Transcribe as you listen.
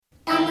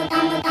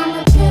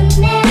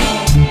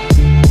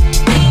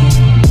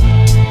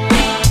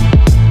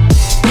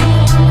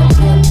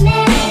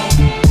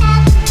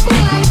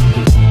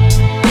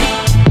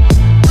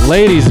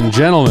Ladies and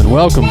gentlemen,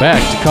 welcome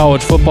back to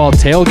College Football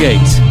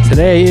Tailgate.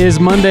 Today is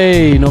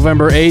Monday,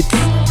 November 8th,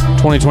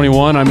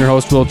 2021. I'm your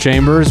host, Will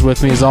Chambers.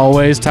 With me, as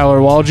always, Tyler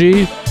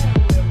Walgie.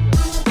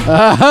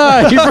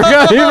 He forgot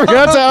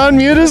to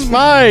unmute his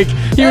mic.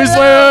 He was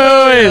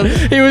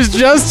wait. He was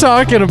just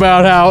talking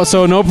about how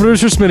no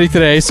producer Smitty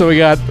today. So we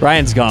got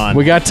Ryan's gone.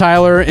 We got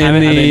Tyler in I'm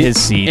in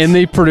his seat. in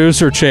the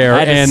producer chair, I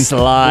had to and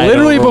slide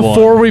literally over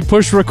before one. we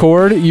pushed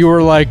record, you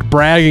were like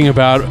bragging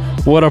about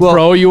what a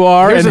pro you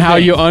are and how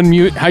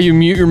you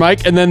mute your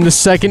mic, and then the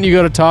second you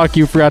go to talk,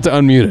 you forgot to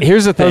unmute it.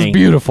 Here's the thing. That was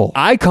beautiful.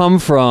 I come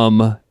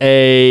from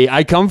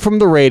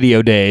the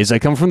radio days. I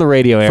come from the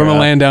radio era. From a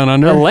land down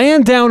under. A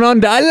land down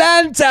under. A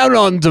land down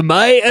under,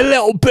 mate. A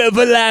little bit of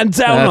a land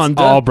down That's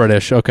under. all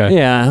British. Okay.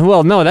 Yeah.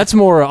 Well, no, that's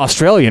more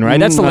Australian, right?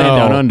 That's the land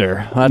down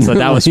under. That's what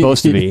that was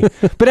supposed to be.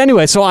 But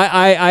anyway, so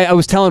I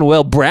was telling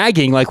Will,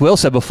 bragging, like Will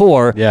said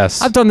before.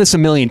 Yes. I've done this a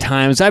million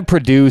times. I've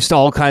produced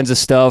all kinds of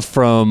stuff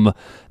from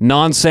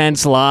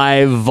nonsense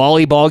live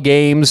volleyball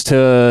games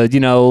to,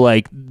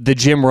 like the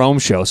Jim Rome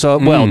show. So,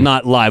 well,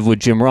 not live with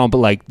Jim Rome, but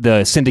like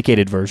the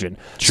syndicated version.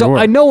 Sure.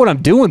 So I know what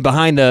I'm doing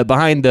behind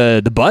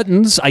the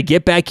buttons. I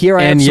get back here,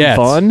 I have some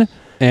fun.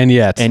 And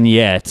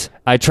yet,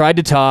 I tried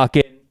to talk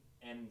and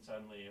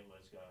suddenly it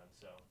was gone.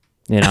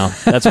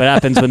 So, that's what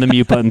happens when the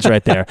mute button's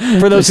right there.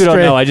 For those who don't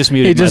know, I just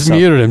muted myself. He just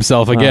muted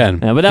himself again.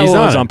 Yeah, but that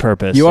was on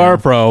purpose. You are a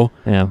pro.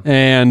 Yeah.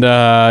 And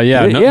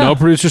no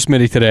producer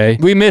Smitty today.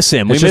 We miss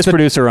him. We miss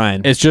producer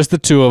Ryan. It's just the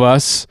two of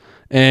us.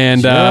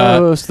 And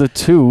just the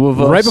two of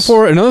us. Right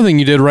before, another thing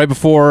you did right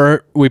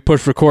before we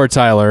pushed record,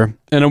 Tyler,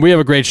 and we have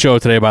a great show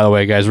today, by the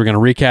way, guys. We're going to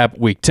recap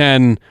Week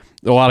 10.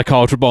 A lot of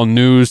college football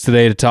news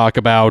today to talk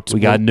about. We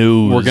got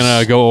news. We're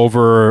going to go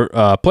over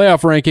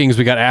playoff rankings.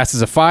 We got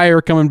Asses of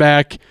Fire coming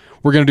back.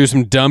 We're going to do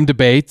some dumb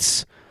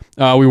debates.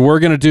 We were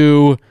going to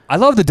do... I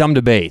love the dumb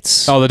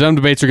debates. Oh, the dumb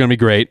debates are going to be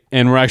great.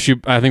 And I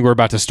think we're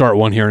about to start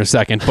one here in a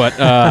second. But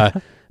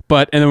and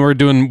then we're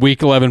doing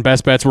Week 11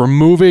 best bets. We're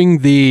moving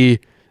the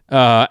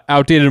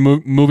outdated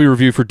movie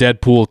review for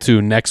Deadpool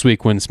to next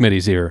week when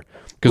Smitty's here.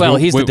 Well,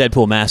 he's the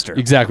Deadpool master.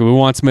 Exactly. We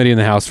want Smitty in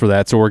the house for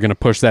that, so we're going to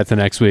push that to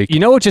next week.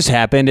 You know what just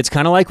happened? It's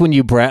kind of like when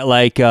you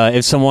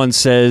if someone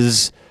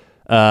says,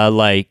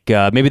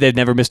 maybe they've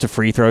never missed a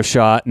free throw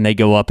shot and they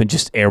go up and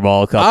just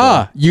airball a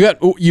couple.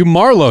 You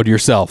Marlowed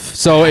yourself.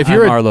 So if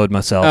you're Marlowed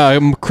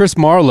myself. Chris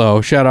Marlowe,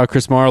 shout out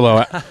Chris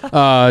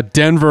Marlowe,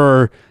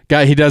 Denver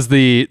guy. He does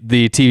the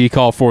TV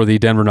call for the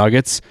Denver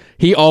Nuggets.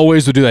 He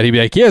always would do that. He'd be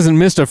like, he hasn't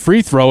missed a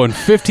free throw in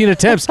 15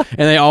 attempts, and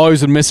they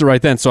always would miss it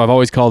right then. So I've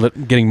always called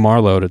it getting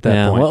Marlowed at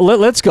that point. Well,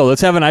 let's go.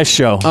 Let's have a nice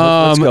show.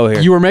 Let's go here.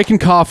 You were making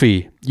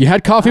coffee. You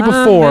had coffee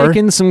before.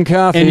 Making some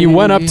coffee. And you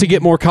went up to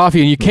get more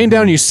coffee, and you came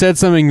down and you said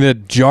something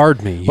that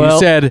jarred me. You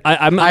said,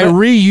 I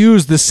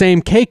reused the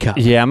same K-cup.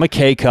 Yeah, I'm a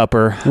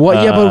K-cupper. What?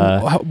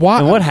 But why?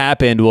 And what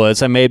happened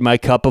was I made my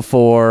cup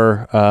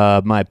before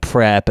my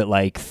prep at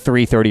like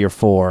 3:30 or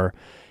 4.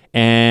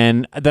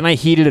 And then I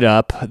heated it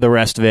up, the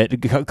rest of it,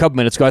 a couple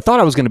minutes ago. I thought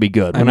I was going to be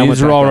good.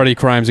 These are already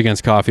crimes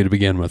against coffee to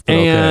begin with.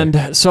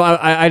 And so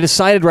I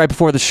decided right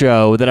before the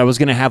show that I was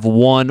going to have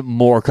one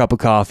more cup of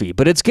coffee.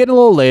 But it's getting a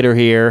little later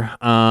here.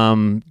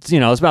 It's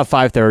about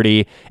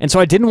 5:30. And so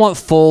I didn't want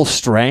full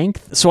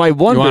strength. So I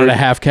wondered... You wanted a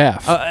half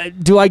calf.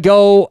 Do I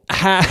go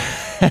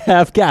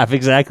half calf?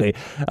 Exactly.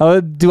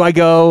 Do I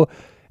go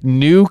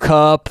new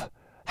cup...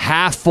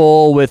 half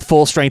full with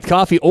full strength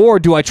coffee, or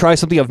do I try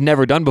something I've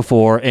never done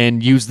before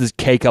and use this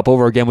K-cup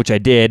over again, which I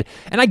did?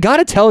 And I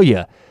gotta tell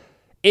you,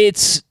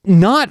 it's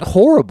not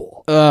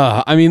horrible.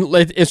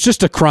 It's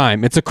just a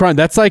crime. It's a crime.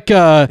 That's like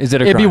is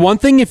it a it'd crime? Be one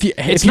thing if you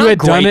had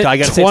done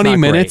it 20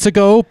 minutes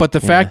ago, but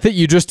the fact that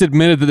you just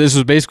admitted that this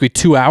was basically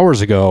 2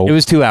 hours ago. It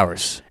was 2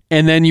 hours.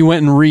 And then you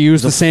went and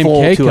reused the same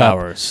full K-cup. 2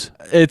 hours.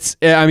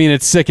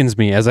 It sickens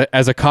me as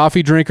a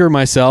coffee drinker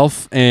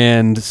myself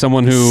and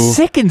someone who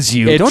sickens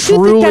you. Don't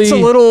you think that's a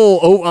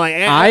little?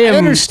 I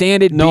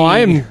understand it. No, I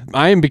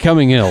am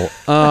becoming ill.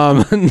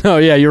 No,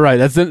 yeah, you're right.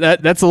 That's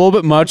a little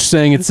bit much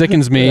saying it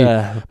sickens me,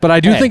 but I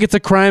do think it's a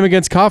crime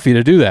against coffee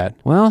to do that.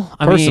 Well,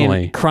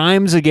 personally,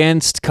 crimes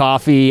against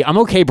coffee. I'm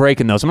okay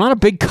breaking those. I'm not a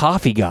big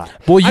coffee guy.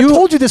 Well, I've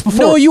told you this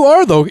before. No, you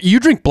are though.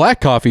 You drink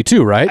black coffee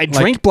too, right? I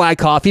drink black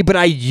coffee, but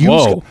I use.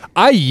 Whoa.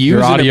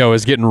 Your audio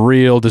is getting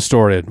real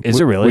distorted.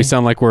 Is it really? We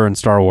sound like we're in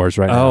Star Wars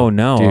right now. Oh,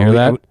 no. Do you hear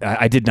that?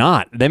 I did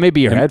not. They may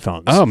be your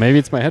headphones. Oh, maybe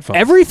it's my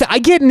headphones. I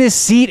get in this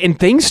seat and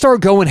things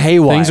start going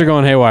haywire. Things are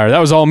going haywire. That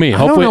was all me.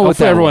 Hopefully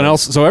everyone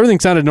else. So everything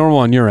sounded normal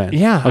on your end.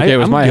 Yeah. Okay, it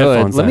was my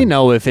headphones. Let me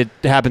know if it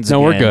happens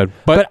again. No, we're good.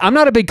 But I'm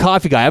not a big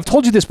coffee guy. I've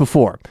told you this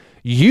before.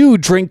 You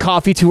drink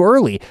coffee too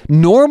early.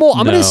 I'm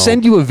going to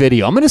send you a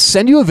video. I'm going to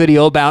send you a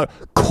video about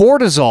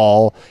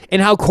cortisol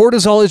and how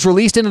cortisol is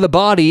released into the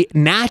body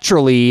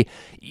naturally.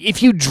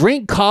 If you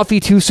drink coffee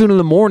too soon in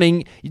the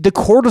morning, the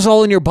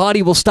cortisol in your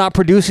body will stop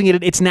producing it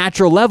at its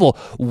natural level.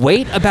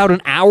 Wait about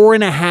an hour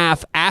and a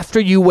half after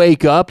you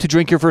wake up to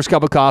drink your first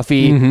cup of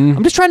coffee. Mm-hmm.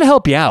 I'm just trying to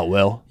help you out,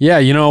 Will. Yeah,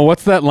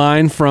 what's that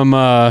line from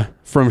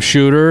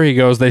Shooter? He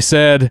goes, they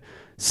said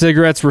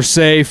cigarettes were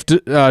safe,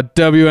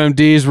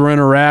 WMDs were in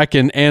Iraq,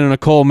 and Anna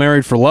Nicole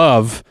married for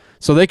love.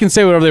 So they can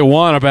say whatever they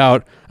want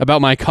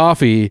about my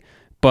coffee,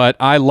 but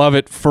I love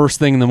it first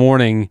thing in the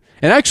morning.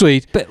 And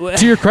actually,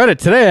 to your credit,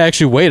 today I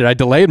actually waited. I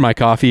delayed my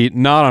coffee,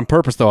 not on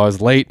purpose though. I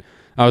was late.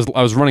 I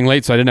was running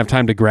late, so I didn't have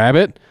time to grab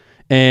it.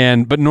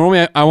 But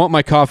normally I want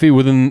my coffee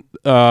within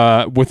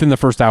the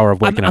first hour of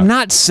waking up. I'm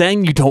not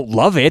saying you don't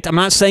love it. I'm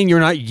not saying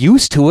you're not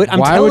used to it. I'm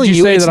Why telling would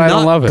you say it's that I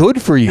don't love it?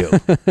 good for you.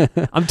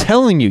 I'm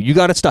telling you, you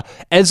got to stop.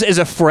 As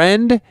a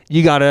friend,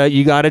 you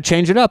gotta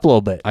change it up a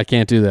little bit. I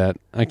can't do that.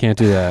 I can't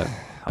do that.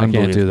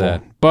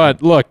 Unbelievable.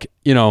 But look,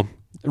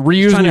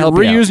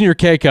 reusing your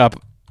K-Cup,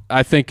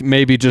 I think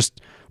maybe just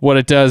what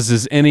it does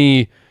is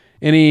any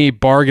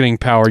bargaining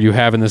power you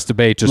have in this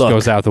debate just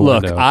goes out the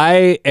window. Look,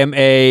 I am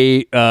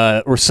a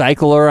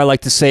recycler. I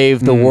like to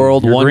save the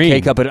world one green.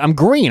 K-Cup. I'm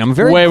green. I'm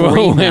very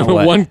green that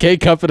way. One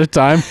K-Cup at a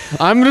time.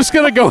 I'm just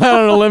going to go out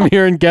on a limb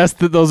here and guess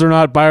that those are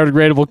not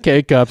biodegradable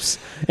K-Cups.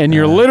 And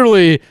you're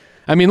literally...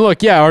 I mean,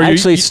 look, yeah. I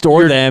actually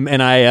store them,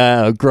 and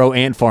I grow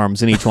ant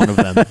farms in each one of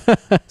them.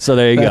 So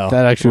there you go.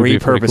 That actually would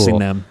be pretty cool.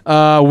 them.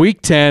 Week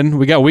 10.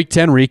 We got Week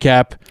 10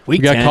 recap. We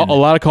got a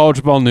lot of college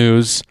football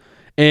news.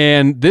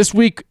 And this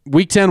week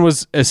 10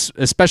 was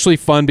especially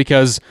fun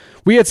because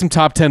we had some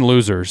top 10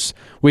 losers.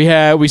 We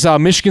saw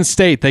Michigan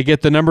State. They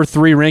get the number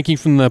 3 ranking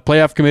from the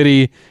playoff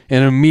committee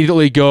and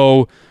immediately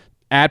go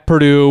at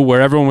Purdue, where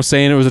everyone was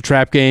saying it was a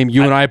trap game.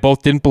 You and I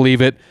both didn't believe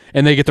it,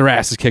 and they get their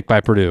asses kicked by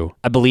Purdue.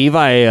 I believe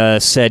I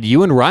said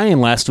you and Ryan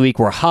last week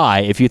were high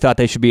if you thought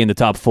they should be in the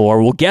top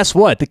 4. Well, guess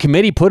what? The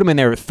committee put them in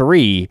there at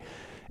 3.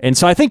 And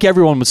so I think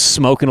everyone was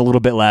smoking a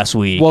little bit last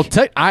week. Well,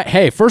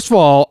 hey, first of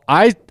all,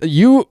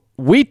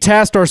 we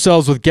tasked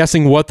ourselves with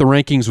guessing what the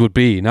rankings would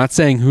be, not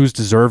saying who's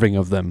deserving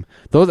of them.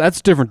 That's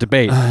a different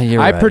debate.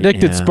 I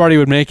predicted Sparty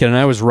would make it, and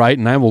I was right,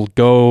 and I will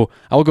go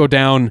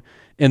down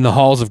in the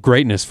halls of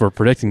greatness for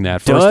predicting that,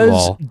 first of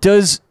all.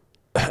 Does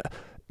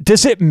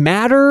it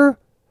matter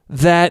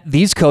that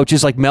these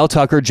coaches like Mel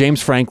Tucker,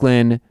 James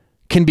Franklin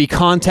can be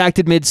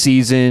contacted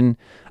mid-season?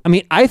 I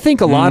mean, I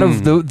think a lot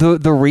of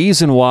the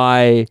reason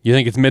why... You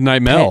think it's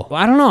Midnight Mel?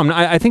 I don't know.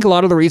 I think a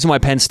lot of the reason why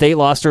Penn State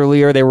lost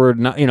earlier, they were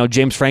not,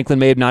 James Franklin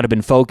may not have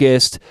been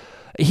focused.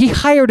 He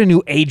hired a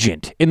new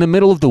agent in the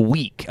middle of the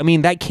week. I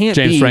mean, that can't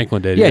be... James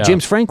Franklin did, yeah.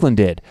 James Franklin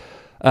did.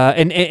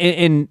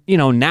 And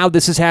now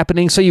this is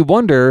happening, so you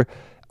wonder...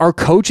 Are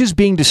coaches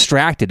being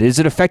distracted? Is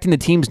it affecting the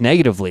teams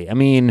negatively? I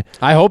mean,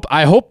 I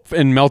hope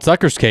in Mel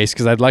Tucker's case,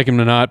 because I'd like him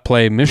to not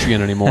play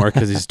Michigan anymore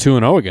because he's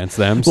 2-0 against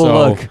them.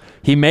 Well, look,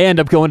 he may end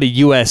up going to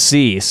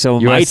USC. So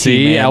my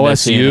team,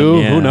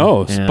 LSU, who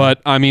knows? Yeah.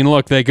 But I mean,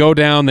 look, they go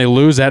down, they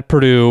lose at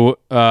Purdue.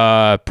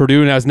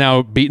 Purdue has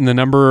now beaten the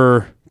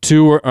number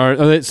 2,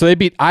 so they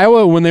beat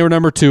Iowa when they were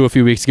number 2 a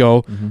few weeks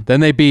ago. Mm-hmm. Then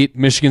they beat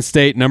Michigan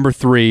State, number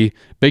 3,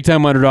 big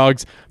time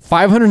underdogs.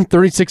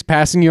 536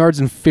 passing yards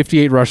and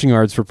 58 rushing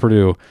yards for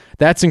Purdue.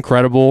 That's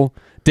incredible.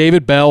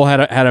 David Bell had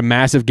a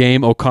massive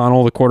game.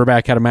 O'Connell, the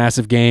quarterback, had a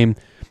massive game.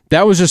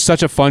 That was just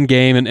such a fun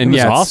game. And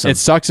yeah, awesome. It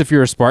sucks if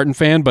you're a Spartan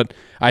fan, but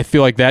I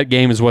feel like that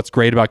game is what's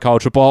great about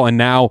college football. And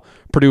now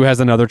Purdue has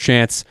another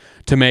chance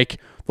to make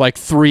like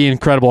 3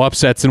 incredible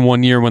upsets in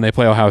one year when they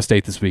play Ohio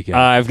State this weekend.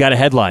 I've got a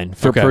headline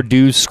for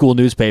Purdue's school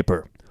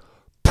newspaper.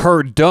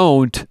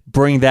 Don't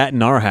bring that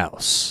in our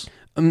house.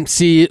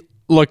 See,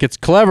 look, it's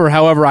clever.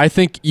 However, I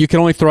think you can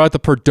only throw out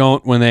the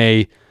don't when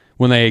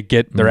they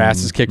get their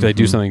asses kicked or they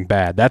do something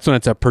bad. That's when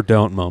it's a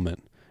don't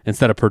moment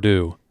instead of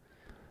Purdue.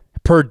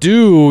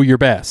 Purdue, your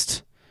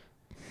best.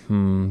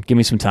 Give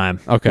me some time.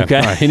 Okay.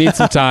 All right. He needs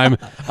some time.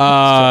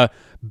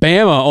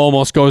 Bama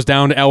almost goes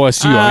down to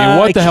LSU. I mean,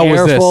 what the hell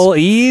was this?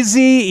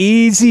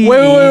 Easy.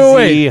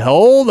 Wait.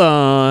 Hold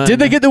on. Did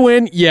they get the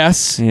win?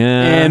 Yes. Yeah.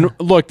 And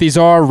look, these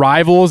are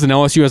rivals, and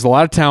LSU has a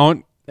lot of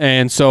talent.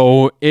 And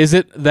so is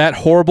it that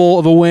horrible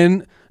of a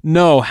win?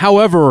 No.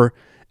 However,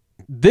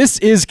 this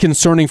is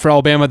concerning for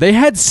Alabama. They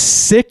had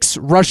 6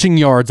 rushing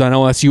yards on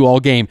LSU all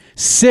game.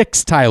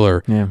 6,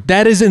 Tyler. Yeah.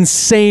 That is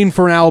insane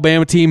for an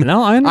Alabama team.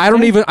 No, I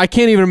understand. I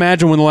can't even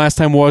imagine when the last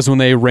time was when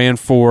they ran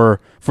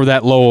for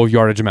that low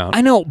yardage amount.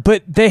 I know,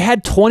 but they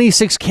had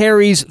 26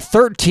 carries,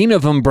 13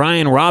 of them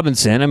Brian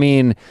Robinson. I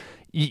mean,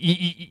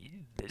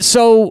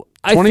 so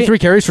 23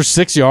 carries for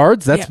 6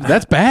 yards?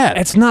 That's bad.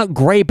 It's not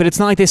great, but it's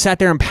not like they sat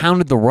there and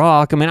pounded the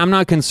rock. I mean, I'm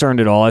not concerned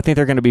at all. I think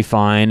they're going to be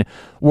fine.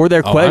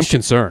 I'm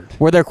concerned.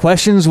 Were there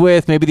questions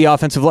with maybe the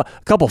offensive line?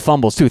 A couple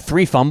fumbles, too.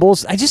 3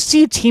 fumbles. I just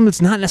see a team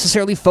that's not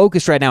necessarily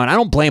focused right now, and I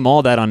don't blame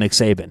all that on Nick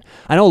Saban.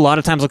 I know a lot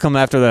of times I'll come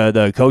after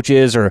the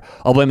coaches, or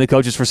I'll blame the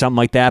coaches for something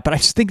like that, but I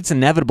just think it's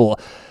inevitable.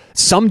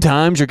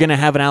 Sometimes you're going to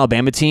have an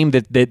Alabama team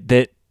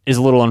that is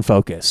a little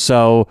unfocused.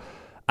 So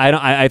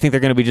I think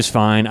they're going to be just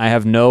fine. I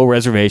have no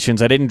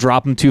reservations. I didn't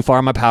drop them too far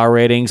in my power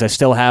ratings. I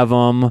still have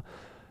them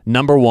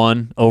number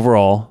 1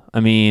 overall. I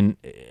mean,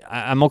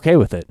 I'm okay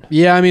with it.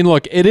 Yeah, I mean,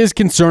 look, it is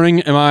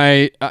concerning.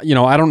 I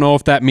don't know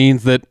if that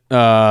means that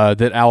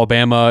that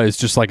Alabama is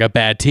just like a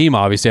bad team.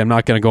 Obviously, I'm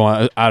not going to go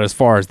out as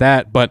far as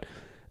that. But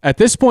at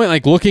this point,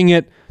 like looking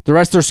at the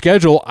rest of their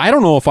schedule, I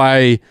don't know if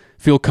I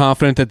feel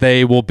confident that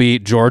they will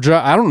beat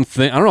Georgia. I don't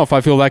know if I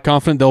feel that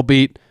confident they'll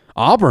beat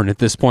Auburn at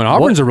this point.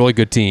 Auburn's a really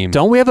good team.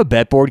 Don't we have a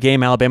bet board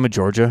game, Alabama,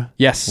 Georgia?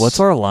 Yes. What's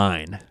our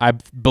line? I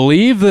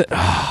believe that.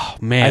 Oh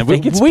man, I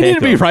think we need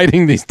to be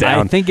writing these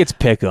down. I think it's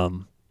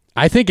pick'em.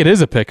 I think it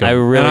is a pick 'em. I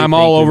really and I'm think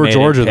all we over made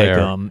Georgia it pick there.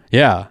 'em.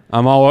 Yeah,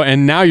 I'm all.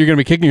 And now you're going to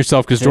be kicking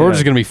yourself because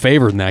Georgia's going to be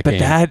favored in that game.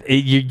 But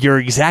you're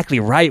exactly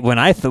right. When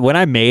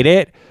I made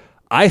it,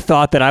 I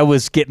thought that I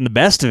was getting the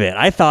best of it.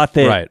 I thought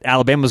that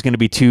Alabama was going to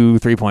be 2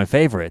 3-point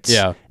favorites.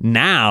 Yeah.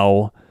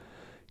 Now,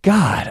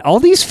 God, all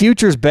these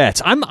futures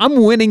bets. I'm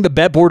winning the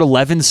bet board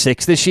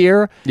 11-6 this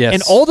year. Yes.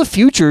 And all the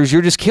futures,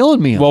 you're just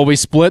killing me on. Well, we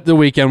split the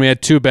weekend. We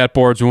had 2 bet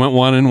boards. We went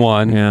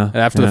 1-1. Yeah.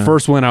 After the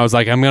first win, I was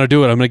like, I'm going to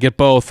do it. I'm going to get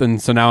both.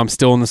 And so now I'm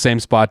still in the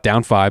same spot,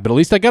 down 5. But at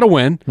least I got a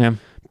win. Yeah.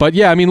 But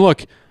yeah, I mean,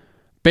 look,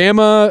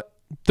 Bama,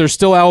 they're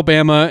still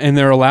Alabama, and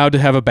they're allowed to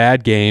have a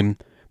bad game.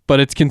 But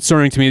it's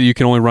concerning to me that you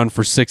can only run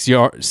for 6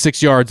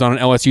 yards on an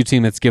LSU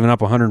team that's given up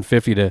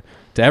 150 to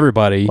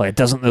everybody. Well, it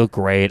doesn't look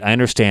great. I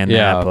understand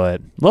that. But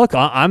look,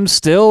 I'm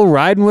still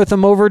riding with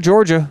them over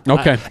Georgia.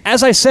 Okay.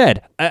 As I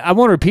said, I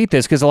want to repeat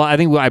this because I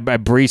think I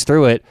breezed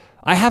through it.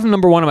 I have them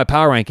number 1 on my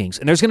power rankings.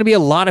 And there's going to be a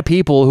lot of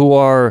people who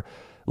are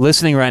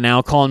listening right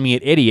now calling me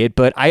an idiot.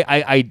 But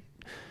I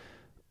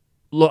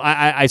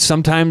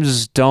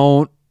sometimes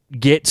don't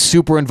get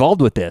super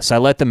involved with this. I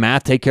let the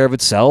math take care of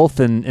itself,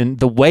 and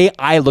the way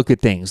I look at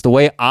things, the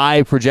way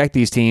I project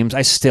these teams,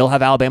 I still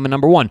have Alabama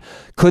number 1.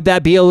 Could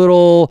that be a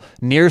little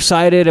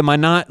nearsighted? Am I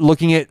not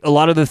looking at a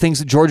lot of the things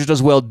that Georgia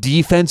does well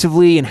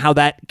defensively and how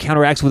that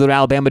counteracts with what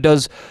Alabama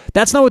does?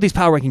 That's not what these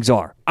power rankings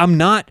are. I'm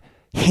not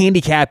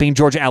handicapping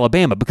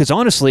Georgia-Alabama because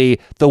honestly,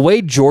 the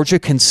way Georgia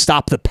can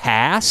stop the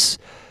pass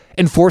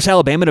and force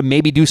Alabama to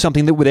maybe do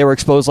something that they were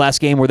exposed last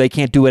game where they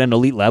can't do it at an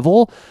elite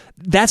level,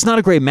 that's not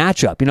a great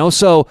matchup,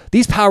 So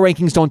these power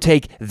rankings don't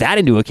take that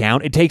into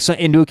account. It takes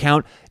into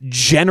account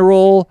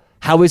general,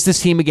 how is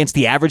this team against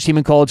the average team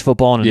in college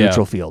football on a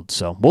neutral field?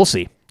 So we'll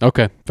see.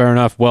 Okay, fair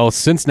enough. Well,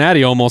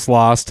 Cincinnati almost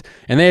lost,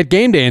 and they had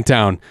game day in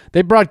town.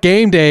 They brought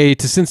game day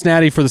to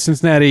Cincinnati for the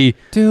Cincinnati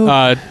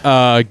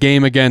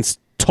game against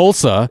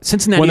Tulsa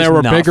when there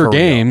were bigger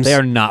games. They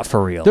are not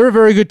for real. They're a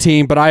very good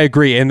team, but I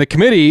agree. And the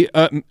committee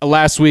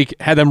last week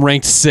had them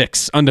ranked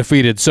 6,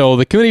 undefeated. So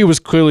the committee was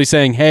clearly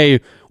saying, hey,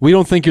 we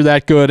don't think you're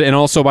that good. And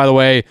also, by the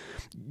way,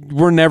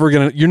 you're never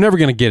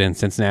gonna get in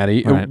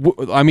Cincinnati. Right.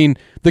 I mean,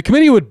 the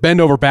committee would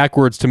bend over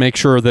backwards to make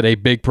sure that a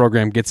big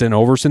program gets in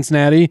over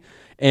Cincinnati.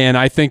 And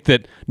I think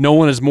that no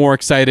one is more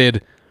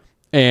excited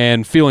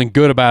and feeling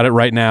good about it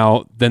right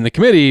now than the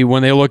committee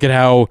when they look at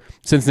how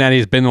Cincinnati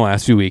has been the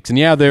last few weeks. And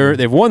yeah,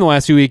 they've won the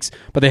last few weeks,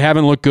 but they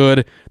haven't looked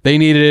good. They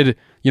needed,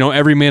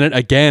 every minute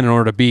again in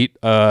order to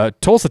beat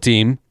Tulsa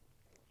team.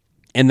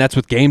 And that's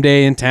with game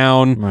day in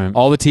town,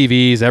 all the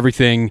TVs,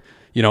 everything.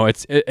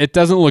 It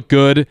doesn't look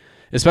good,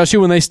 especially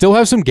when they still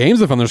have some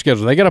games left on their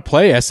schedule. They got to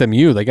play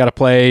SMU. They got to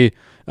play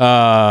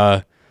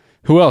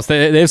who else?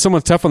 They have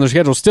someone tough on their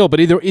schedule still.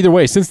 But either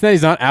way,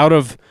 Cincinnati's not out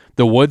of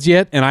the woods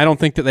yet, and I don't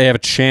think that they have a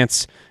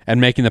chance at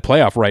making the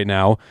playoff right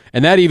now.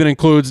 And that even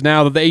includes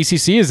now that the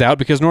ACC is out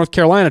because North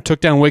Carolina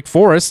took down Wake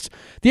Forest.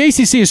 The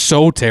ACC is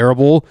so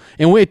terrible,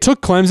 and it took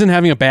Clemson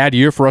having a bad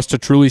year for us to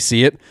truly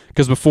see it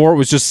because before it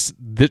was just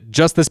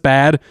this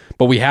bad,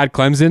 but we had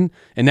Clemson,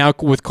 and now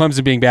with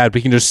Clemson being bad,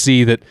 we can just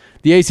see that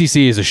the ACC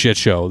is a shit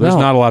show. There's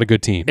not a lot of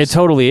good teams. It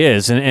totally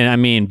is, and I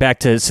mean, back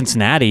to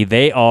Cincinnati,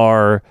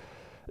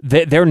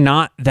 they're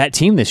not that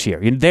team this year.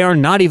 They are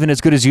not even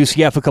as good as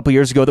UCF a couple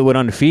years ago that went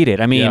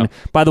undefeated. I mean,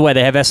 by the way,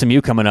 they have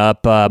SMU coming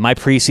up. My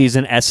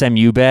preseason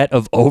SMU bet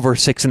of over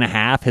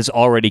 6.5 has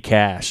already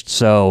cashed.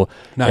 So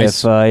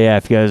nice.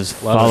 If you guys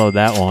followed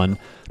that one.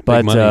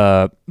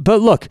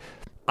 But look,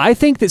 I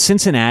think that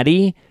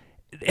Cincinnati,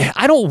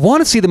 I don't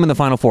want to see them in the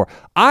Final Four.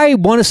 I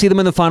want to see them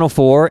in the Final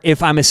Four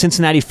if I'm a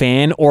Cincinnati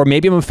fan, or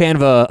maybe I'm a fan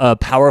of a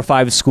Power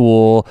 5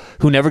 school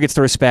who never gets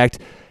the respect.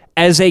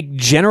 As a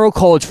general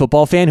college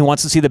football fan who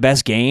wants to see the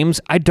best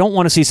games, I don't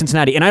want to see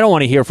Cincinnati. And I don't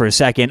want to hear for a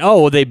second,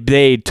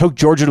 they took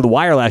Georgia to the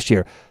wire last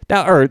year.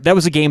 That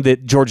was a game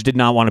that Georgia did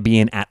not want to be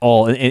in at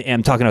all. And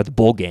I'm talking about the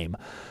bowl game.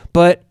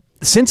 But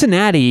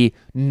Cincinnati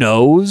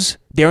knows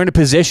they're in a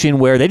position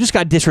where they just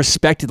got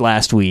disrespected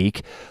last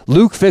week.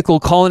 Luke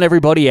Fickell calling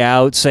everybody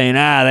out, saying,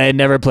 they had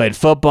never played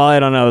football. I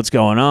don't know what's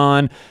going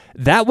on.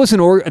 That was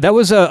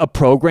a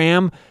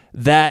program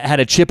that had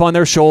a chip on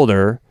their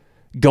shoulder.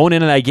 Going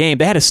into that game,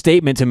 they had a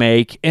statement to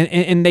make,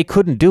 and they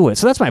couldn't do it.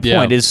 So that's my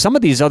point, is some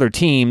of these other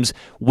teams,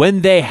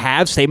 when they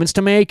have statements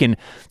to make, and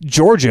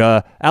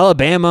Georgia,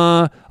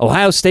 Alabama,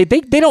 Ohio State,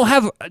 they don't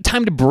have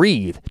time to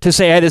breathe to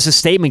say, hey, this is a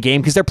statement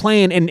game, because they're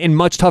playing in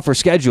much tougher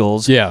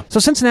schedules. Yeah.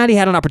 So Cincinnati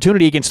had an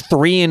opportunity against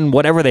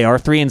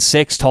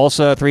 3-6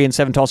 Tulsa,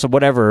 3-7 Tulsa,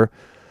 whatever.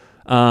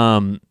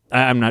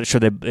 I'm not sure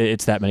that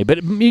it's that many,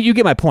 but you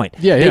get my point.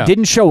 They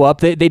didn't show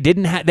up. They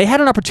didn't. They had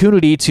an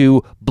opportunity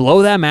to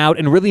blow them out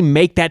and really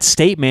make that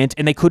statement,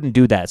 and they couldn't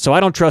do that. So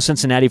I don't trust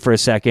Cincinnati for a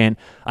second.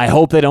 I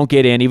hope they don't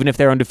get in, even if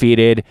they're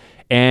undefeated.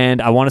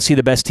 And I want to see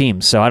the best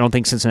teams. So I don't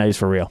think Cincinnati's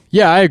for real.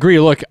 Yeah, I agree.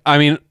 Look, I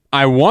mean,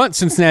 I want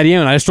Cincinnati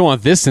in, and I just don't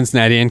want this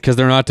Cincinnati in because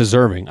they're not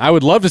deserving. I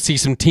would love to see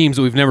some teams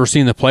that we've never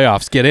seen in the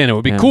playoffs get in. It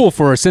would be cool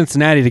for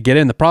Cincinnati to get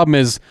in. The problem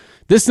is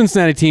this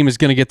Cincinnati team is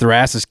going to get their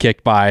asses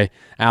kicked by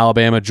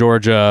Alabama,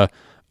 Georgia,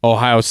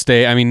 Ohio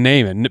State. I mean,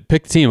 name it.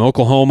 Pick the team.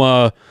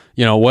 Oklahoma,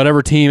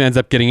 whatever team ends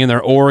up getting in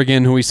there.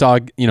 Oregon, who we saw,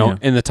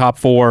 in the top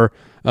 4.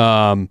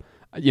 I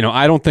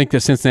don't think that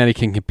Cincinnati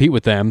can compete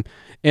with them.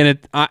 And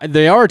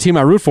they are a team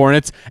I root for,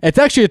 and it's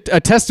actually a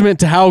testament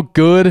to how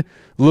good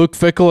Luke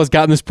Fickell has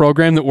gotten this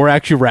program that we're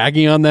actually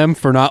ragging on them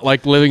for not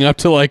living up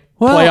to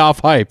playoff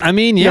hype. I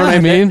mean, you know what I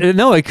mean?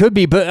 No, it could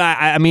be, but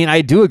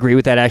I do agree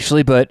with that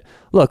actually. But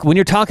look, when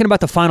you're talking about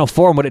the Final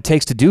Four and what it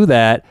takes to do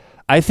that,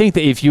 I think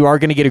that if you are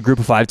going to get a Group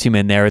of 5 team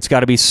in there, it's got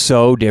to be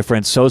so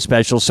different, so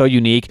special, so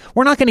unique.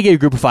 We're not going to get a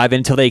Group of 5 in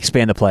until they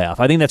expand the playoff.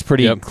 I think that's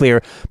pretty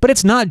clear. But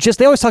it's not just,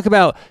 they always talk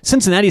about,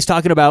 Cincinnati's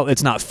talking about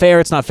it's not fair,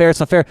 it's not fair,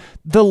 it's not fair.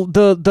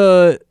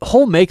 The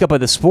whole makeup of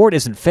the sport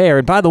isn't fair.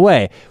 And by the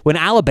way, when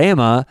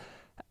Alabama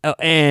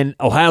and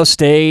Ohio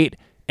State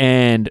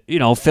and,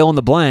 fill in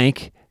the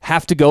blank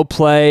have to go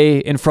play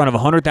in front of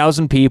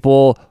 100,000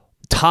 people,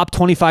 top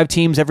 25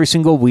 teams every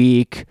single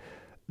week,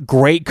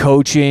 great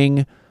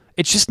coaching,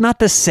 it's just not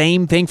the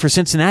same thing for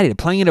Cincinnati. They're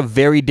playing in a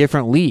very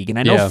different league. And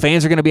I know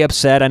fans are going to be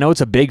upset. I know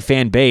it's a big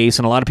fan base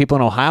and a lot of people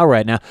in Ohio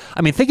right now.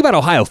 I mean, think about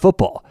Ohio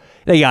football.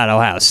 They got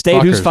Ohio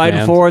State, who's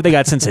fighting for it. They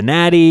got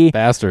Cincinnati.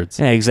 Bastards.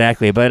 Yeah,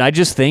 exactly. But I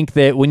just think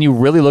that when you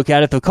really look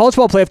at it, the College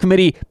Football Playoff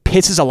Committee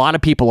pisses a lot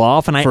of people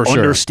off, and I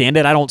understand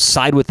it. I don't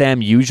side with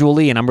them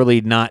usually, and I'm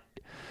really not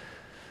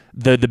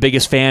the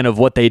biggest fan of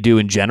what they do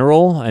in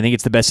general. I think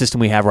it's the best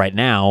system we have right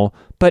now.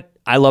 But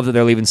I love that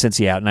they're leaving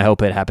Cincy out, and I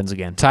hope it happens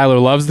again. Tyler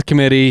loves the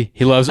committee.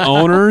 He loves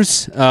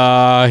owners.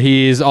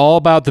 He's all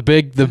about the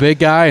big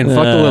guy and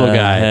fuck the little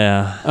guy.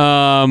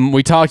 Yeah.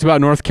 We talked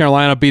about North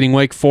Carolina beating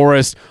Wake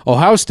Forest.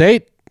 Ohio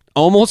State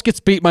almost gets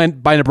beat by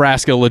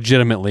Nebraska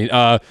legitimately.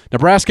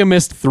 Nebraska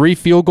missed 3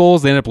 field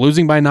goals. They ended up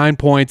losing by 9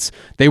 points.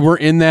 They were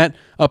in that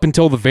up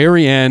until the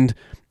very end.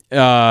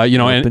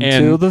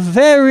 Until the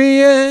very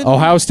end.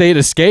 Ohio State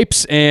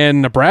escapes,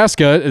 and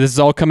Nebraska, this is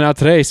all coming out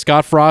today,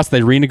 Scott Frost,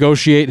 they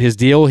renegotiate his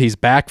deal. He's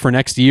back for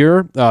next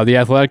year. The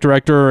athletic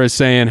director is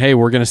saying, hey,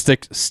 we're going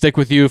to stick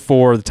with you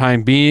for the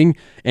time being.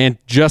 And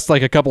just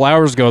like a couple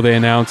hours ago, they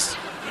announced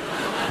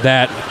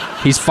that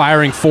he's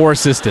firing 4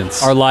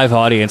 assistants. Our live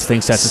audience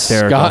thinks that's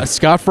hysterical.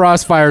 Scott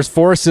Frost fires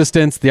 4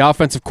 assistants, the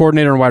offensive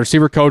coordinator and wide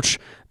receiver coach,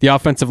 the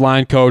offensive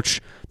line coach,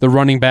 the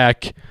running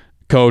back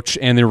coach,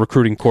 and the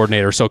recruiting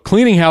coordinator. So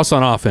cleaning house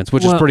on offense,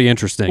 which is pretty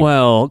interesting.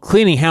 Well,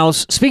 cleaning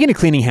house. Speaking of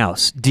cleaning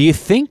house, do you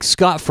think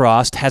Scott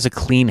Frost has a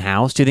clean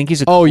house? Do you think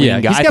he's a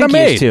clean guy? He's got a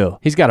maid. Too.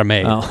 He's got a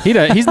maid. Oh.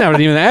 He's not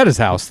even at his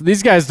house.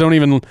 These guys don't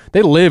even.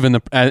 They live in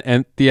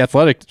the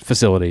athletic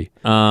facility.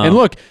 And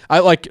look, I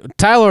like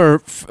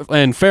Tyler,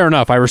 and fair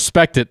enough. I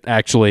respect it.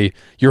 Actually,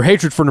 your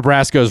hatred for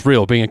Nebraska is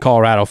real. Being a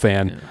Colorado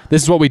fan,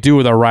 this is what we do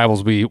with our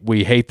rivals.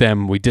 We hate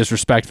them. We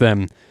disrespect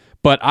them.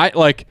 But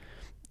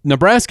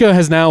Nebraska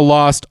has now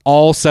lost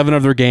all 7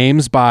 of their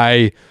games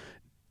by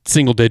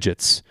single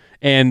digits.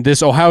 And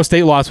this Ohio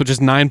State loss, which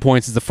is 9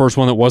 points, is the first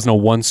one that wasn't a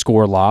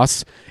 1-score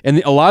loss.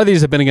 And a lot of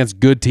these have been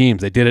against good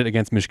teams. They did it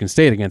against Michigan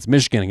State, against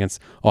Michigan,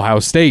 against Ohio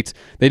State.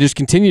 They just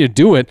continue to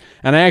do it.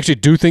 And I actually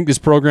do think this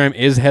program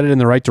is headed in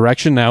the right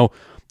direction. Now,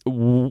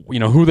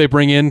 who they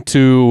bring in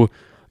to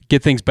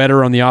get things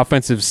better on the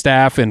offensive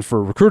staff and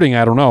for recruiting,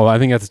 I don't know. I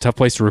think that's a tough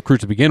place to recruit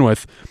to begin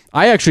with.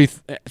 I actually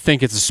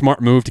think it's a smart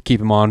move to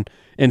keep him on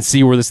and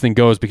see where this thing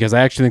goes, because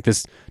I actually think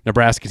this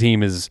Nebraska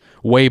team is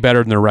way better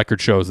than their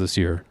record shows this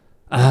year.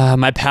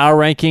 My power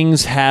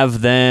rankings have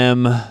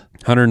them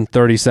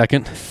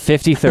 132nd,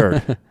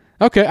 53rd.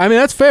 Okay, I mean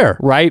that's fair,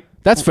 right?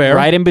 That's fair,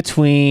 right in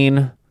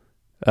between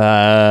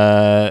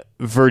Virginia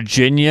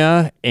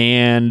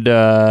and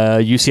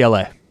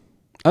UCLA.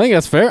 I think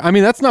that's fair. I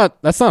mean that's not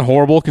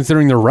horrible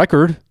considering their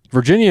record.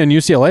 Virginia and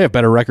UCLA have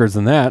better records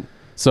than that.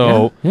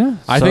 So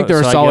I think they're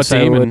a solid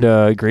team. I would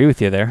agree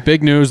with you there.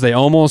 Big news. They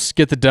almost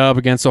get the dub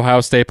against Ohio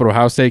State, but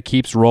Ohio State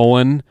keeps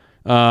rolling.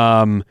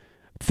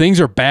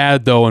 Things are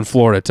bad, though, in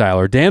Florida,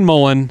 Tyler. Dan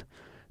Mullen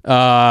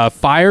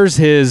fires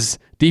his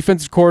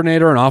defensive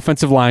coordinator and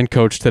offensive line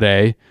coach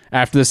today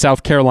after the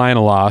South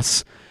Carolina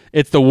loss.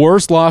 It's the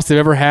worst loss they've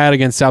ever had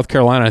against South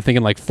Carolina, I think,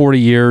 in 40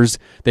 years.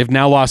 They've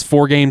now lost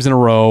 4 games in a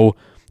row.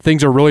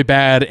 Things are really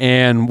bad,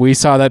 and we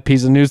saw that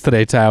piece of news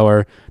today,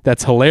 Tyler,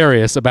 that's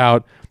hilarious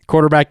about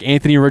quarterback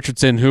Anthony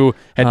Richardson, who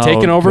had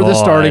taken over the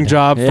starting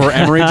job for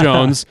Emory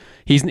Jones.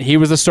 He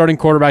was the starting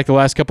quarterback the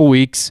last couple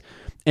weeks,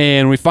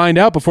 and we find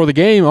out before the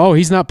game,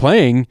 he's not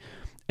playing.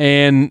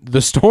 And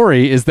the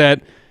story is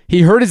that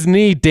he hurt his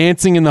knee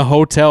dancing in the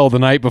hotel the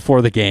night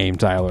before the game,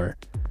 Tyler.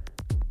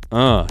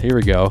 Here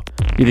we go.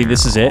 You think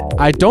this is it?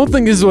 I don't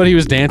think this is what he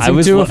was dancing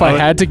to, if I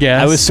had to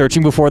guess. I was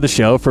searching before the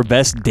show for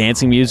best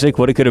dancing music,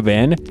 what it could have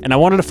been, and I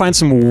wanted to find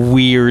some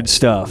weird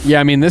stuff. Yeah,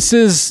 I mean, this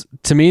is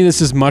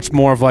much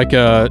more of like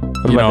a,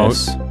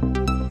 this?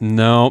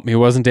 No, he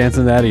wasn't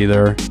dancing to that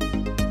either.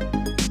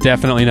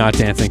 Definitely not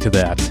dancing to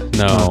that.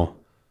 No.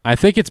 I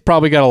think it's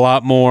probably got a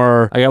lot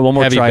more. I got one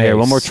more heavy try bass. here.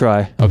 One more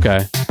try.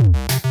 Okay.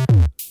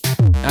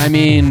 I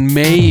mean,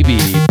 maybe,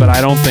 but I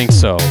don't think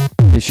so.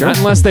 You sure? Not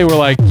unless they were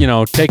like,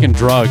 taking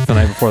drugs the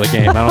night before the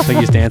game. I don't think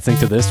he's dancing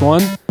to this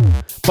one.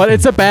 But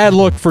it's a bad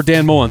look for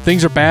Dan Mullen.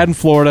 Things are bad in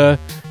Florida.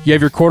 You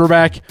have your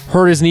quarterback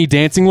hurt his knee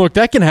dancing. Look,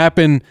 that can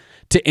happen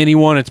to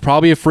anyone. It's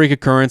probably a freak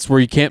occurrence where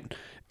you can't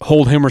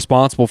hold him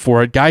responsible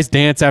for it. Guys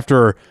dance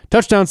after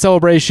touchdown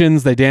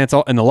celebrations. They dance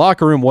in the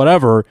locker room,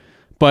 whatever.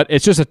 But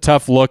it's just a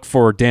tough look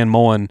for Dan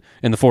Mullen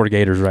and the Florida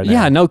Gators right now.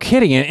 Yeah, no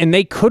kidding. And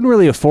they couldn't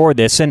really afford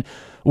this. And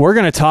we're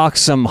going to talk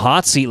some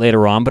hot seat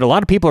later on, but a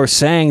lot of people are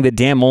saying that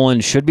Dan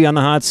Mullen should be on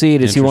the hot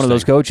seat. Is he one of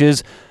those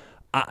coaches?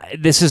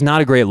 This is not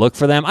a great look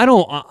for them.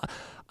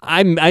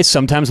 I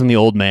sometimes am the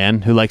old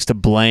man who likes to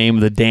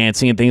blame the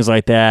dancing and things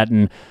like that,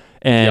 and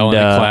yelling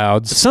at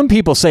clouds. Some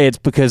people say it's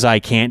because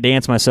I can't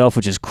dance myself,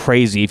 which is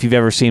crazy. If you've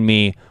ever seen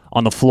me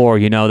on the floor,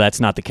 you know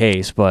that's not the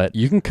case. But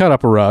you can cut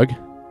up a rug,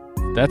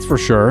 that's for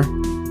sure.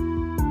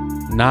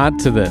 Not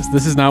to this.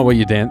 This is not what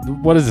you dance.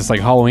 What is this, like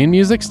Halloween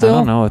music still? I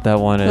don't know what that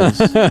one is.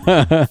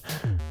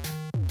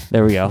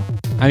 There we go.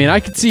 I mean, I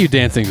could see you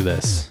dancing to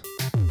this.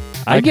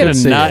 I get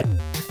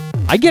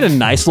a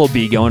nice little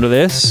beat going to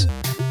this.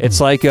 It's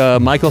like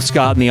Michael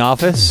Scott in The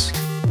Office.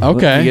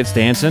 Okay. He gets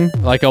dancing.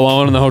 Like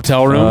Alone in the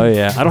Hotel Room? Oh,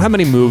 yeah. I don't have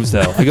many moves,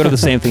 though. I go to the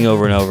same thing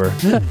over and over.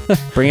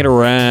 Bring it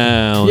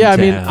around. Yeah, I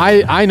mean,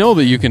 I know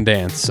that you can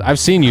dance. I've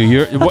seen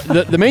you.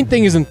 The main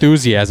thing is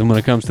enthusiasm when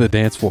it comes to the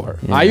dance floor.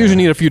 Yeah. I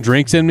usually need a few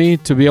drinks in me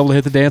to be able to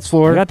hit the dance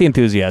floor. I got the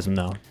enthusiasm,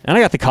 though. And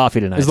I got the coffee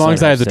tonight. As long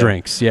as I have the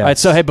drinks, yeah. All right,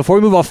 so, hey, before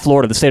we move off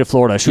Florida, the state of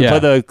Florida, should we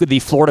play the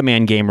Florida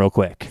Man game real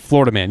quick?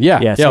 Florida Man,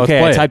 yeah. Yes, yeah,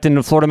 okay, let's play I typed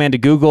in Florida Man to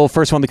Google.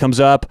 First one that comes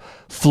up,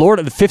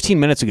 Florida, 15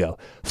 minutes ago.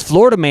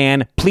 Florida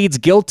man pleads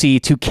guilty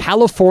to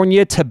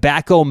California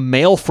tobacco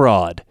mail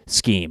fraud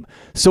scheme.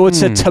 So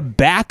it's a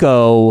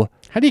tobacco...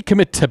 How do you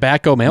commit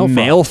tobacco mail fraud?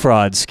 Mail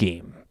fraud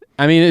scheme.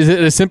 I mean, is it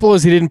as simple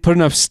as he didn't put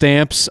enough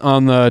stamps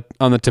on the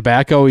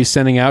tobacco he's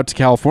sending out to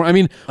California? I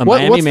mean,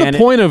 what's the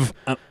point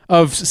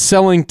of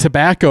selling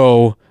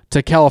tobacco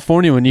to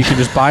California when you can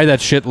just buy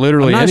that shit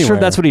literally anywhere? I'm not sure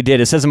if that's what he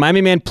did. It says a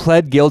Miami man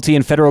pled guilty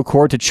in federal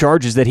court to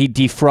charges that he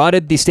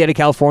defrauded the state of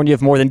California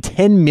of more than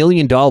 $10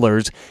 million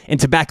in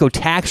tobacco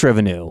tax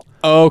revenue.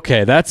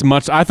 Okay, that's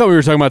much. I thought we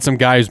were talking about some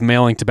guy who's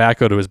mailing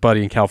tobacco to his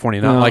buddy in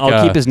California. Not like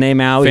I'll keep his name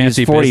out. He's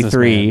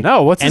 43.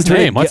 No, what's his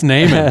name? Let's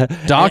name him.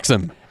 Dox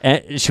him.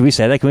 Should we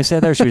say that? Can we say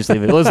that, or should we just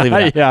leave it? Let's leave it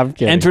out. Yeah, I'm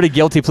kidding. Entered a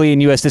guilty plea in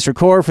U.S. District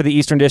Court for the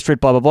Eastern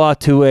District, blah, blah, blah,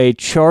 to a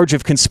charge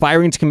of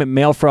conspiring to commit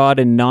mail fraud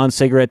and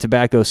non-cigarette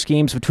tobacco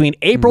schemes. Between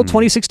April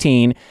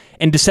 2016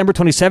 and December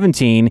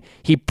 2017,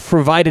 he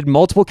provided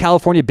multiple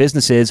California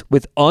businesses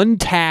with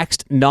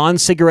untaxed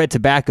non-cigarette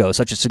tobacco,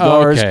 such as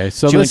cigars,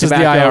 so chewing this is the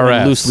tobacco, IRS.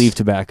 and loose leaf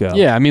tobacco.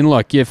 Yeah, I mean,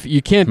 look, if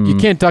you can't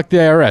duck the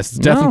IRS. It's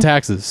death and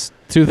taxes.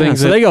 Two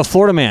things. So there you go,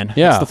 Florida Man.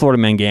 Yeah. It's the Florida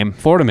Man game.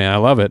 Florida Man, I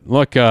love it.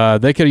 Look,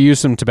 they could have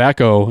used some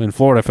tobacco in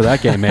Florida for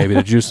that game maybe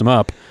to juice them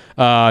up.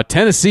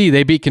 Tennessee,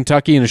 they beat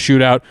Kentucky in a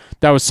shootout.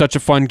 That was such a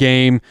fun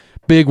game.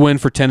 Big win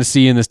for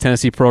Tennessee in this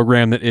Tennessee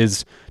program that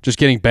is just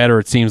getting better,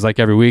 it seems like,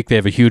 every week. They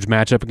have a huge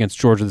matchup against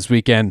Georgia this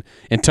weekend.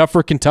 And tough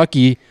for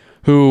Kentucky,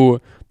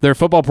 who their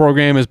football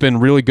program has been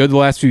really good the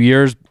last few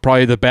years,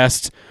 probably the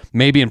best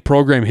maybe in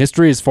program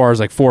history as far as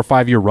like 4 or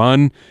 5 year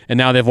run. And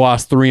now they've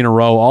lost 3 in a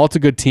row, all to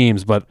good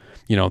teams, but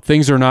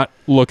things are not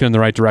looking in the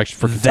right direction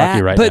for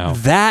Kentucky right now.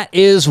 But that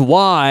is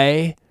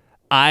why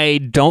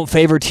I don't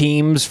favor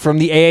teams from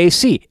the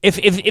AAC.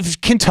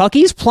 If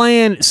Kentucky's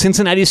playing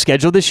Cincinnati's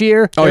schedule this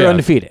year, they're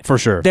undefeated. For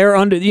sure. They're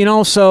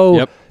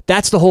so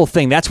that's the whole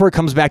thing. That's where it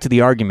comes back to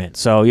the argument.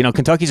 So,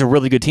 Kentucky's a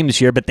really good team this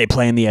year, but they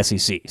play in the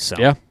SEC. So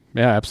Yeah,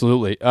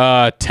 absolutely.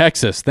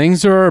 Texas.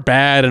 Things are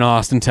bad in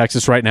Austin,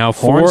 Texas right now.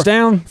 Horns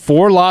down.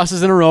 4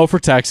 losses in a row for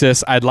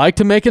Texas. I'd like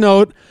to make a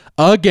note.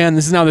 Again,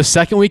 this is now the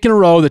second week in a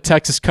row that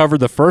Texas covered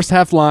the first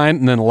half line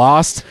and then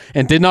lost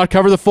and did not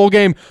cover the full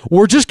game.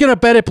 We're just going to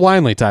bet it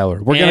blindly,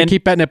 Tyler. We're going to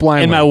keep betting it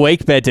blindly. And my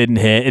Wake bet didn't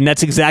hit, and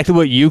that's exactly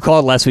what you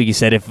called last week. You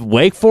said if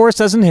Wake Forest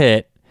doesn't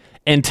hit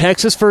and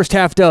Texas first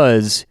half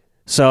does,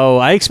 so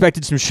I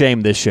expected some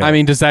shame this show. I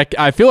mean,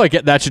 I feel like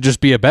that should just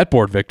be a bet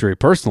board victory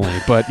personally,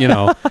 but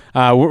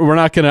we're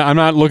not gonna. I'm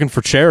not looking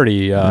for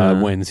charity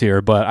wins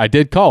here, but I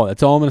did call it.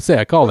 That's all I'm gonna say.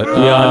 I called it.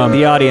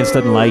 The audience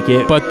doesn't like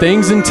it, but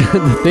things in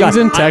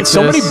Texas.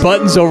 So many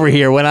buttons over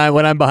here when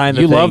I'm behind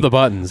the thing. You love the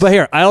buttons, but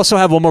here I also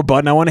have one more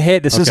button I want to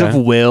hit. This is of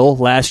Will.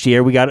 Last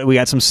year we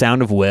got some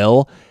sound of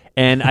Will,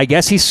 and I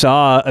guess he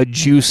saw a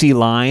juicy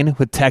line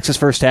with Texas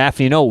first half.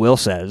 And you know what Will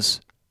says?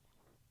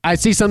 I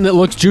see something that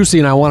looks juicy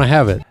and I want to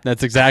have it.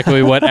 That's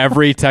exactly what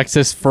every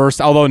Texas first.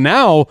 Although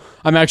now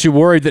I'm actually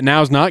worried that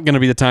now's not going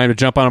to be the time to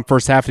jump on them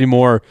first half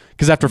anymore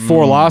because after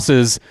 4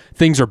 losses,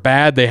 things are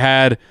bad. They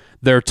had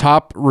their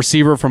top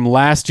receiver from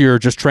last year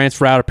just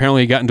transfer out.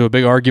 Apparently he got into a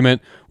big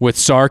argument with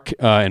Sark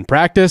in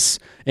practice,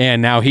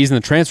 and now he's in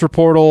the transfer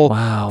portal.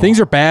 Wow. Things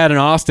are bad in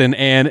Austin,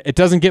 and it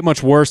doesn't get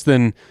much worse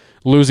than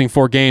losing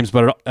 4 games,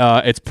 but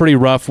it's pretty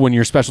rough when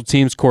your special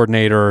teams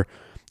coordinator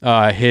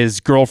his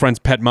girlfriend's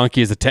pet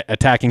monkey is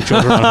attacking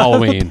children on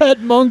Halloween. Pet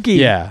monkey.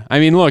 Yeah, I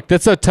mean, look,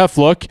 that's a tough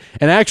look.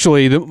 And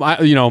actually,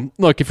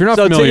 look, if you're not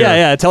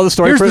familiar, tell the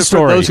story, for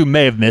those who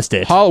may have missed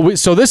it.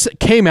 So this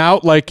came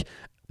out like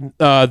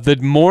the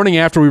morning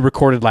after we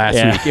recorded last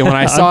week, and when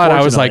I saw it,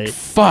 I was like,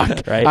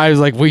 "Fuck!" Right? I was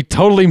like, "We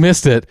totally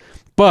missed it."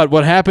 But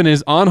what happened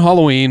is on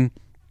Halloween,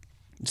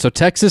 so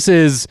Texas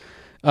is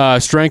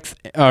not strength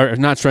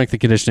and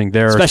conditioning.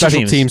 Their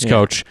special teams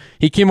coach.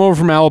 He came over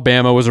from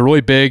Alabama. Was a really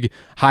big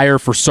hire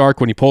for Sark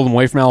when he pulled him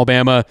away from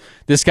Alabama.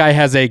 This guy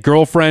has a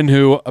girlfriend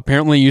who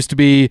apparently used to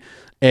be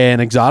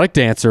an exotic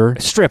dancer,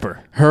 stripper.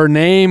 Her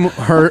name,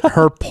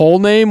 her pole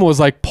name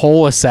was like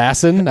Pole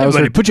Assassin. That was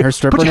her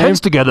stripper name. Put your hands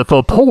together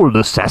for Pole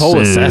Assassin. Pole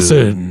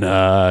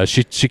Assassin.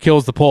 She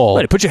kills the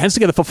pole. Put your hands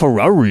together for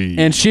Ferrari.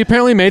 And she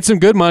apparently made some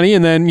good money,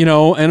 and then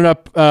ended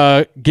up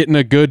getting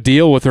a good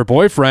deal with her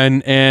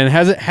boyfriend, and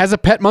has a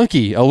pet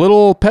monkey, a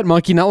little pet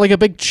monkey, not like a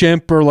big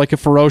chimp or like a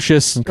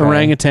ferocious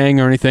orangutan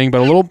or anything, but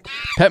a little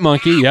pet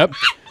monkey. Yep.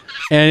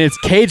 And it's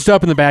caged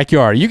up in the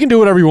backyard. You can do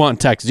whatever you want in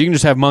Texas. You can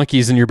just have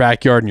monkeys in your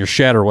backyard in your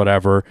shed or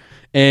whatever.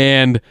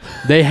 And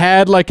they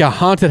had like a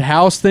haunted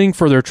house thing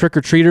for their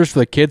trick-or-treaters for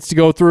the kids to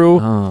go through.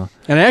 And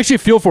I actually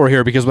feel for her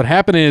here because what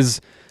happened is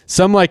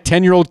some like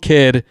 10-year-old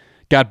kid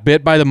got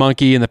bit by the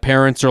monkey and the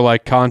parents are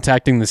like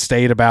contacting the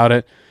state about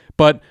it.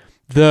 But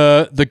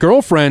the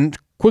girlfriend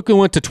quickly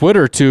went to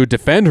Twitter to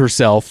defend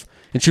herself.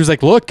 And she was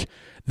like, look,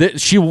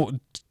 she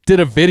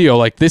did a video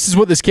like, this is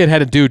what this kid had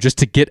to do just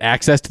to get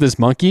access to this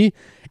monkey.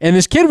 And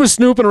this kid was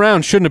snooping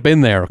around, shouldn't have been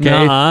there,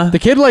 okay? The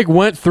kid like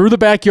went through the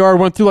backyard,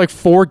 went through like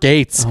 4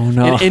 gates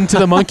and into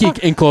the monkey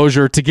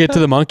enclosure to get to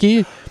the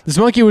monkey. This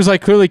monkey was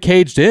like clearly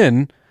caged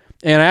in,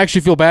 and I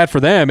actually feel bad for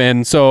them.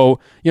 And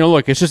so,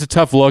 look, it's just a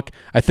tough look.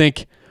 I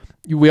think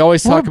we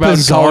always talk about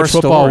in college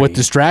football with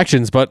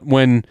distractions, but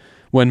when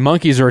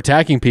monkeys are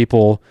attacking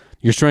people,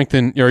 your strength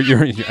and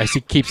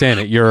keep saying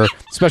it, your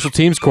special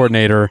teams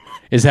coordinator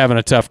is having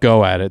a tough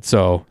go at it.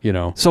 So,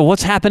 So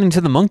what's happening to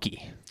the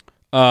monkey?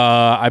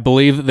 I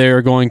believe that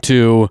they're going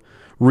to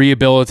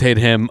rehabilitate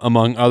him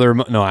among other...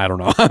 No, I don't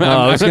know.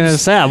 I was going to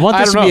say, I want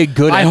this to be a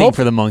good ending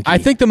for the monkey. I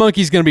think the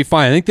monkey's going to be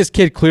fine. I think this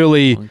kid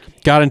clearly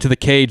got into the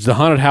cage. The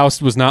haunted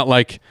house was not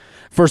like...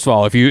 First of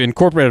all, if you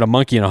incorporated a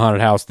monkey in a haunted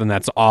house, then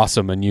that's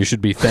awesome, and you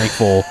should be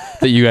thankful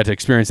that you got to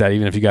experience that,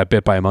 even if you got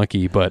bit by a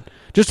monkey. But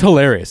just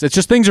hilarious. It's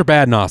just things are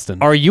bad in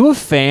Austin. Are you a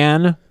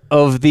fan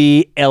of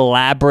the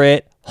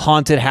elaborate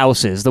haunted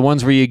houses, the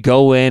ones where you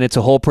go in, it's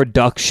a whole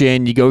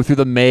production, you go through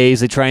the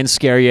maze, they try and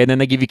scare you, and then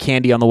they give you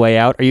candy on the way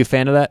out? Are you a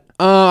fan of that?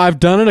 I've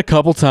done it a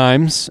couple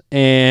times,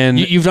 and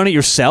you've done it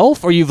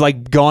yourself, or you've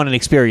like gone and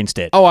experienced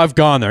it? Oh, I've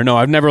gone there. No,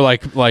 I've never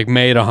like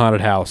made a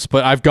haunted house,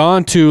 but I've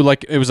gone to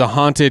like it was a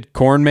haunted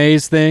corn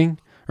maze thing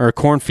or a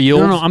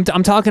cornfield. No,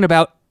 I'm talking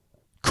about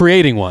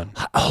creating one.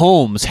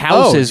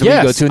 Houses where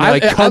you go to and they're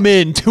like, come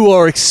into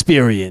our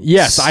experience.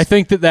 Yes, I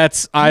think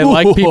that's I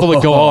like people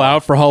that go all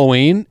out for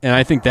Halloween, and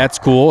I think that's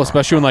cool,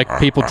 especially when like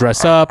people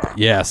dress up.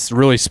 Yes,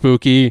 really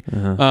spooky.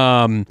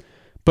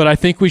 But I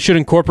think we should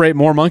incorporate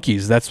more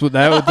monkeys. That's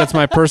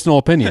my personal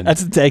opinion.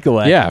 That's the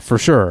takeaway. Yeah, for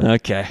sure.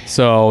 Okay.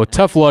 So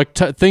tough luck.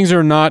 Things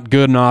are not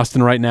good in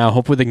Austin right now.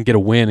 Hopefully they can get a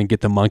win and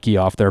get the monkey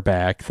off their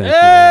back. Thank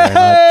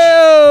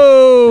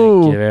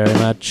you very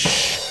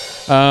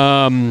much.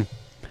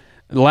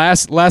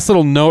 Last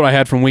little note I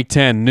had from Week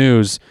 10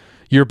 news.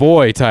 Your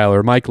boy,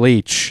 Tyler, Mike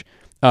Leach.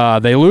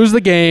 They lose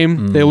the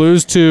game. They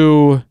lose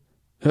to...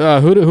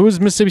 who is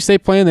Mississippi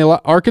State playing?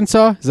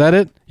 Arkansas? Is that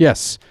it?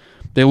 Yes.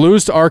 They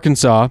lose to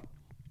Arkansas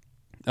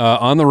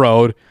on the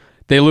road.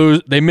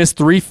 They miss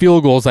 3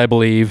 field goals, I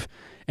believe.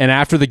 And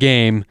after the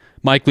game,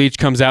 Mike Leach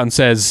comes out and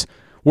says...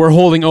 We're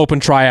holding open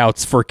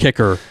tryouts for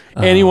kicker.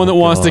 Anyone that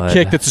wants to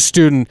kick that's a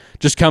student,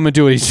 just come and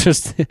do it.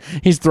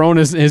 He's thrown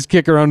his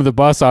kicker under the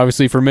bus,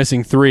 obviously, for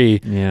missing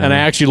 3. Yeah. And I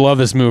actually love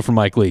this move from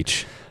Mike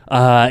Leach.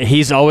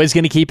 He's always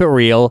going to keep it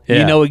real. Yeah.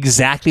 You know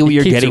exactly what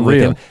you're getting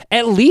with him.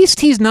 At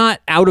least he's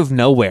not out of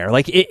nowhere.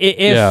 Like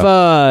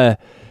if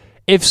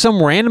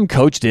some random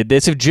coach did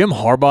this, if Jim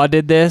Harbaugh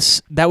did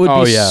this, that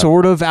would be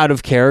sort of out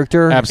of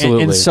character.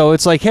 Absolutely. And so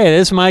it's like, hey,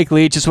 this is Mike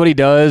Leach. It's what he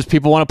does.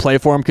 People want to play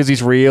for him because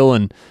he's real,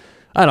 and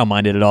I don't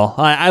mind it at all.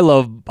 I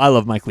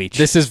love Mike Leach.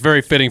 This is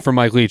very fitting for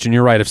Mike Leach, and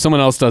you're right. If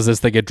someone else does this,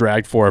 they get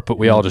dragged for it, but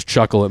we all just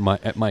chuckle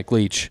at Mike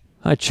Leach.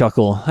 I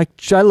chuckle.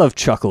 I love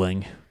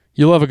chuckling.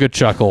 You love a good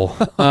chuckle.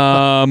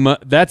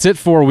 That's it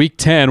for Week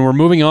 10. We're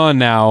moving on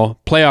now.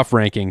 Playoff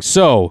rankings.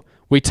 So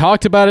we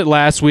talked about it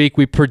last week.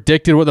 We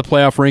predicted what the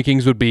playoff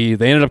rankings would be.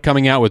 They ended up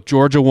coming out with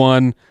Georgia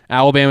 1,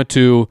 Alabama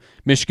 2,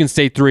 Michigan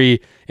State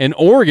 3, and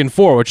Oregon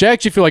 4, which I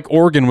actually feel like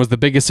Oregon was the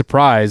biggest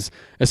surprise,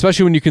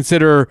 especially when you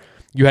consider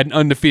you had an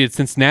undefeated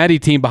Cincinnati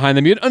team behind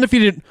them. You had an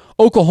undefeated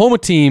Oklahoma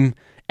team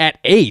at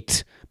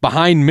 8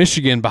 behind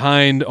Michigan,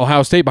 behind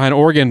Ohio State, behind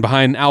Oregon,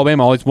 behind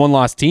Alabama, all these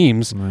one-loss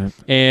teams. Right.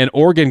 And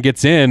Oregon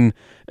gets in.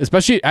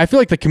 Especially, I feel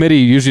like the committee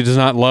usually does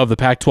not love the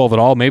Pac-12 at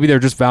all. Maybe they're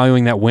just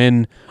valuing that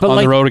win on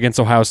the road against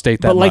Ohio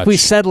State that much. But like we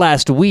said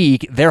last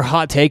week, they're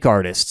hot take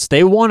artists.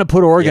 They want to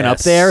put Oregon up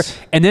there,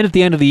 and then at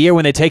the end of the year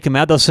when they take them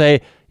out, they'll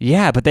say,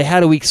 yeah, but they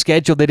had a weak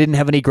schedule. They didn't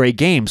have any great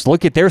games.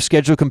 Look at their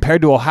schedule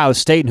compared to Ohio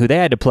State and who they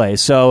had to play.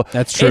 So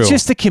that's true. It's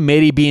just the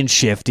committee being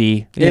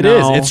shifty. It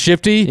is. It's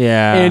shifty.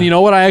 Yeah. And you know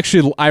what?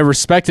 I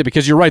respect it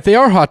because you're right. They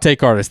are hot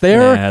take artists. They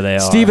are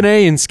Stephen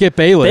A. and Skip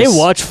Bayless. They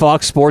watch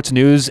Fox Sports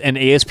News and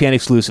ESPN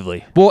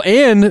exclusively. Well,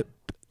 and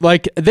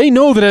like they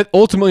know that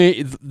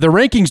ultimately the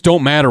rankings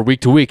don't matter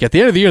week to week. At the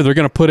end of the year, they're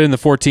going to put in the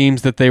 4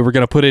 teams that they were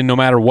going to put in no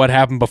matter what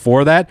happened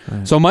before that.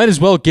 Right. So might as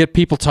well get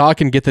people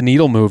talking, get the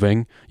needle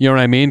moving. You know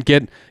what I mean?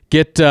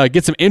 Get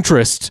some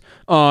interest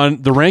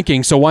on the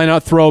rankings. So why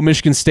not throw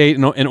Michigan State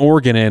and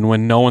Oregon in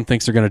when no one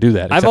thinks they're going to do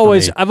that? I've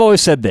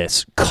always said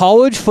this: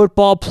 college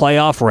football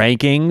playoff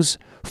rankings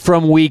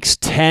from weeks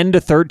 10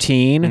 to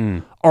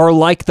 13 are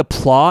like the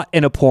plot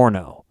in a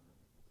porno.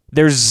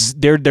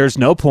 There's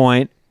no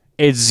point.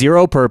 It's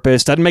zero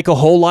purpose. Doesn't make a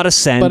whole lot of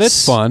sense. But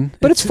it's fun.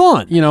 It's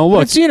fun. You know,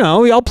 look.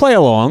 We all play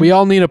along. We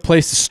all need a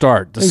place to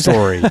start the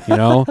story, you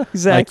know?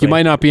 Exactly. Like, you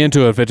might not be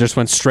into it if it just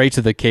went straight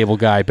to the cable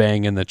guy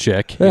banging the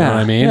chick. You know what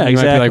I mean? Yeah, you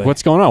might be like,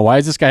 what's going on? Why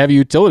does this guy have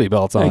utility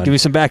belts on? Give me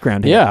some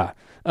background here.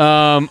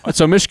 Yeah.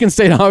 So Michigan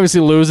State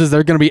obviously loses.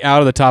 They're going to be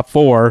out of the top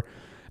 4.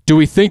 Do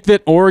we think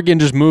that Oregon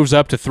just moves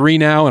up to 3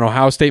 now and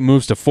Ohio State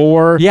moves to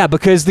 4? Yeah,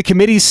 because the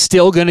committee's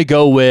still going to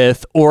go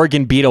with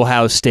Oregon beat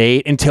Ohio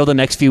State until the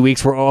next few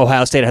weeks where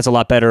Ohio State has a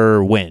lot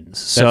better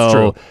wins. That's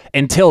true.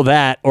 Until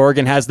that,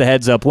 Oregon has the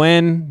heads-up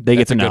win. They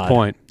get the nod. That's a good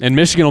point. And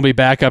Michigan will be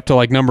back up to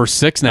like number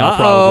 6 now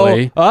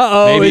probably.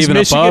 Maybe even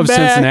Michigan above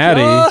back?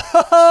 Cincinnati.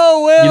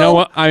 Will. You know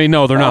what? I mean,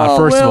 no, they're not.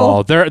 First of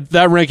all,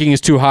 that ranking is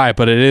too high,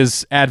 but it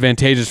is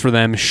advantageous for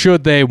them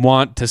should they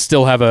want to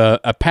still have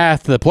a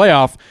path to the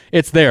playoff.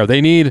 It's there. They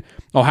need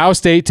Ohio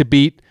State to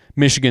beat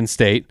Michigan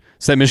State,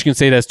 so that Michigan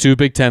State has 2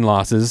 Big Ten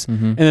losses,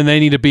 and then they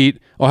need to beat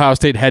Ohio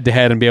State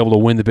head-to-head and be able to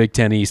win the Big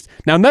Ten East.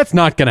 Now, that's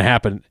not going to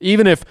happen.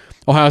 Even if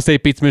Ohio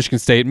State beats Michigan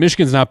State,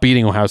 Michigan's not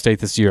beating Ohio State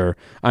this year.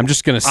 I'm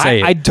just going to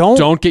say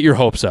don't get your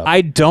hopes up.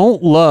 I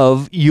don't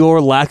love your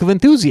lack of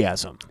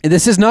enthusiasm.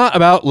 This is not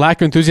about lack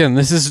of enthusiasm.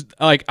 This is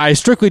like I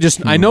strictly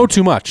just I know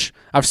too much.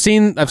 I've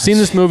seen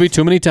this movie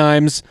too many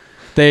times.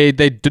 They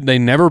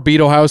never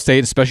beat Ohio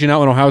State, especially not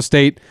when Ohio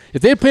State.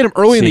 If they had played them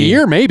early in the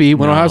year, maybe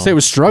when Ohio State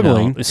was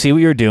struggling. No. See what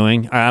you're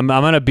doing. I'm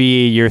gonna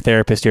be your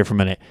therapist here for a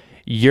minute.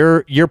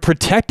 You're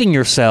protecting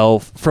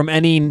yourself from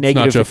any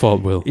negative. It's not your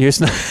fault, Will. It's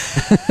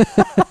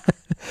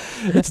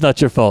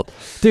not your fault,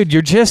 dude.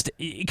 You're just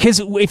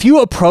because if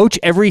you approach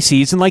every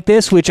season like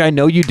this, which I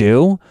know you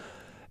do.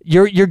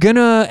 You're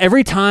gonna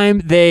every time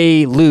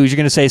they lose, you're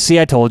gonna say, "See,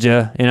 I told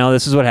you. You know,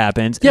 this is what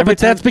happens." Yeah, but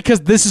that's because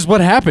this is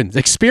what happens.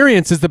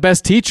 Experience is the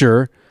best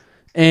teacher,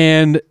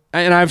 and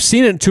I've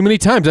seen it too many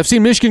times. I've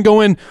seen Michigan go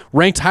in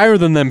ranked higher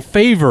than them,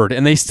 favored,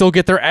 and they still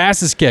get their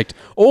asses kicked.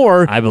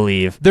 Or I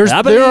believe there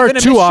are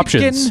 2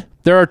 options.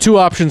 There are 2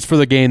 options for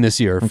the game this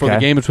year for the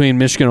game between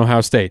Michigan and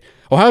Ohio State.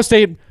 Ohio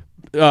State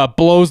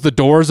blows the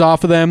doors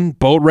off of them,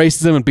 boat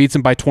races them, and beats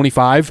them by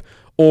 25.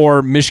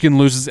 Or Michigan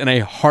loses in a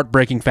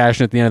heartbreaking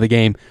fashion at the end of the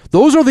game.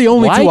 Those are the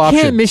only 2 options. Why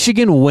can't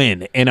Michigan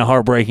win in a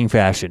heartbreaking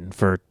fashion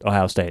for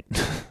Ohio State?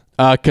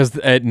 Because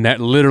it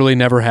literally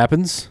never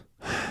happens.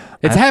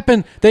 It's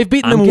happened. They've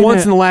beaten them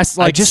once in the last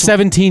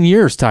 17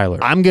 years, Tyler.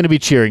 I'm going to be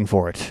cheering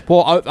for it.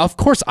 Well, of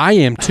course I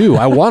am too.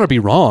 I want to be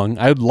wrong.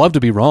 I would love to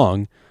be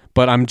wrong,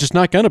 but I'm just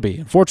not going to be.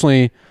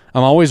 Unfortunately,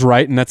 I'm always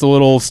right, and that's a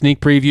little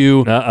sneak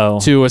preview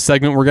to a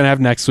segment we're going to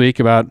have next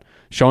week about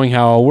showing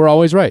how we're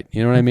always right.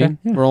 You know what I mean?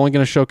 Yeah. We're only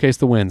going to showcase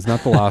the wins,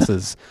 not the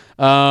losses.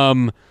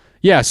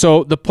 Yeah,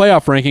 so the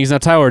playoff rankings. Now,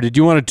 Tyler, did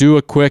you want to do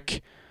a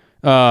quick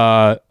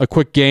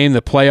game,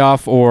 the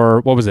playoff,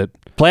 or what was it?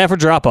 Playoff or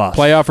drop-off?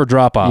 Playoff or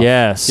drop-off.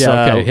 Yes.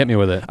 Yeah, okay, hit me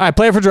with it. All right,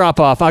 playoff or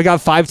drop-off. I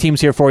got 5 teams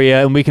here for you,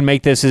 and we can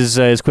make this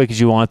as quick as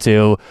you want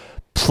to.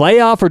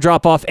 Playoff or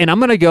drop-off, and I'm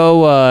going to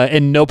go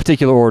in no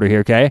particular order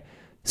here, okay?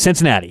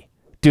 Cincinnati.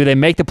 Do they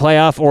make the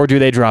playoff, or do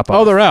they drop off?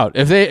 Oh, they're out.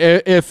 If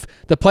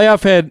the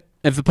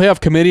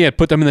playoff committee had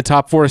put them in the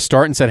top 4 to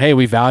start and said, hey,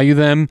 we value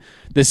them,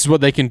 this is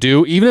what they can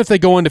do, even if they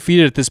go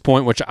undefeated at this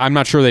point, which I'm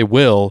not sure they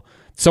will,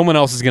 someone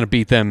else is going to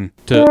beat them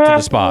to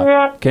the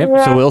spot. Okay,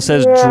 so Will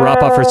says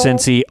drop off for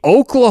Cincy.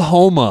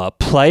 Oklahoma,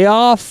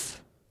 playoff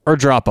or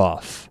drop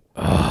off?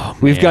 Oh,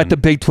 We've got the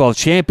Big 12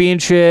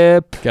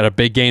 championship. Got a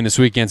big game this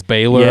week against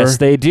Baylor. Yes,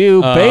 they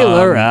do.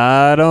 Baylor,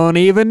 I don't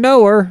even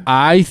know her.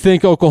 I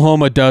think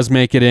Oklahoma does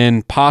make it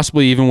in,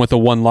 possibly even with a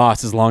 1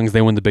 loss as long as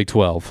they win the Big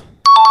 12.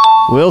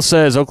 Will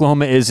says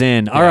Oklahoma is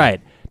in. All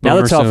right. Now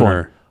the tough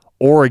one.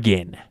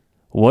 Oregon.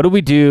 What do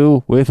we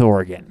do with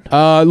Oregon?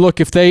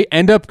 Look, if they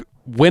end up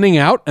winning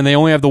out and they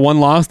only have the 1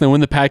 loss and they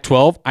win the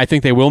Pac-12, I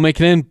think they will make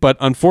it in. But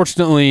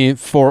unfortunately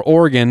for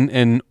Oregon,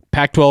 and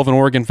Pac-12 and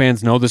Oregon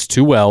fans know this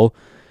too well,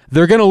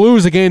 they're going to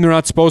lose a game they're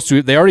not supposed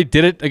to. They already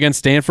did it against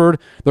Stanford.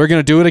 They're going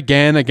to do it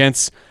again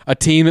against a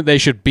team that they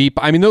should beat.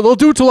 I mean, they'll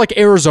do it to like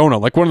Arizona,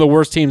 like one of the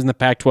worst teams in the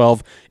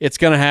Pac-12. It's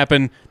going to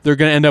happen. They're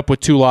going to end up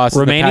with 2 losses.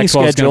 Remaining the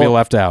Pac-12 is going to be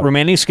left out.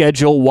 Remaining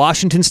schedule,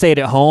 Washington State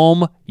at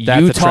home.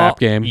 That's a trap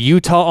game.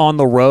 Utah on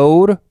the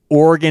road.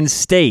 Oregon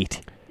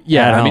State.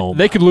 Yeah, I mean,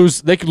 they could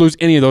lose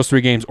any of those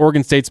 3 games.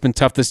 Oregon State's been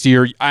tough this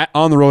year.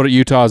 On the road at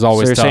Utah is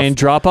always tough. So you're saying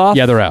drop off?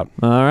 Yeah, they're out.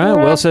 All right.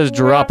 Will says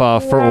drop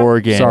off for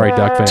Oregon. Sorry,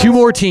 Duck fans. 2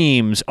 more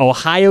teams.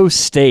 Ohio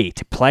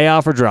State,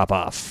 playoff or drop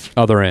off?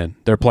 Oh, they're in.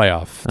 They're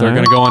playoff. They're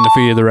going to go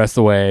undefeated the rest of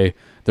the way.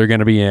 They're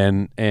going to be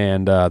in,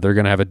 and they're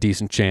going to have a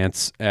decent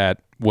chance at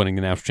winning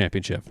the national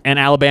championship. And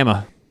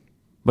Alabama.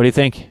 What do you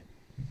think?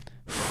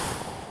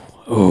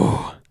 Ooh.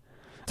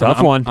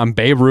 Tough one. I'm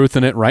Babe Ruth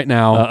in it right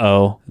now.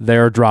 Uh-oh.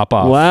 They're drop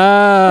off.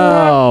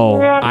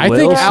 Wow. I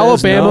think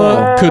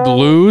Alabama could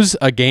lose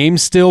a game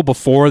still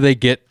before they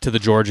get to the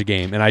Georgia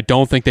game, and I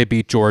don't think they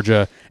beat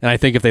Georgia. And I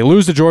think if they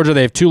lose to Georgia,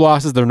 they have 2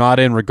 losses. They're not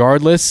in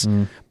regardless.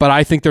 But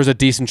I think there's a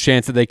decent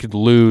chance that they could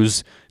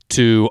lose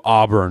to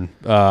Auburn,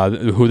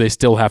 who they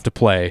still have to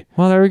play.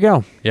 Well, there we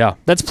go. Yeah.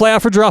 That's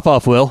playoff or drop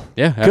off, Will.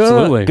 Yeah,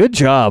 absolutely. Good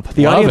job.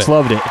 The audience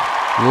loved it.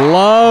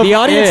 The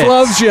audience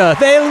loves you.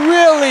 They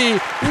really,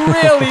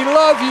 really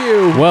love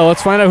you. Well,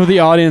 let's find out who the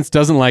audience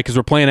doesn't like because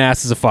we're playing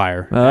Asses of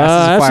Fire.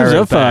 Asses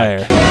of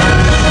Fire.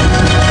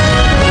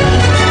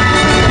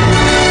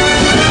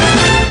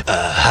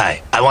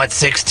 Hi. I want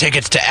 6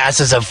 tickets to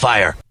Asses of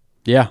Fire.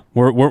 Yeah,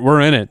 we're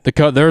in it.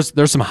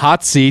 There's some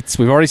hot seats.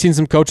 We've already seen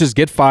some coaches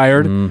get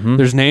fired.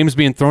 There's names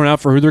being thrown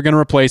out for who they're going to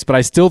replace, but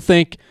I still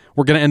think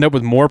we're going to end up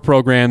with more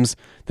programs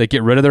that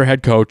get rid of their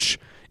head coach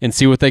and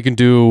see what they can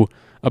do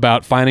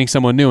about finding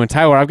someone new. And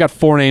Tyler, I've got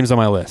 4 names on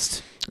my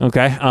list.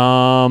 Okay.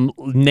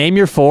 Name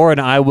your 4, and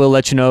I will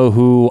let you know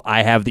who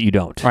I have that you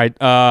don't. All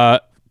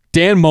right.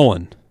 Dan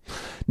Mullen.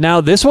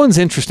 Now, this one's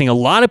interesting. A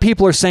lot of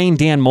people are saying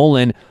Dan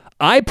Mullen.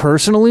 I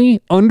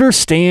personally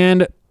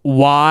understand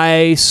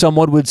why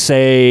someone would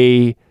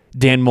say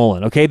Dan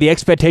Mullen. Okay, the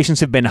expectations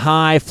have been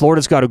high.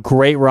 Florida's got a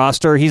great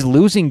roster. He's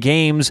losing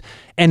games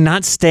and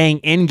not staying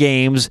in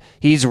games.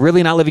 He's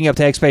really not living up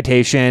to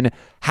expectation.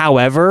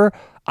 However,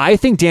 I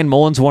think Dan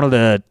Mullen's one of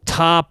the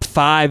top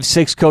 5,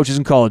 6 coaches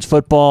in college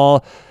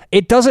football.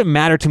 It doesn't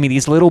matter to me,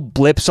 these little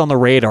blips on the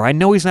radar. I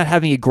know he's not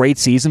having a great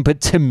season, but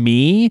to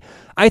me,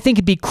 I think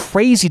it'd be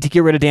crazy to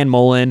get rid of Dan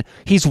Mullen.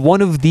 He's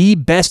one of the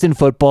best in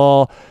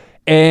football,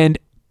 and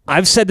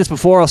I've said this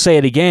before, I'll say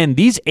it again.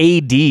 These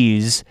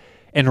ADs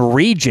and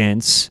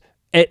regents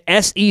at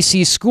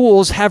SEC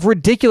schools have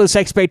ridiculous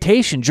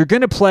expectations. You're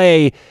going to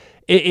play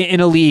in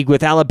a league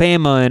with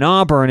Alabama and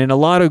Auburn and a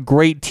lot of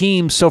great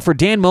teams. So for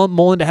Dan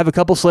Mullen to have a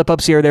couple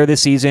slip-ups here or there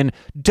this season,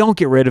 don't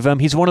get rid of him.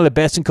 He's one of the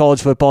best in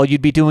college football.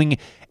 You'd be doing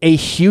a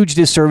huge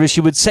disservice.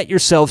 You would set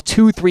yourself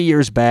 2-3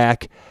 years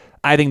back.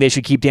 I think they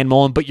should keep Dan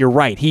Mullen, but you're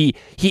right. He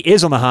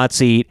is on the hot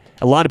seat.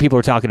 A lot of people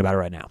are talking about it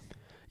right now.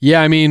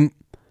 Yeah, I mean,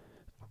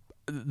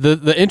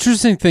 the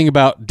interesting thing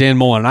about Dan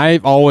Mullen,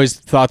 I've always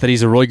thought that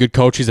he's a really good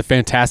coach. He's a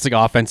fantastic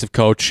offensive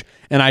coach,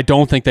 and I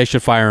don't think they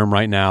should fire him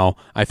right now.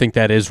 I think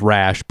that is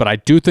rash, but I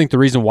do think the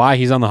reason why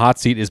he's on the hot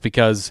seat is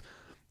because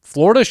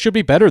Florida should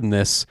be better than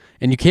this,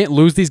 and you can't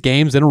lose these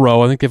games in a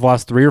row. I think they've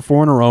lost 3 or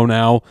 4 in a row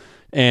now,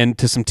 and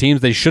to some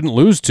teams they shouldn't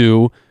lose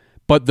to.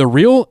 But the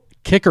real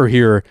kicker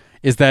here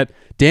is that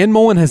Dan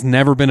Mullen has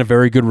never been a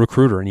very good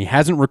recruiter, and he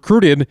hasn't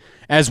recruited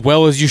as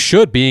well as you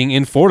should, being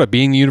in Florida,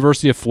 being the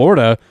University of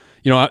Florida.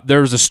 You know, there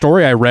was a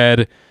story I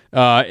read,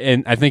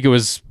 and I think it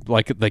was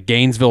like the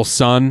Gainesville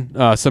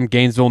Sun, some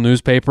Gainesville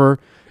newspaper,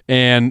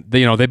 and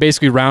they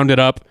basically rounded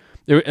up.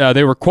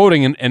 They were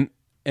quoting an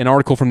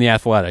article from The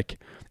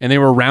Athletic, and they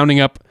were rounding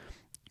up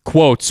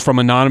quotes from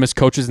anonymous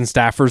coaches and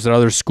staffers at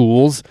other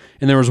schools,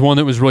 and there was one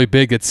that was really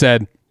big that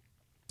said,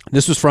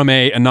 this was from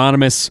a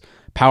anonymous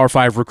Power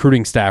 5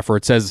 recruiting staffer.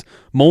 It says,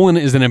 Mullen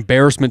is an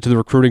embarrassment to the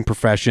recruiting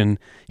profession.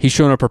 He's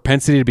shown a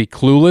propensity to be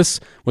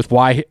clueless with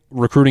why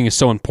recruiting is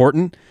so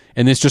important,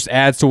 and this just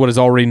adds to what is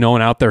already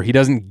known out there. He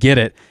doesn't get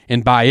it,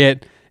 and by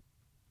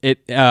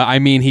I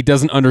mean he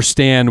doesn't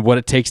understand what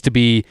it takes to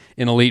be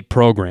an elite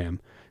program.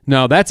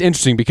 Now, that's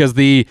interesting because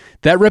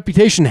that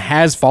reputation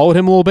has followed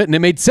him a little bit, and it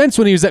made sense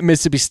when he was at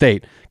Mississippi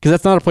State because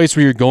that's not a place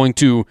where you're going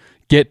to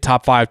get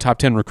top 5, top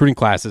 10 recruiting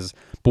classes.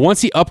 But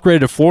once he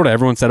upgraded to Florida,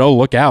 everyone said, oh,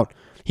 look out.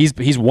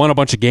 He's won a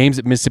bunch of games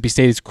at Mississippi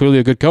State. He's clearly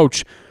a good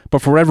coach.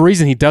 But for whatever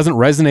reason, he doesn't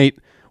resonate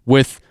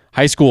with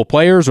high school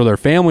players or their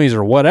families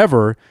or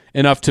whatever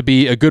enough to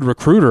be a good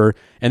recruiter.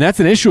 And that's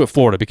an issue at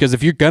Florida because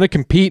if you're going to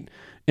compete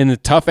in the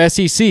tough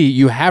SEC,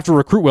 you have to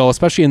recruit well,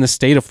 especially in the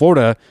state of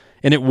Florida.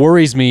 And it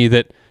worries me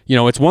that,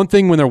 it's one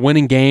thing when they're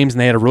winning games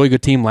and they had a really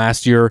good team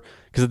last year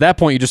because at that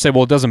point you just say,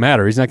 well, it doesn't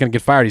matter. He's not going to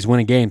get fired. He's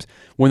winning games.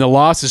 When the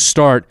losses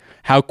start,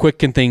 how quick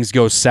can things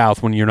go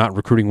south when you're not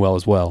recruiting well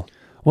as well?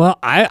 Well,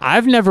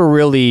 I've never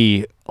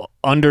really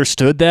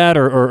understood that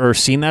or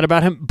seen that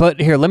about him. But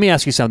here, let me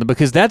ask you something,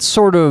 because that's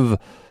sort of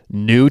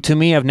new to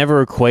me. I've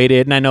never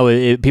equated, and I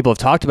know people have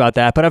talked about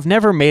that, but I've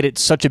never made it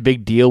such a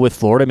big deal with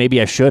Florida.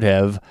 Maybe I should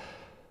have.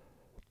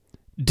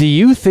 Do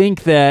you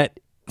think that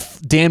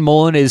Dan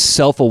Mullen is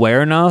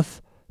self-aware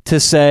enough to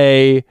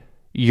say,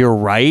 you're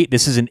right,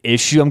 this is an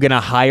issue. I'm going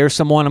to hire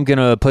someone. I'm going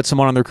to put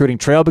someone on the recruiting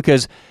trail,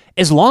 because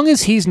as long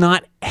as he's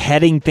not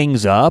heading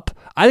things up,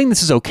 I think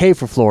this is okay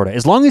for Florida.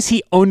 As long as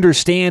he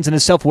understands and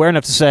is self-aware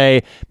enough to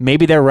say,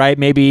 maybe they're right,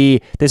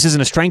 maybe this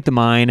isn't a strength of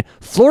mine,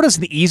 Florida's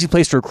an easy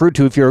place to recruit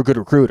to if you're a good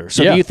recruiter.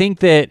 So do you think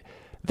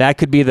that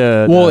could be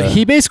the... Well,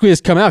 he basically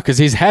has come out because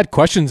he's had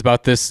questions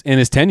about this in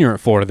his tenure at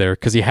Florida there,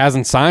 because he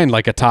hasn't signed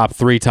like a top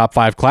 3, top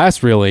 5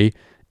 class really.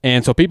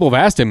 And so people have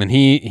asked him, and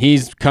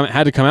he's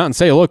had to come out and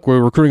say, look,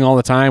 we're recruiting all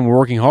the time. We're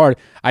working hard.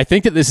 I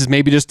think that this is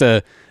maybe just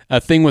a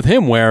thing with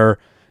him where,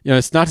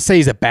 it's not to say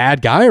he's a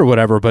bad guy or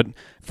whatever, but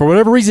for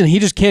whatever reason, he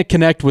just can't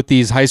connect with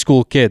these high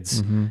school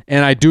kids. Mm-hmm.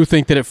 And I do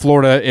think that at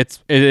Florida, it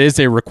is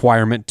a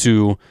requirement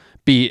to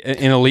be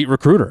an elite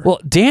recruiter.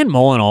 Well, Dan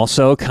Mullen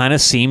also kind of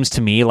seems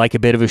to me like a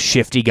bit of a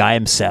shifty guy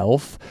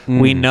himself.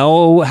 We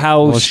know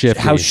how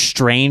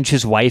strange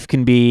his wife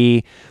can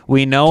be.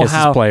 We know Kisses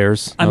how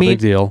players. No big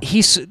deal.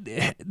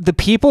 The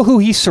people who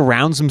he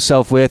surrounds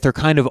himself with are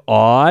kind of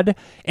odd,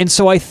 and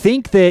so I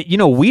think that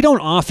we don't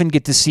often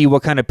get to see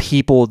what kind of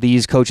people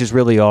these coaches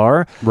really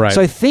are. Right.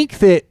 So I think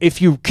that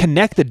if you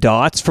connect the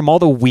dots from all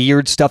the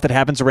weird stuff that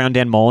happens around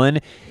Dan Mullen,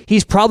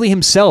 he's probably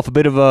himself a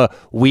bit of a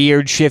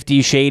weird,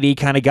 shifty, shady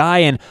kind of guy,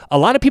 and a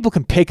lot of people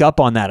can pick up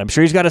on that. I'm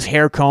sure he's got his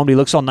hair combed. He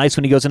looks all nice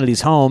when he goes into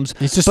these homes.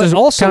 He's just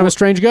also kind of a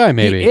strange guy,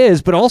 maybe. He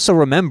is, but also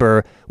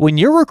remember, when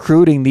you're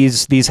recruiting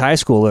these high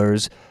schoolers,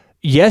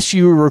 yes,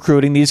 you're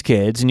recruiting these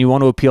kids and you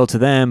want to appeal to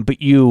them,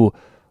 but you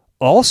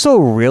also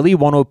really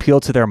want to appeal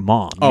to their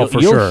mom. Oh,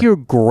 You'll hear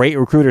great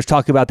recruiters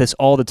talk about this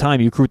all the time.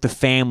 You recruit the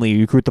family,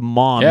 you recruit the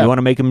mom. Yeah. You want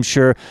to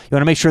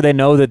make sure they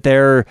know that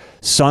their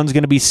son's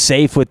going to be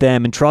safe with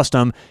them and trust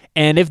them.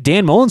 And if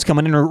Dan Mullen's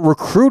coming in and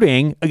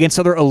recruiting against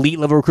other elite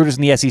level recruiters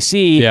in the SEC,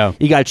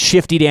 you got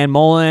shifty Dan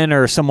Mullen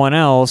or someone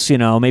else,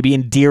 maybe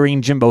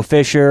endearing Jimbo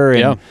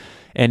Fisher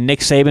and Nick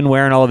Saban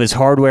wearing all of his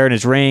hardware and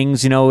his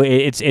rings.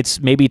 It's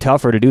maybe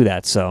tougher to do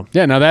that. So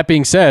now that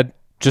being said,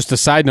 just a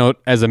side note,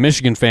 as a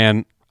Michigan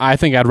fan, I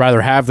think I'd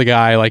rather have the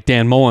guy like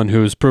Dan Mullen,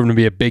 who's proven to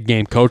be a big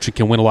game coach and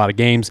can win a lot of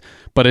games,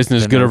 but isn't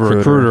as good of a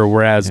recruiter,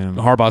 whereas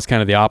Harbaugh's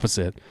kind of the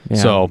opposite. Yeah.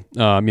 So,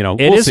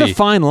 it is a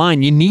fine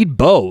line. You need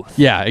both.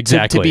 Yeah,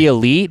 exactly. To be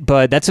elite,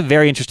 but that's a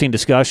very interesting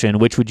discussion.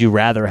 Which would you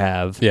rather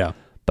have? Yeah.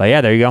 But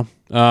yeah, there you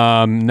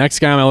go. Next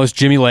guy on my list,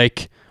 Jimmy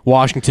Lake,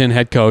 Washington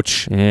head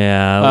coach.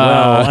 Yeah,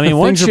 well, I mean,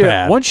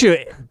 once you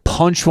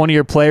punch one of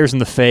your players in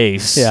the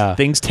face,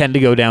 things tend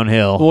to go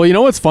downhill.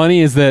 Well, what's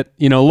funny is that,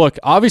 look,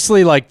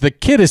 obviously, like, the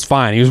kid is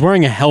fine. He was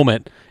wearing a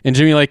helmet, and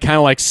Jimmy Lake kind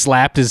of, like,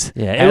 slapped his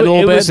head a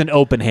little bit. It was an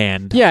open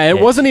hand. Yeah, it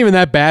wasn't even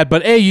that bad,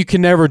 but, you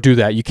can never do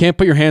that. You can't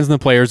put your hands on the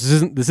players.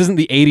 This isn't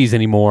the 80s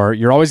anymore.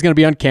 You're always going to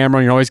be on camera,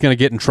 and you're always going to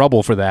get in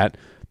trouble for that.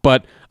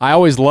 But I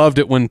always loved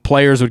it when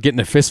players would get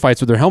into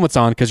fistfights with their helmets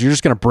on, because you're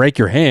just going to break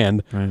your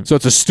hand. Right. So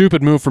it's a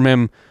stupid move from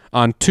him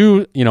on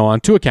two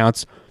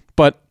accounts.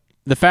 But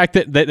the fact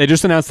that they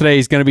just announced today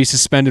he's going to be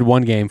suspended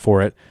 1 game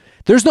for it,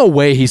 there's no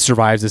way he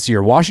survives this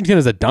year. Washington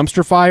is a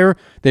dumpster fire.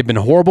 They've been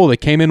horrible. They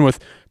came in with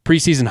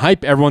preseason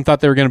hype. Everyone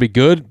thought they were going to be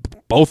good.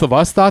 Both of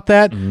us thought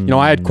that.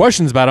 I had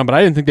questions about them, but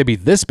I didn't think they'd be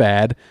this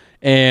bad.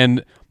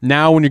 And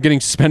now when you're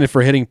getting suspended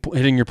for hitting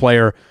your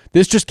player,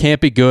 this just can't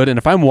be good. And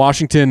if I'm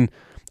Washington,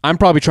 I'm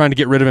probably trying to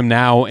get rid of him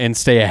now and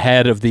stay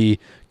ahead of the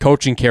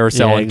coaching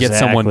carousel and get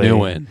someone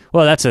new in.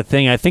 Well, that's the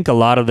thing. I think a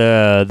lot of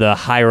the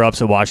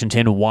higher-ups at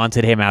Washington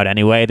wanted him out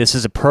anyway. This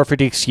is a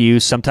perfect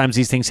excuse. Sometimes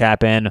these things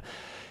happen.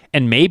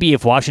 And maybe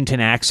if Washington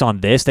acts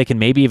on this, they can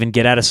maybe even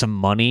get out of some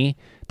money.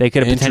 They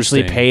could have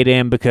potentially paid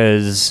him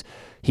because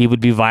he would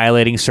be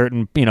violating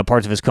certain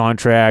parts of his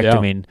contract. Yeah. I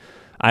mean,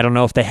 I don't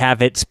know if they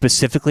have it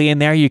specifically in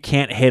there. You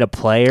can't hit a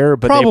player,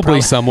 but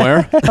probably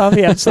somewhere.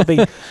 Probably have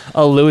something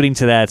alluding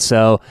to that.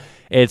 So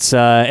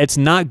it's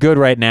not good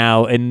right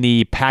now in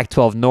the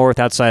Pac-12 North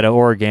outside of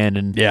Oregon,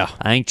 and I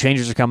think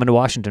changes are coming to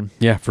Washington.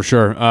 Yeah, for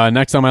sure.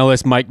 Next on my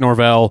list, Mike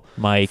Norvell.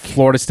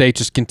 Florida State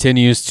just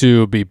continues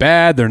to be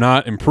bad. They're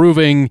not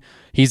improving.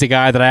 He's a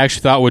guy that I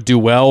actually thought would do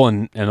well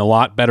and a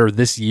lot better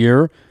this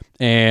year.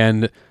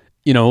 And,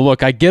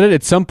 look, I get it.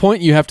 At some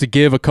point, you have to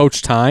give a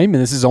coach time,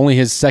 and this is only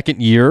his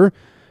 2nd year.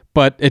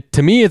 But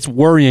to me, it's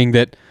worrying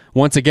that,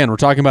 once again, we're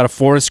talking about a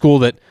Florida school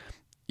that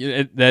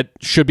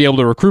should be able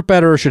to recruit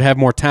better, should have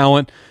more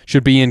talent,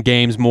 should be in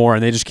games more,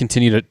 and they just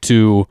continue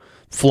to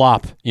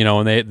flop,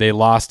 and they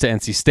lost to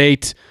NC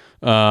State.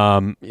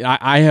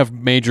 I have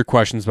major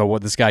questions about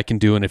what this guy can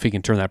do and if he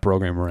can turn that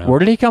program around. Where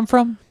did he come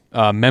from?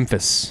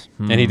 Memphis.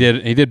 And he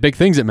did big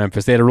things at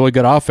Memphis. They had a really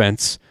good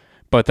offense,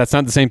 but that's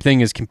not the same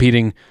thing as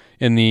competing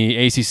in the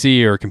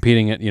ACC or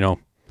competing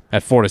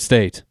at Florida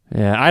State.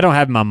 Yeah, I don't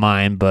have him on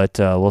mine, but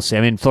we'll see.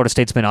 I mean, Florida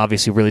State's been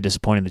obviously really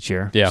disappointing this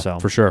year. Yeah, so.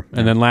 For sure.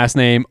 And then last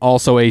name,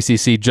 also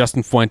ACC,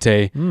 Justin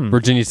Fuente,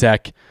 Virginia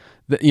Tech.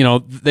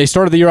 They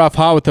started the year off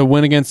hot with a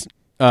win against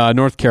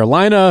North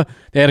Carolina.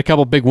 They had a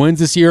couple big wins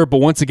this year, but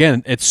once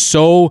again,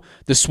 the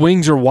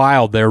swings are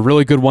wild. They're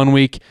really good one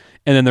week,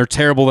 and then they're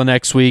terrible the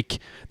next week.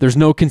 There's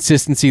no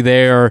consistency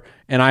there,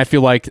 And I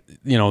feel like,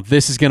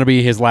 this is going to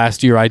be his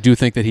last year. I do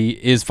think that he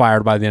is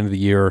fired by the end of the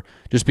year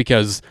just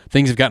because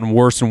things have gotten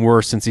worse and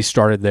worse since he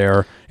started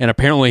there. And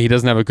apparently he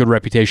doesn't have a good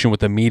reputation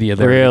with the media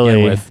there to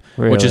begin with,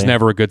 which is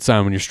never a good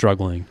sign when you're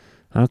struggling.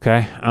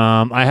 Okay.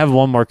 I have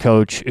one more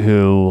coach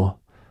who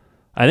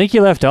I think he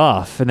left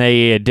off, and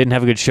they didn't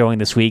have a good showing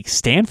this week.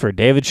 Stanford,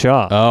 David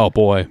Shaw. Oh,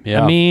 boy.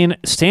 Yeah. I mean,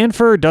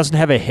 Stanford doesn't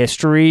have a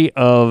history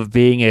of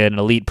being an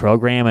elite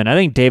program, and I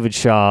think David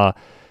Shaw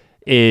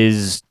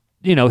is,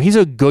 he's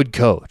a good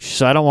coach.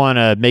 So I don't want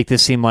to make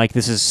this seem like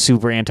this is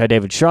super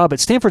anti-David Shaw, but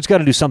Stanford's got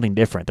to do something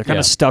different. They're kind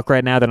of stuck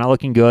right now. They're not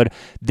looking good.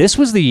 This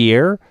was the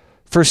year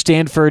for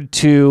Stanford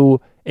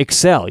to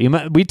excel.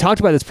 We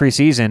talked about this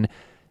preseason.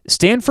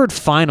 Stanford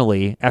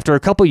finally, after a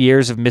couple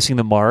years of missing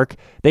the mark,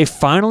 they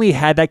finally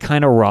had that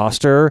kind of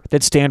roster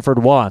that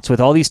Stanford wants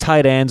with all these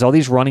tight ends, all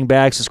these running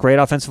backs, this great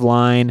offensive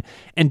line,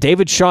 and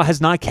David Shaw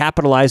has not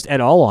capitalized at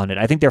all on it.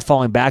 I think they're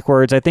falling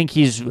backwards. I think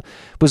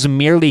was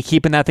merely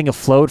keeping that thing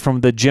afloat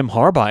from the Jim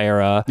Harbaugh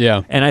era.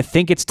 Yeah. And I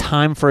think it's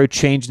time for a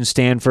change in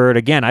Stanford.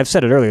 Again, I've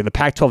said it earlier, the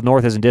Pac-12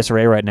 North is in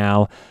disarray right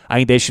now.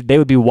 I think they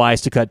would be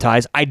wise to cut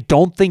ties. I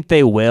don't think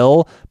they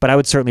will, but I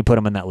would certainly put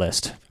them on that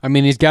list. I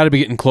mean, he's got to be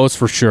getting close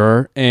for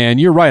sure. And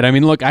you're right. I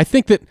mean, look, I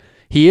think that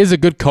he is a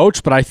good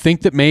coach, but I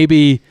think that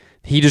maybe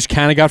he just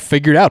kind of got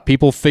figured out.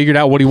 People figured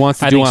out what he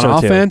wants to do on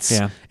offense,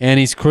 and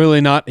he's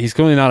clearly not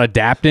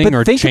adapting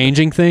or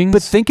changing things.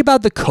 But think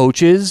about the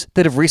coaches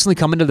that have recently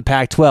come into the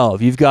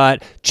Pac-12. You've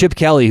got Chip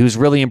Kelly, who's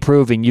really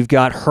improving. You've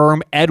got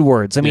Herm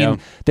Edwards. I mean,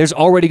 there's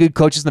already good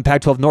coaches in the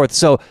Pac-12 North.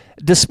 So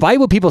despite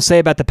what people say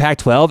about the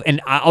Pac-12,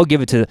 and I'll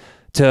give it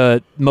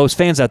to most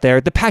fans out there,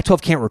 the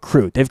Pac-12 can't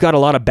recruit. They've got a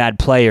lot of bad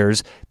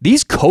players.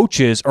 These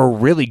coaches are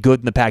really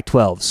good in the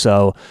Pac-12,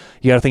 so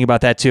you got to think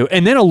about that too.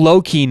 And then a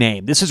low-key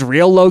name. This is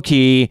real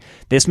low-key.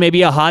 This may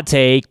be a hot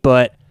take,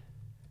 but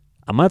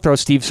I'm going to throw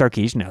Steve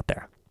Sarkisian out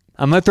there.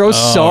 I'm going to throw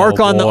Sark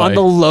on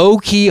the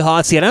low-key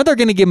hot seat. I know they're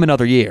going to give him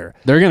another year.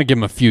 They're going to give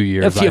him a few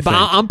years, but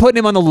I'm putting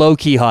him on the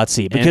low-key hot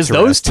seat because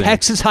those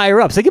Texas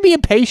higher-ups, they can be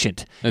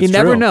impatient. That's you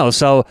never true. know.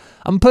 So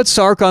I'm going to put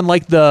Sark on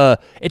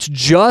it's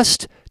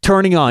just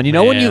turning on.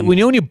 When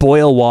you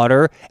boil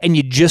water and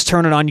you just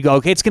turn it on, you go,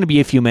 okay, it's going to be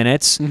a few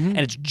minutes, and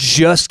it's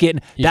just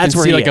getting. That's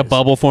where you can see a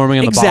bubble forming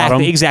on the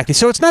bottom. Exactly.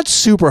 So it's not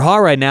super hot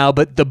right now,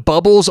 but the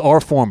bubbles are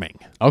forming.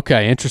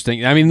 Okay,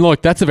 interesting. I mean,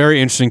 look, that's a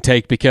very interesting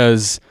take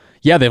because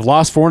they've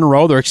lost 4 in a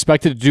row. They're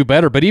expected to do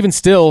better, but even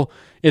still,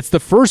 it's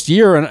the first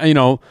year, and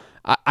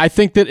I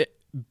think that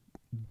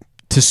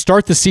to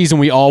start the season,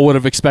 we all would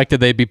have expected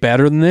they'd be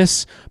better than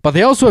this. But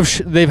they also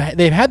they've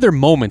had their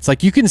moments.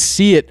 Like you can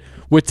see it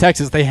with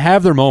Texas, they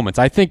have their moments.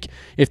 I think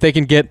if they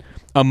can get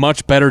a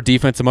much better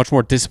defense, a much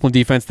more disciplined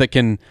defense that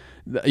can,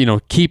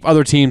 keep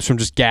other teams from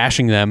just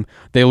gashing them.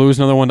 They lose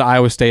another one to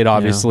Iowa State,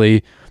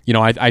 obviously.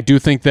 Yeah. I do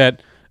think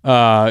that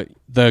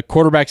the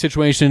quarterback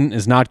situation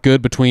is not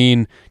good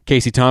between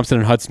Casey Thompson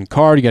and Hudson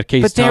Card. You got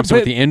Casey Thompson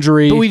with the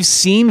injury. But we've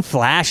seen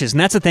flashes, and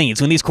that's the thing.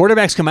 It's when these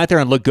quarterbacks come out there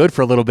and look good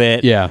for a little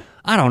bit. Yeah.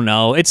 I don't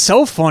know. It's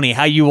so funny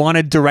how you want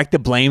to direct the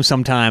blame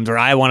sometimes, or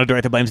I want to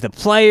direct the blame to the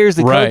players,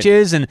 the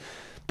coaches,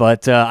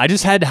 But I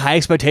just had high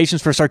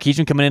expectations for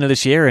Sarkisian coming into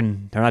this year,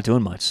 and they're not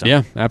doing much. So.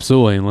 Yeah,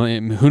 absolutely.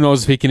 And who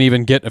knows if he can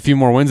even get a few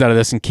more wins out of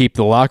this and keep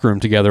the locker room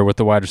together with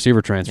the wide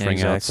receiver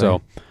transferring out.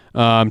 So,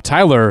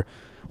 Tyler,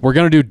 we're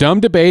going to do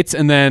dumb debates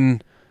and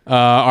then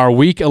our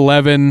Week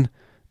 11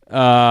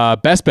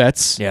 best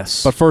bets.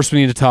 Yes. But first,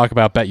 we need to talk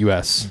about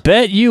BetUS.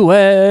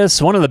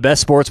 BetUS, one of the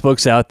best sports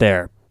books out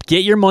there.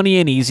 Get your money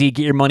in easy,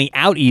 get your money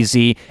out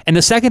easy. And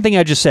the second thing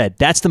I just said,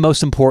 that's the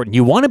most important.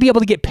 You want to be able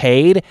to get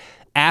paid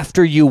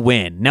after you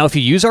win. Now, if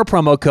you use our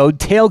promo code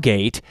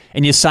TAILGATE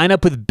and you sign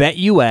up with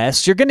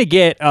BetUS, you're going to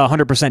get a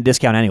 100%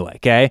 discount anyway,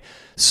 okay?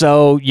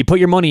 So you put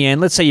your money in,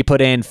 let's say you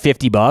put in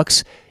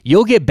 $50,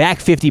 you'll get back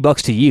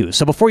 $50 to you.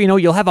 So before you know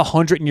it, you'll have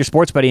 $100 in your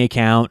sports betting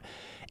account.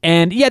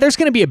 And there's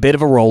going to be a bit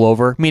of a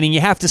rollover, meaning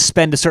you have to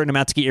spend a certain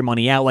amount to get your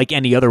money out like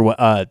any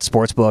other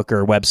sports book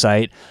or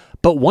website.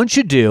 But once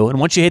you do, and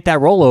once you hit that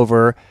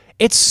rollover,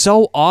 it's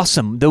so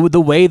awesome,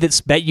 the way that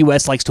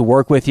BetUS likes to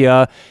work with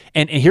you.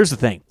 And here's the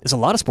thing. There's a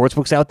lot of sports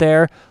books out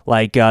there,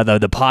 like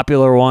the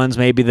popular ones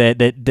maybe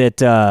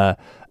that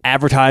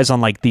advertise on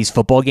like these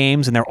football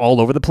games, and they're all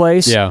over the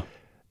place. Yeah.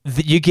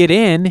 You get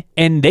in,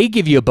 and they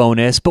give you a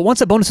bonus, but once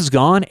that bonus is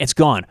gone, it's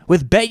gone.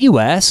 With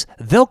BetUS,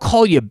 they'll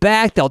call you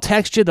back, they'll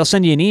text you, they'll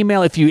send you an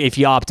email if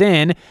you opt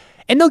in,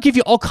 and they'll give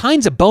you all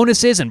kinds of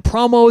bonuses and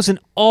promos and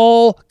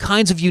all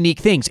kinds of unique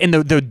things. And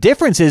the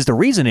difference is, the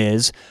reason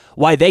is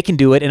why they can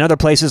do it and other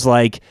places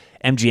like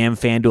MGM,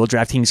 FanDuel,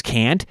 DraftKings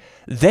can't.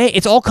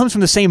 It all comes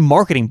from the same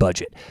marketing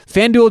budget.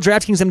 FanDuel,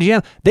 DraftKings,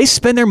 MGM, they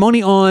spend their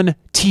money on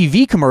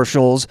TV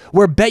commercials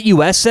where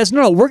BetUS says,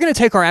 no, we're going to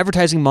take our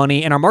advertising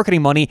money and our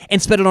marketing money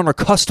and spend it on our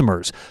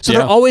customers. So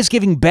they're always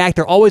giving back.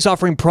 They're always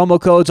offering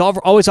promo codes,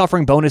 always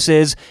offering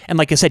bonuses. And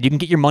like I said, you can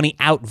get your money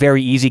out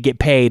very easy, get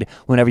paid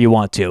whenever you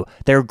want to.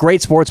 They're a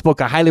great sports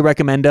book. I highly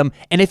recommend them.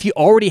 And if you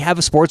already have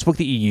a sports book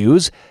that you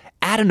use,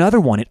 add another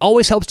one. It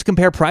always helps to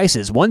compare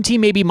prices. One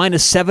team may be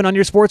 -7 on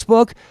your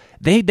sportsbook.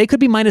 They could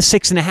be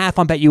 -6.5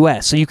 on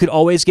BetUS, so you could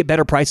always get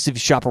better prices if you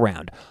shop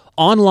around.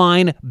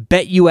 Online,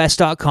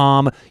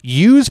 betus.com.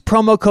 Use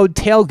promo code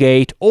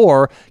TAILGATE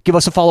or give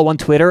us a follow on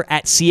Twitter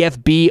at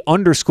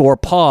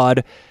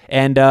CFB_pod.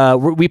 And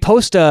we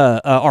post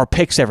our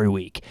picks every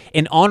week.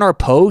 And on our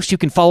post, you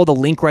can follow the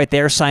link right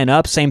there, sign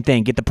up, same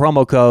thing. Get the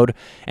promo code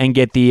and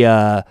get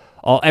the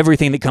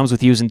everything that comes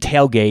with using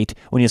Tailgate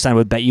when you sign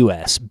with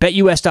BetUS.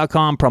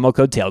 BetUS.com, promo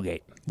code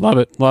TAILGATE. Love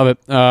it. Love it.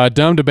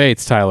 Dumb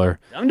debates, Tyler.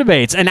 Dumb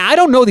debates. And I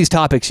don't know these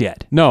topics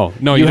yet. No,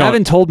 You don't.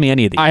 haven't told me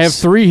any of these. I have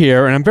 3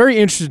 here, and I'm very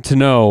interested to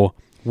know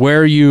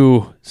where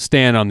you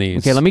stand on these.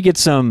 Okay, let me get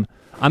some.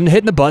 I'm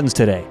hitting the buttons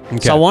today. Okay.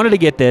 So I wanted to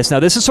get this. Now,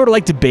 this is sort of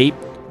like debate.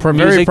 Very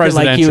music that,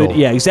 presidential.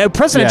 yeah, exactly.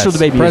 Presidential Yes,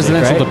 debate music,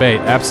 presidential right?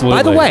 debate,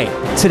 absolutely. By the way,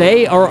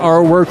 today,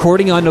 we're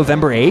recording on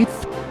November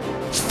 8th.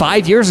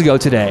 5 years ago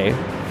today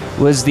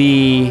was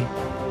the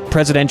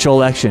presidential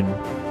election.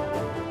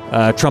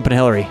 Trump and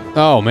Hillary.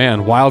 Oh,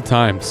 man, wild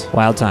times.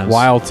 Wild times.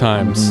 Wild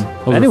times.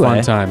 Those Anyway. are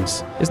fun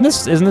times.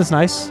 Isn't this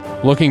nice?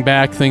 Looking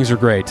back, things are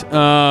great.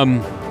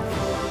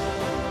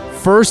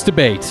 First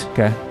debate.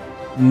 Okay.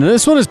 Now,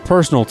 this one is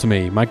personal to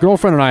me. My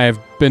girlfriend and I have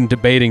been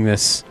debating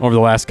this over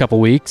the last couple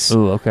weeks,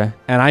 Ooh, okay.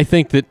 and I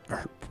think that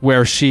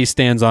where she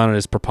stands on it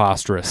is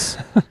preposterous.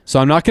 So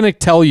I'm not going to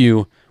tell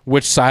you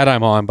which side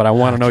I'm on, but I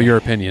want to know your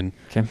opinion.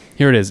 Okay.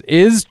 Here it is.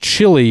 Is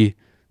chili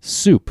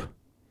soup?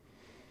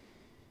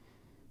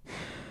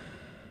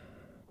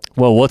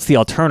 Well, what's the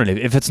alternative?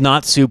 If it's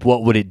not soup,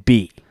 what would it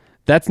be?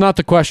 That's not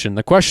the question.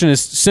 The question is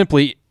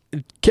simply,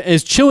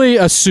 is chili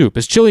a soup?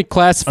 Is chili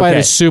classified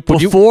as soup?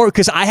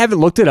 Because I haven't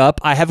looked it up.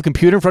 I have a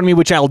computer in front of me,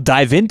 which I'll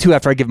dive into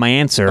after I give my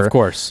answer. Of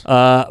course.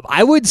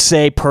 I would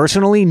say,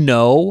 personally,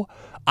 no.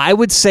 I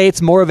would say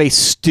it's more of a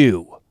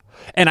stew.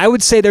 And I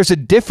would say there's a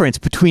difference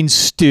between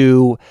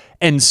stew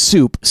and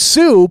soup.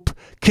 Soup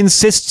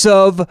consists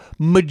of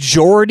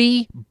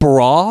majority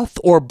broth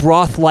or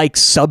broth-like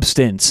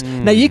substance.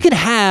 Now, you can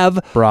have...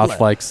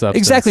 Broth-like substance.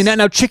 Exactly.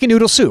 Now, chicken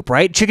noodle soup,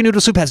 right? Chicken noodle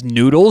soup has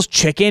noodles,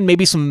 chicken,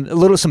 maybe some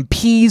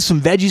peas,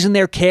 some veggies in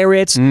there,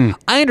 carrots.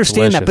 I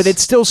understand that, but delicious.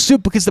 it's still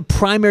soup because the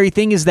primary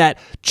thing is that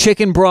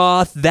chicken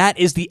broth, that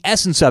is the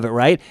essence of it,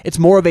 right? It's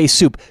more of a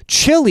soup.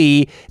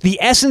 Chili, the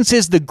essence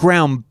is the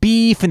ground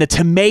beef and the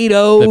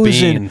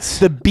tomatoes and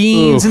the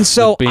beans. Oof, and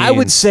so the I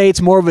would beans. say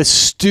it's more of a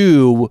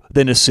stew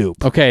than a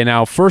soup. Okay,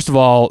 now, first of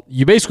all,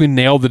 you basically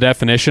nailed the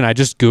definition. I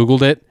just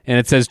Googled it, and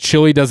it says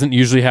chili doesn't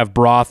usually have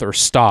broth or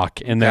stock,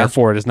 and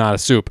therefore it is not a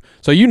soup.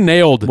 So you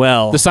nailed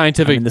the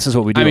scientific... I mean, this is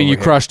what we do I mean, over you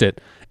here. crushed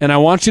it. And I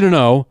want you to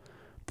know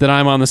that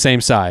I'm on the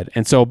same side.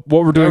 And so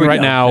what we're doing There we right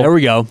go. now... There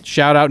we go.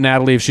 Shout out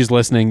Natalie if she's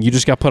listening. You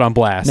just got put on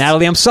blast.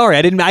 Natalie, I'm sorry.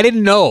 I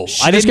didn't know.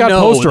 She I just didn't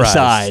got know the posterized.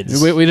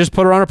 sides. We just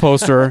put her on a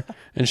poster,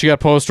 and she got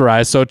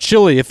posterized. So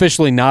chili,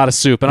 officially not a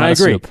soup. And Not I a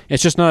agree. soup.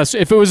 It's just not a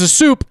soup. If it was a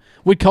soup,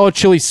 we'd call it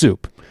chili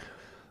soup.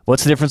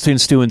 What's the difference between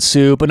stew and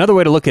soup? Another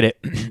way to look at it,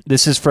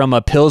 this is from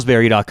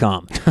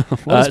Pillsbury.com.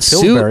 What is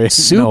Pillsbury?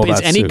 Soup is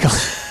Know any about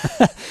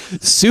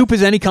soup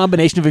is any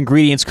combination of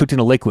ingredients cooked in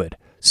a liquid.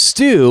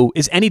 Stew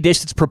is any dish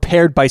that's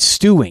prepared by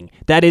stewing.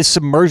 That is,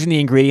 submerging the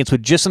ingredients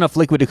with just enough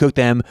liquid to cook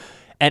them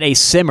at a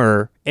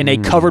simmer in a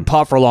covered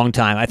pot for a long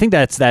time. I think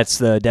that's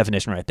the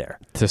definition right there.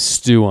 To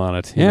stew on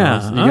it. You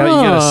Yeah. know? You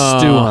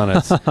got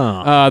to stew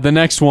on it. The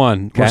next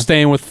one. We're Okay.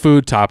 staying with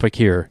food topic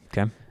here.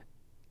 Okay.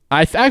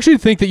 I actually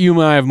think that you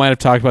and I might have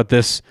talked about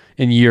this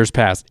in years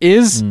past.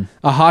 Is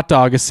a hot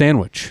dog a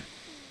sandwich?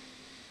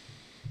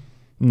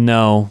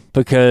 No,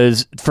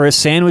 because for a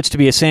sandwich to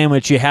be a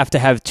sandwich, you have to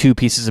have 2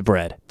 pieces of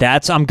bread.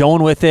 I'm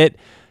going with it.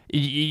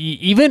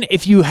 Even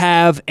if you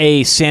have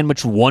a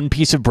sandwich 1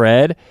 piece of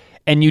bread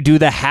and you do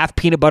the half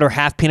peanut butter,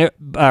 half peanut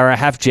or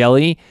half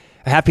jelly,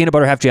 half peanut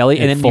butter, half jelly,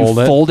 and then you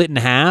fold it in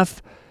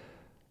half.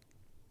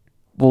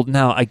 Well,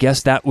 now I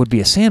guess that would be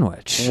a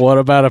sandwich. What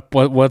about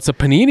what's a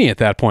panini at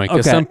that point?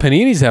 Because Okay. some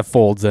paninis have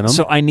folds in them.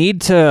 So I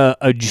need to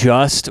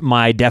adjust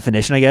my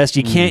definition, I guess.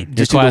 You can't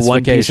just do the 1 piece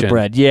classification. of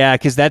bread. Yeah,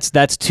 because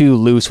that's too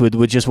loose with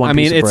just 1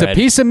 piece of bread. it's a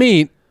piece of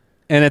meat,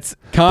 and it's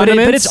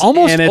condiments, it's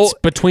almost and it's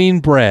between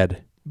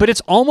bread. But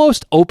it's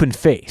almost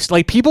open-faced.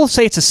 Like, people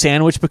say it's a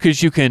sandwich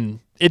because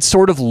it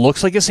sort of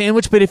looks like a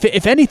sandwich, but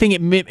if anything,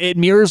 it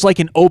mirrors like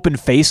an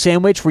open-faced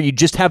sandwich where you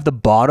just have the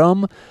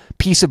bottom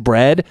piece of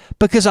bread,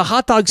 because a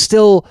hot dog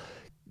still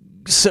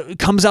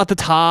comes out the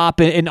top,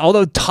 and all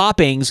the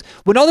toppings,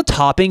 when all the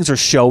toppings are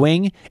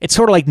showing, it's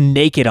sort of like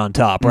naked on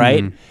top,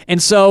 right?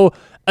 And so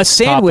a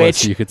sandwich...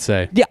 Topless, you could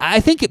say. Yeah, I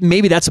think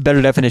maybe that's a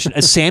better definition.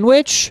 A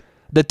sandwich,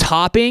 the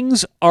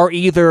toppings are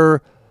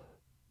either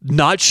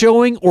not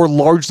showing or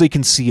largely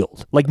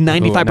concealed, like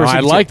 95%. No, I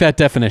like that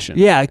definition.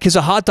 Yeah, because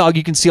a hot dog,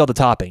 you can see all the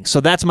toppings. So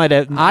that's my...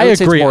 I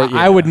agree.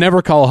 I would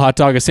never call a hot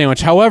dog a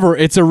sandwich. However,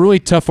 it's a really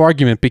tough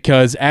argument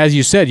because, as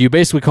you said, you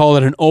basically call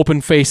it an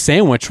open-faced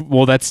sandwich.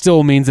 Well, that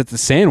still means it's a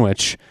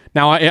sandwich.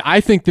 Now,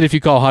 I think that if you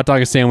call a hot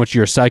dog a sandwich,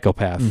 you're a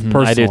psychopath,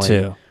 personally. I do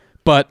too.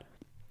 But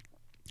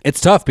it's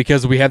tough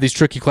because we have these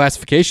tricky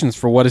classifications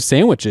for what a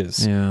sandwich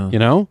is. Yeah. You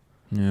know?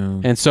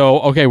 Yeah. And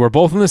so, okay, we're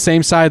both on the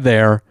same side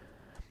there.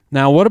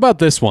 Now, what about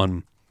this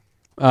one?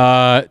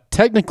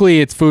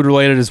 Technically, it's food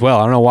related as well.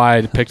 I don't know why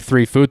I picked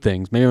 3 food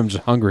things. Maybe I'm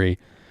just hungry.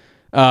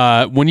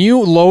 When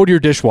you load your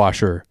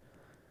dishwasher,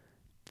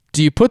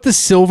 do you put the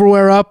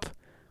silverware up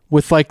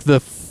with like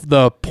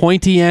the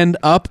pointy end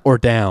up or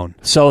down?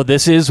 So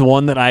this is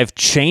one that I've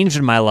changed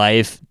in my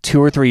life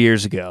 2 or 3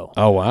 years ago.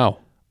 Oh, wow.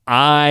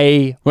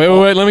 Wait.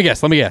 Let me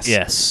guess.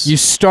 Yes. You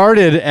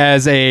started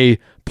as a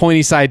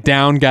pointy side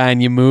down guy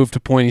and you moved to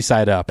pointy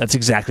side up. That's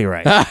exactly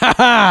right.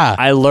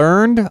 I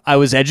learned, I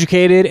was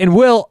educated, and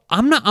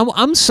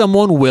I'm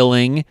someone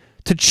willing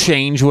to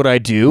change what I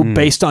do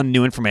based on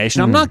new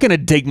information. I'm not going to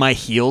dig my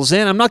heels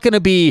in. I'm not going to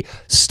be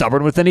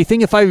stubborn with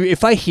anything. If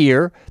I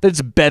hear that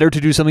it's better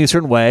to do something a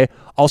certain way,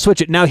 I'll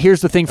switch it. Now,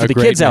 here's the thing for the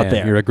kids out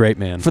there. You're a great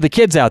man. For the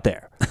kids out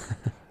there.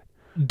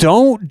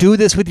 Don't do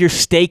this with your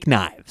steak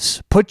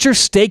knives. Put your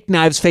steak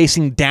knives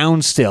facing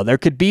down still. There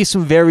could be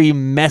some very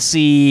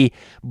messy,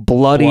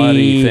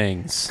 bloody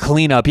things.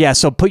 Cleanup. Yeah,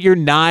 so put your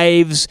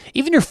knives,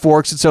 even your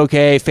forks, it's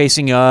okay,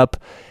 facing up.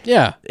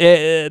 Yeah.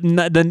 The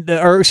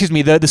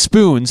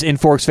spoons in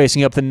forks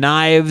facing up, the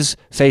knives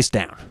face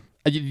down.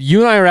 You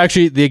and I are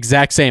actually the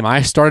exact same.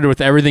 I started with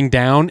everything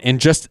down,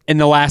 and just in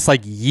the last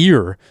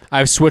year,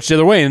 I've switched the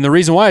other way. And the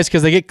reason why is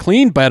because they get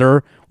cleaned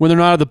better when they're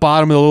not at the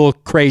bottom of the little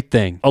crate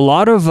thing. A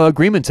lot of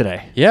agreement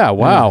today. Yeah,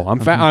 wow.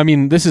 I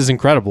mean, this is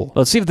incredible.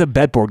 Let's see if the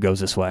bedboard goes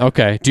this way.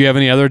 Okay. Do you have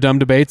any other dumb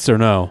debates or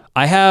no?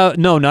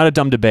 No, not a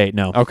dumb debate,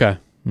 no. Okay.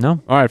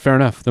 No. All right, fair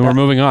enough. Then we're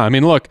moving on. I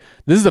mean, look,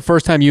 this is the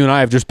first time you and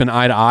I have just been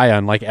eye to eye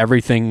on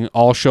everything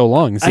all show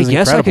long. This is I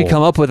guess incredible. I could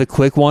come up with a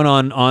quick one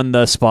on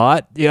the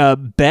spot.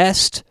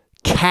 Best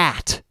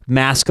cat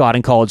mascot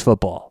in college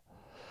football.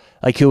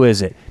 Who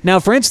is it? Now,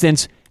 for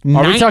instance,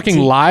 are we talking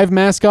live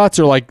mascots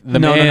or the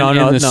man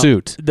in the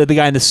suit? The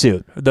guy in the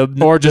suit.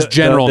 Or just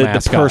general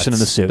mascots? The person in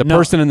the suit. The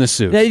person in the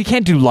suit. You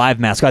can't do live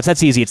mascots.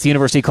 That's easy. It's the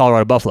University of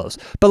Colorado Buffaloes.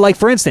 But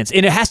for instance,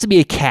 and it has to be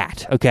a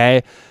cat,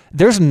 okay?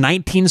 There's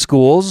 19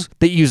 schools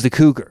that use the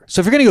cougar. So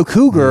if you're going to go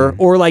cougar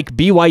or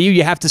BYU,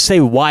 you have to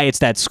say why it's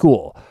that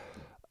school.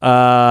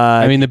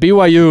 I mean, the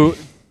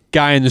BYU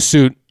guy in the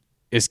suit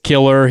is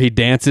killer. He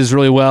dances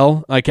really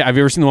well. Have you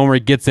ever seen the one where he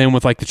gets in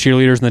with the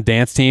cheerleaders and the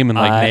dance team and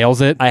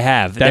nails it? I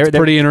have. That's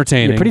pretty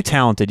entertaining. They're pretty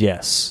talented,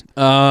 yes.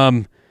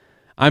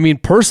 I mean,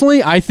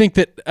 personally, I think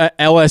that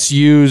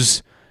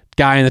LSU's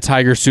guy in the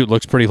tiger suit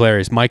looks pretty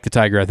hilarious. Mike the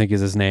Tiger, I think,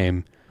 is his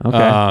name.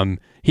 Okay.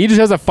 He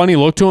just has a funny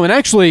look to him. And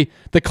actually,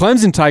 the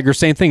Clemson Tiger,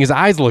 same thing. His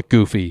eyes look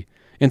goofy.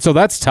 And so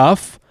that's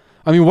tough.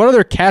 I mean, what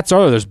other cats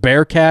are there? There's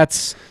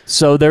Bearcats.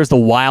 So there's the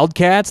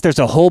Wildcats. There's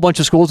a whole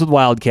bunch of schools with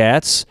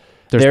Wildcats.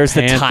 There's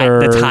the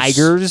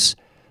Tigers.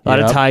 A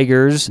lot of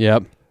Tigers.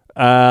 Yep.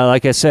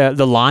 Like I said,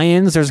 the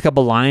Lions. There's a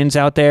couple Lions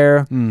out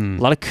there. A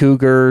lot of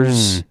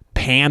Cougars.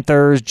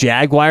 Panthers.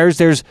 Jaguars.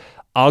 There's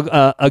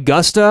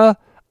Augusta,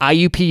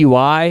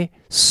 IUPUI,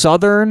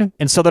 Southern,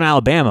 and Southern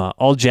Alabama.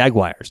 All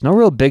Jaguars. No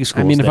real big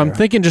schools. I mean, if there. I'm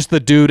thinking just the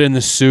dude in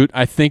the suit,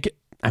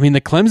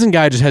 the Clemson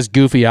guy just has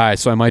goofy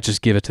eyes, so I might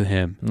just give it to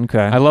him. Okay.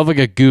 I love a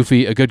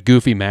good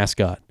goofy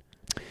mascot.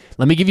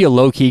 Let me give you a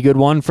low-key good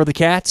one for the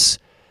Cats.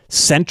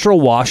 Central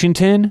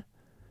Washington,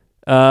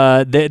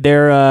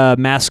 their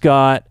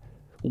mascot,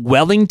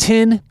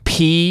 Wellington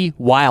P.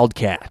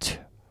 Wildcat.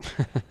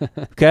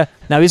 Okay.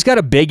 Now, he's got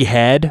a big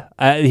head.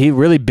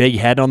 Really big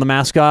head on the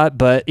mascot,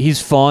 but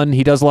he's fun.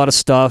 He does a lot of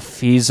stuff.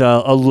 He's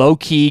a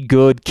low-key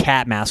good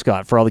cat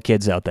mascot for all the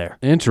kids out there.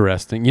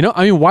 Interesting.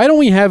 Why don't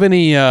we have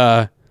any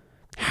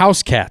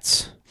house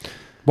cats?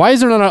 Why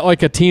is there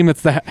not a team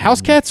that's the house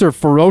cats are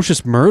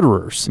ferocious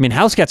murderers? I mean,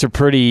 house cats are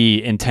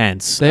pretty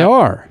intense. They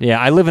are. Yeah,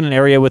 I live in an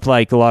area with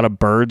a lot of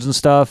birds and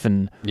stuff,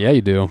 and yeah,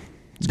 you do.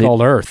 It's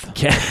called Earth.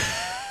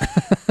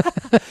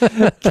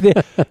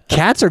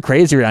 Cats are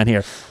crazy around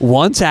here.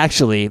 Once,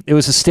 actually, it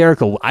was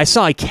hysterical. I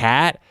saw a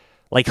cat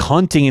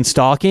hunting and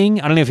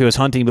stalking. I don't know if it was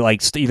hunting,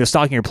 but either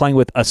stalking or playing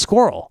with a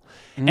squirrel.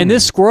 And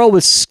this squirrel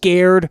was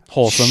scared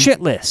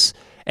shitless.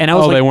 And I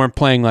was they weren't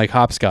playing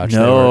hopscotch.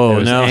 No,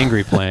 it was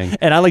angry playing.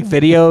 And I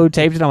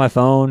videotaped it on my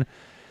phone.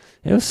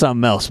 It was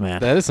something else,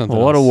 man. That is something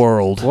What else. a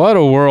world. What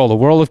a world. A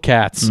world of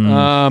cats.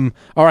 All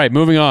right,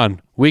 moving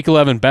on. Week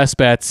 11, best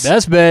bets.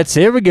 Best bets.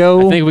 Here we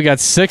go. I think we got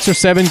 6 or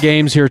 7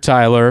 games here,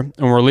 Tyler,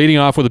 and we're leading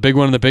off with a big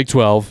one in the Big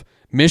 12.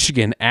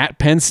 Michigan at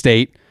Penn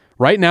State.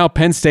 Right now,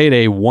 Penn State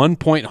a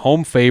 1-point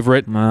home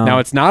favorite. Wow. Now,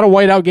 it's not a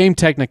whiteout game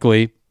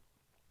technically.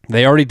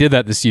 They already did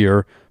that this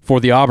year for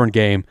the Auburn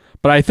game,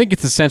 but I think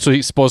it's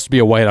essentially supposed to be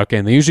a whiteout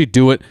game. They usually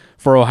do it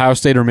for Ohio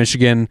State or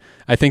Michigan.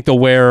 I think they'll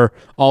wear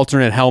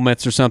alternate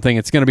helmets or something.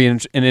 It's going to be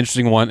an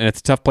interesting one, and it's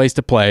a tough place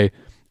to play.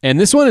 And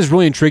this one is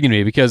really intriguing to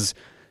me because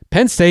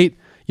Penn State,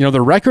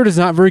 their record is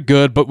not very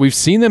good, but we've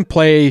seen them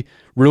play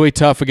really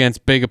tough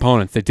against big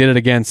opponents. They did it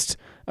against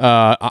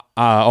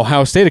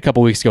Ohio State a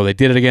couple weeks ago. They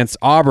did it against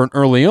Auburn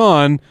early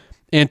on.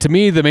 And to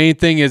me, the main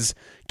thing is,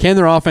 can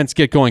their offense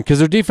get going? Because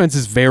their defense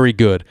is very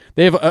good.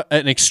 They have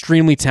an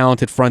extremely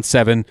talented front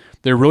seven.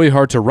 They're really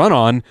hard to run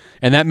on,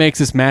 and that makes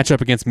this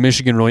matchup against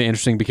Michigan really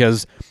interesting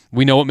because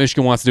we know what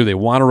Michigan wants to do. They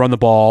want to run the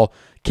ball.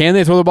 Can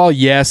they throw the ball?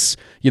 Yes.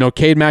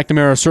 Cade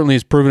McNamara certainly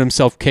has proven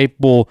himself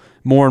capable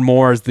more and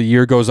more as the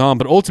year goes on.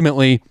 But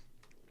ultimately,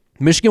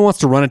 Michigan wants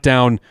to run it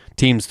down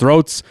teams'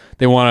 throats.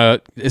 They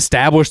want to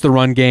establish the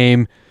run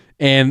game,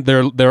 and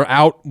they're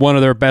out one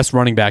of their best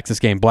running backs this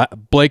game.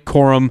 Blake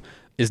Corum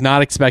is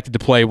not expected to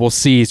play. We'll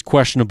see. He's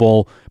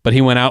questionable, but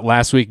he went out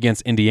last week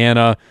against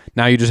Indiana.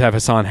 Now you just have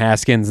Hassan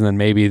Haskins and then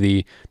maybe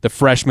the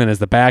freshman as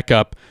the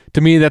backup.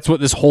 To me, that's what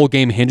this whole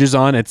game hinges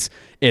on.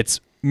 It's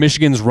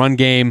Michigan's run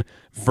game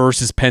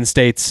versus Penn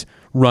State's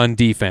run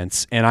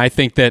defense. And I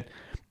think that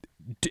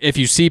if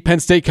you see Penn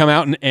State come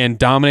out and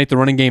dominate the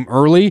running game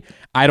early,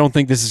 I don't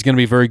think this is going to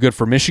be very good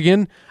for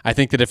Michigan. I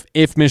think that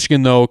if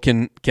Michigan, though,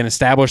 can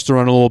establish the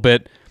run a little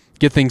bit,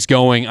 get things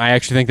going, I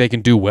actually think they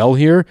can do well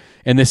here.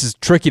 And this is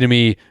tricky to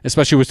me,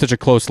 especially with such a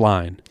close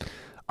line.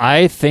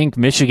 I think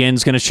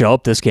Michigan's going to show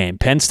up this game.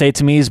 Penn State,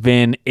 to me, has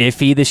been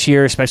iffy this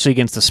year, especially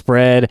against the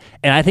spread.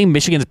 And I think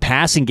Michigan's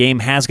passing game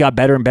has got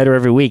better and better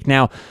every week.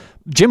 Now,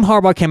 Jim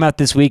Harbaugh came out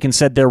this week and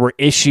said there were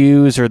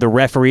issues, or the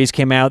referees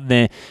came out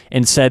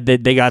and said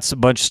that they got a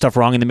bunch of stuff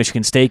wrong in the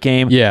Michigan State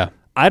game. Yeah.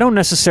 I don't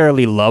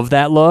necessarily love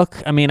that look.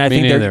 I mean, I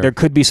think there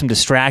could be some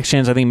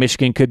distractions. I think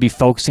Michigan could be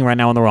focusing right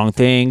now on the wrong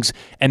things.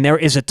 And there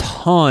is a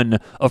ton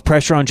of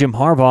pressure on Jim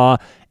Harbaugh.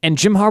 And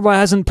Jim Harbaugh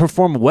hasn't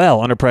performed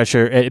well under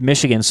pressure at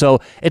Michigan. So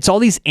it's all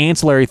these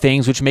ancillary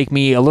things which make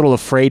me a little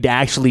afraid to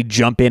actually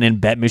jump in and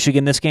bet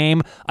Michigan this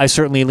game. I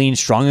certainly lean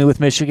strongly with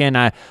Michigan.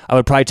 I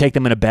would probably take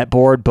them in a bet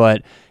board.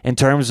 But in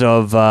terms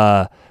of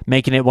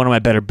making it one of my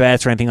better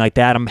bets or anything like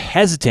that, I'm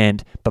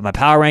hesitant. But my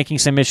power rankings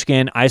say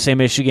Michigan. I say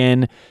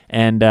Michigan.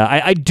 And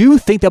I do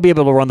think they'll be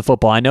able to run the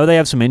football. I know they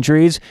have some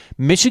injuries.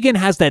 Michigan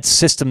has that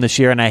system this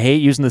year, and I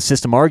hate using the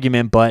system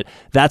argument, but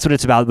that's what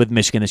it's about with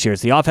Michigan this year.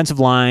 It's the offensive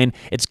line.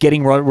 It's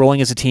getting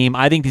rolling as a team.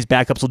 I think these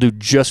backups will do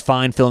just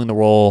fine filling the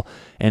role.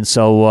 And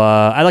so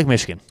I like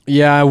Michigan.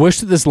 Yeah, I wish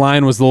that this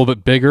line was a little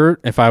bit bigger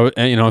if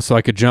so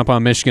I could jump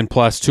on Michigan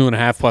plus 2.5,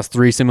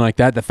 +3, something like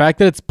that. The fact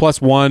that it's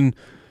 +1,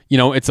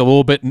 it's a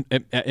little bit,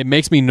 it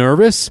makes me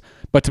nervous,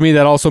 but to me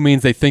that also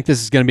means they think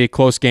this is going to be a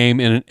close game.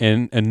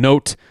 And a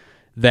note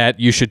that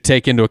you should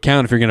take into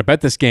account if you're going to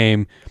bet this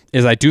game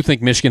is I do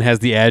think Michigan has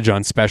the edge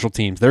on special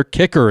teams. Their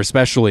kicker,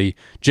 especially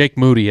Jake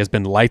Moody, has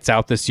been lights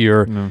out this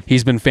year.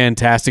 He's been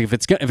fantastic. If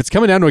it's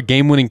coming down to a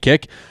game-winning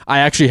kick, I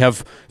actually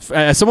have,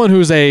 as someone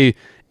who's a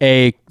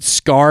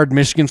scarred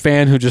Michigan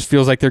fan who just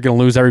feels like they're going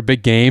to lose every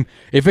big game,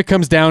 if it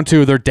comes down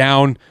to they're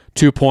down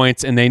 2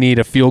 points and they need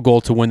a field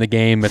goal to win the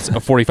game, it's a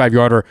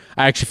 45-yarder,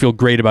 I actually feel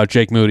great about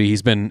Jake Moody.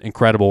 He's been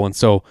incredible. And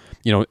so,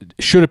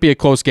 should it be a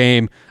close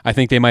game, I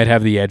think they might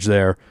have the edge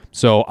there.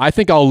 So I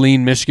think I'll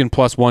lean Michigan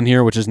 +1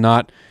 here, which is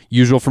not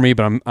usual for me,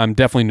 but I'm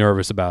definitely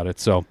nervous about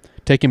it. So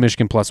taking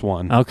Michigan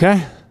 +1.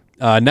 Okay.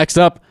 Next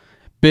up,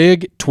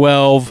 Big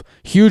 12,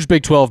 huge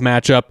Big 12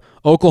 matchup.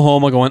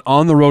 Oklahoma going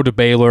on the road to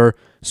Baylor.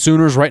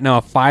 Sooners right now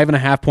a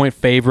 5.5-point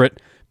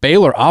favorite.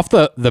 Baylor off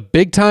the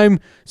big-time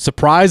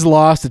surprise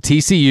loss to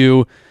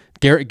TCU.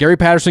 Gary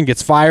Patterson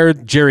gets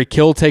fired. Jerry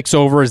Kill takes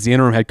over as the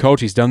interim head coach.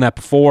 He's done that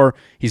before.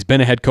 He's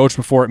been a head coach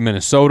before at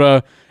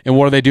Minnesota. And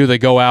what do? They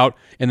go out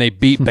and they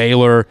beat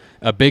Baylor,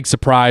 a big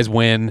surprise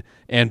win.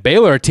 And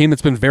Baylor, a team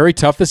that's been very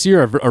tough this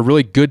year, a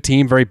really good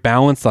team, very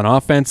balanced on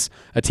offense,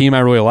 a team I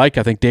really like.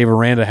 I think Dave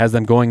Aranda has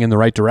them going in the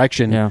right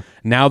direction. Yeah.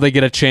 Now they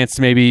get a chance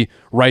to maybe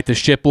right the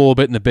ship a little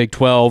bit in the Big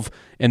 12,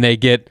 and they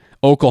get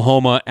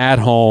Oklahoma at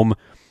home.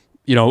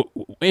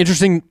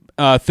 Interesting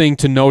thing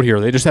to note here.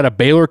 They just had a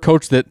Baylor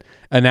coach that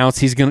announced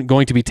he's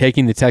going to be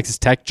taking the Texas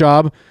Tech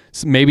job.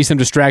 Maybe some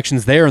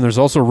distractions there, and there's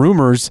also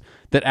rumors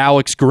that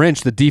Alex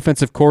Grinch, the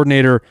defensive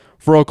coordinator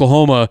for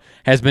Oklahoma,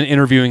 has been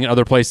interviewing in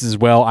other places as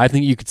well. I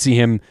think you could see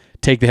him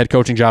take the head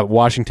coaching job at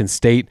Washington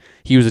State.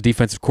 He was a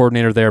defensive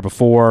coordinator there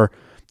before.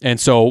 And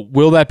so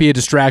will that be a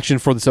distraction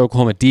for this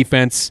Oklahoma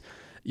defense?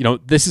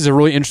 This is a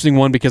really interesting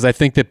one because I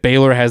think that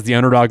Baylor has the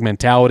underdog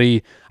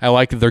mentality. I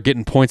like that they're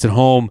getting points at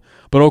home,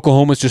 but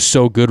Oklahoma's just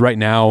so good right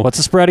now. What's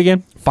the spread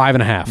again?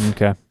 5.5.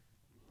 Okay.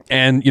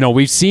 And,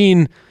 we've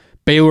seen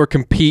Baylor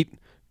compete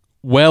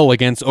well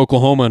against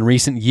Oklahoma in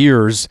recent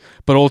years,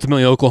 but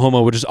ultimately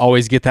Oklahoma would just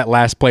always get that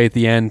last play at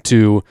the end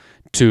to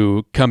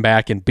come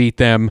back and beat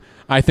them.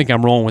 I think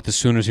I'm rolling with the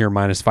Sooners here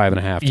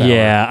 -5.5.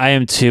 Yeah, I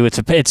am too.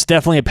 It's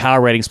definitely a power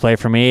ratings play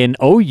for me, and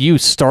OU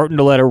starting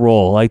to let it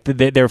roll. Like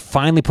they're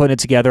finally putting it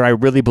together. I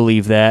really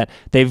believe that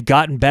they've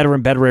gotten better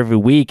and better every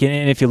week.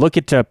 And if you look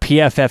at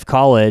PFF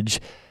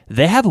College,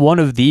 they have one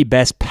of the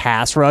best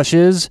pass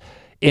rushes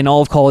in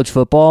all of college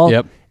football.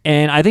 Yep.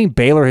 And I think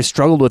Baylor has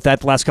struggled with that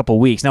the last couple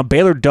of weeks. Now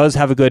Baylor does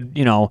have a good,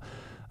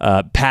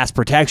 pass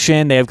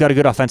protection. They have got a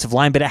good offensive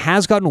line, but it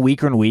has gotten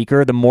weaker and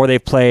weaker the more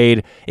they've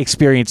played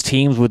experienced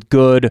teams with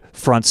good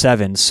front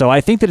sevens. So I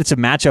think that it's a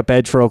matchup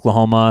edge for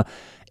Oklahoma.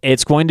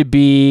 It's going to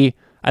be,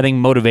 I think,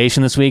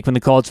 motivation this week when the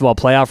college football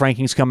playoff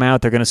rankings come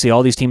out. They're going to see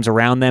all these teams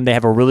around them. They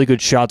have a really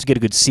good shot to get a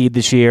good seed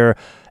this year.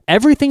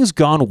 Everything's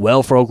gone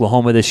well for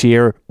Oklahoma this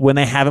year when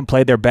they haven't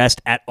played their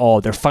best at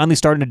all. They're finally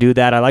starting to do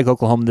that. I like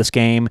Oklahoma this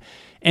game.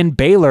 And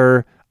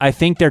Baylor, I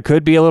think there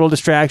could be a little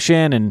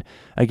distraction. And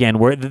again,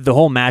 the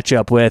whole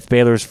matchup with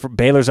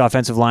Baylor's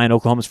offensive line,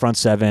 Oklahoma's front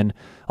seven,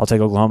 I'll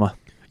take Oklahoma.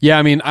 Yeah,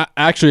 I mean,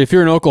 actually, if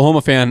you're an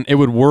Oklahoma fan, it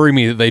would worry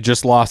me that they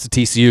just lost to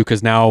TCU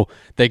because now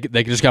they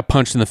just got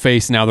punched in the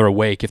face. And now they're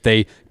awake. If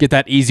they get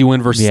that easy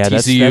win versus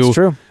TCU, that's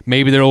true.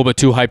 Maybe they're a little bit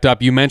too hyped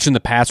up. You mentioned the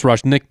pass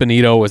rush. Nick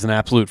Bonito was an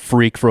absolute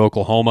freak for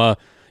Oklahoma.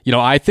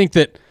 I think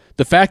that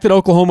the fact that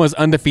Oklahoma is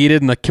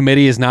undefeated and the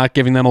committee is not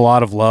giving them a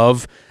lot of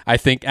love, I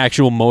think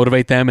actually will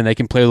motivate them and they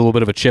can play a little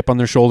bit of a chip on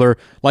their shoulder.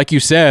 Like you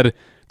said,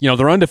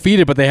 they're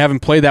undefeated, but they haven't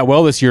played that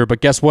well this year.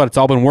 But guess what? It's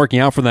all been working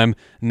out for them.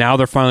 Now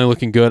they're finally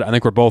looking good. I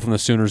think we're both in the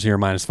Sooners here,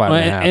 -5.5.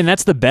 And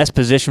that's the best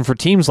position for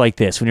teams like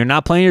this. When you're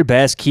not playing your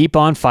best, keep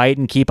on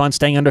fighting, keep on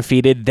staying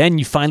undefeated. Then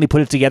you finally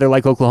put it together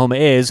like Oklahoma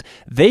is.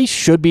 They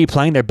should be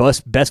playing their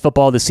best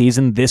football of the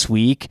season this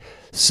week.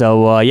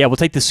 So, we'll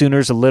take the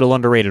Sooners, a little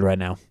underrated right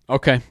now.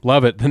 Okay,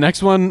 love it. The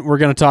next one we're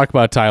going to talk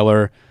about,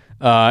 Tyler,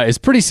 is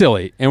pretty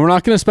silly. And we're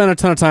not going to spend a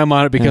ton of time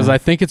on it because I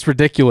think it's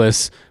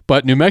ridiculous.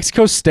 But New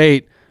Mexico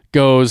State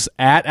goes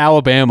at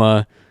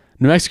Alabama.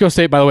 New Mexico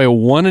State, by the way,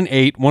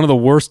 1-8, one of the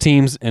worst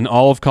teams in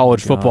all of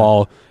college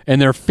football, and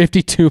they're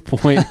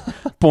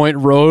 52-point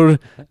road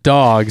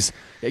dogs.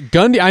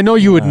 Gundy, I know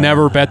you would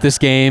never bet this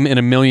game in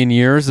a million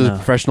years as a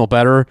professional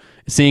bettor.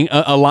 Seeing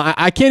a line,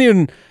 I can't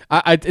even.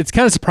 It's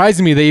kind of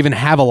surprising me they even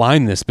have a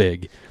line this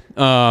big.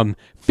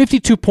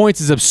 52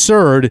 points is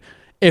absurd.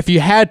 If you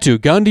had to,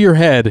 gun to your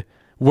head,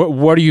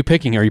 what are you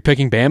picking? Are you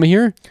picking Bama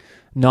here?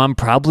 No, I'm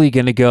probably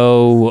going to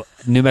go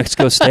New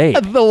Mexico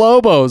State. The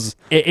Lobos.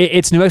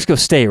 It's New Mexico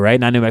State, right?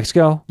 Not New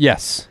Mexico?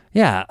 Yes.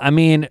 Yeah, I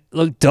mean,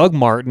 look, Doug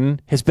Martin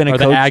has been a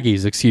coach. The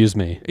Aggies, excuse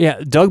me. Yeah,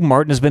 Doug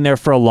Martin has been there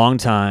for a long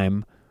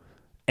time,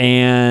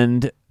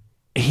 and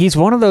he's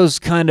one of those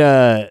kind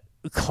of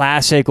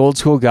classic old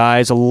school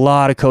guys. A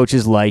lot of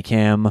coaches like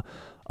him.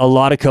 A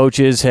lot of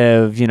coaches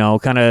have,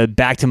 kind of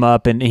backed him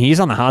up, and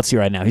he's on the hot seat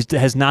right now. He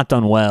has not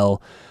done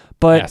well.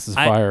 But Yes, is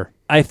fire.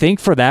 I think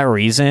for that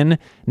reason,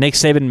 Nick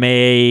Saban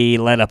may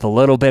let up a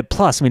little bit.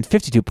 Plus,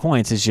 52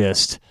 points is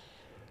just,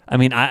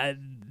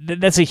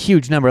 that's a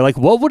huge number. Like,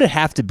 what would it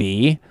have to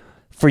be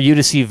for you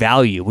to see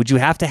value? Would you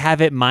have to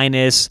have it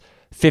minus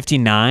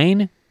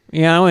 59,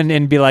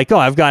 and be like, oh,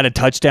 I've got a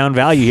touchdown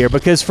value here?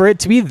 Because for it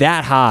to be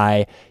that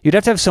high, you'd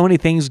have to have so many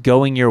things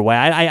going your way.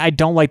 I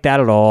don't like that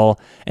at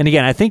all. And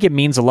again, I think it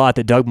means a lot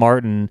that Doug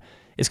Martin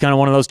is kind of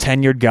one of those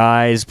tenured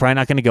guys, probably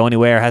not going to go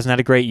anywhere, hasn't had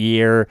a great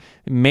year,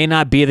 may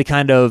not be the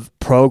kind of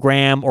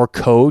program or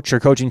coach or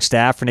coaching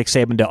staff for Nick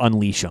Saban to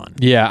unleash on.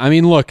 Yeah,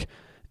 look,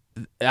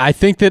 I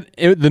think that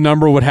the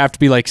number would have to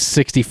be like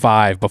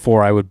 65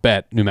 before I would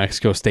bet New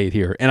Mexico State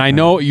here. And I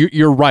know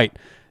you're right.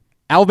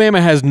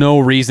 Alabama has no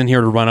reason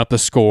here to run up the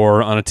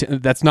score on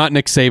that's not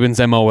Nick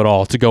Saban's MO at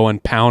all, to go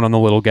and pound on the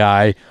little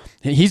guy.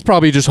 He's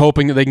probably just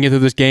hoping that they can get through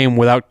this game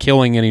without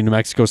killing any New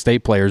Mexico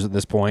State players at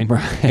this point.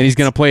 Right. And he's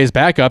going to play his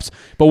backups.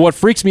 But what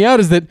freaks me out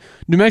is that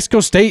New Mexico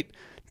State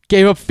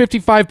gave up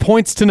 55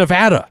 points to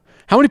Nevada.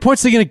 How many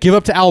points are they going to give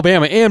up to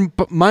Alabama? And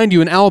mind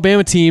you, an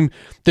Alabama team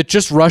that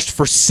just rushed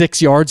for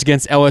 6 yards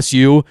against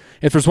LSU.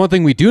 If there's one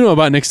thing we do know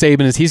about Nick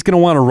Saban is he's going to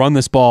want to run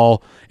this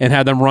ball and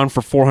have them run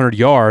for 400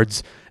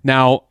 yards.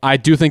 Now, I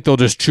do think they'll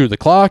just chew the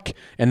clock,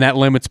 and that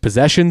limits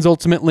possessions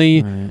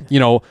ultimately.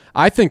 Right.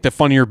 I think the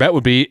funnier bet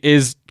would be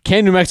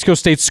can New Mexico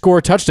State score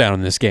a touchdown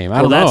in this game?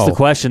 I don't know. That's the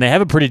question. They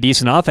have a pretty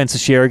decent offense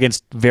this year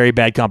against very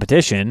bad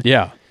competition.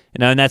 Yeah.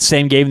 In that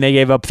same game, they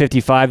gave up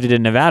 55 to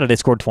Nevada. They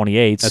scored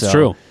 28. That's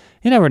true.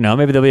 You never know.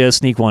 Maybe they'll be able to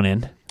sneak one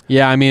in.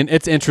 Yeah,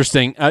 it's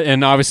interesting,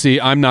 and obviously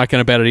I'm not going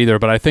to bet it either,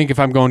 but I think if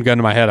I'm going gun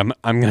to my head,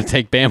 I'm going to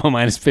take Bama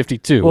minus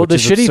 52. Well, the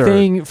shitty absurd.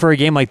 thing for a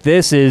game like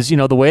this is,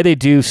 the way they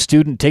do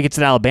student tickets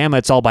in Alabama,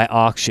 it's all by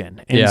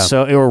auction. And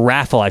or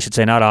raffle, I should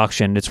say, not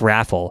auction, it's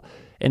raffle.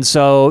 And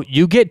so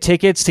you get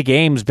tickets to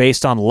games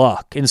based on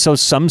luck. And so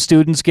some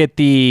students get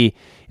the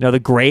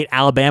great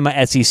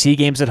Alabama SEC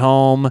games at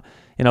home,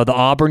 the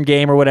Auburn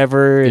game or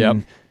whatever,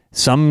 and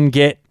some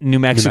get New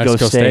Mexico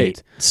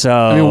State.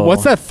 So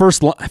what's that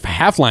first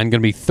half line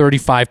going to be?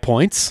 35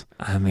 points?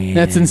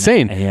 That's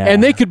insane. Yeah.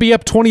 And they could be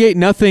up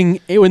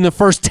 28-0 in the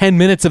first 10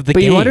 minutes of the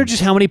game. But you wonder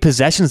just how many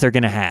possessions they're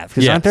going to have.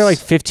 Because aren't there like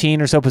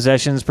 15 or so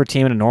possessions per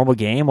team in a normal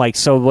game?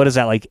 So what is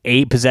that, like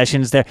 8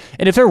 possessions there?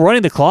 And if they're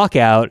running the clock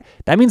out,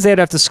 that means they'd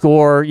have to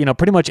score,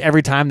 pretty much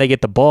every time they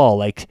get the ball,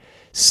 like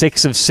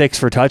 6 of 6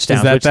 for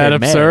touchdowns. Is that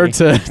absurd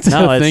to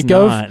think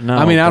of? No,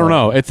 I don't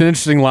know. It's an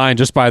interesting line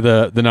just by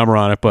the number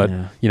on it, but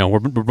we're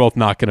both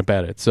not going to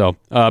bet it. So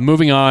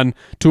moving on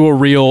to a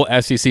real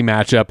SEC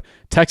matchup,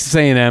 Texas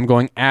A&M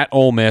going at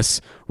Ole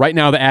Miss. Right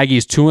now the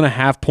Aggies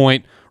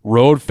 2.5-point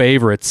road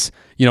favorites.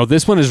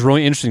 This one is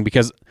really interesting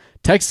because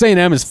Texas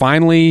A&M is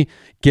finally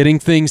getting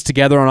things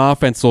together on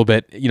offense a little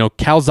bit.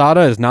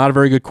 Calzada is not a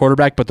very good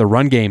quarterback, but the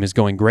run game is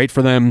going great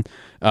for them.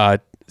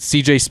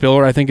 CJ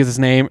Spiller, I think is his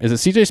name. Is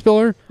it CJ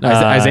Spiller?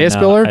 Isaiah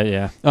Spiller?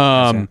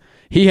 Yeah.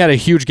 He had a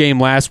huge game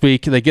last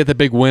week. They get the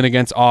big win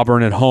against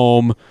Auburn at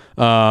home.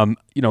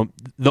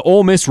 The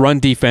Ole Miss run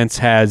defense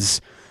has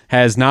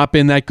not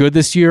been that good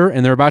this year,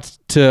 and they're about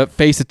to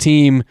face a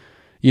team,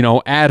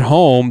 at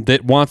home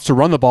that wants to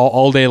run the ball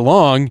all day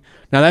long.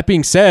 Now, that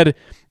being said,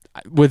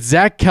 with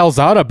Zach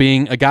Calzada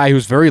being a guy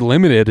who's very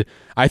limited,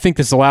 I think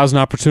this allows an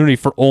opportunity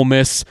for Ole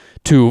Miss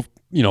to,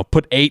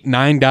 put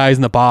 8-9 guys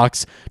in the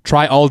box,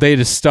 try all day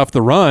to stuff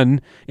the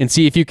run, and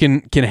see if you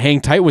can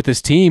hang tight with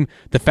this team.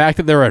 The fact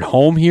that they're at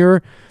home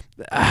here,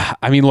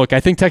 I mean, look, I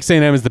think Texas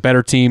A&M is the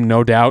better team,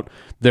 no doubt.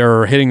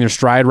 They're hitting their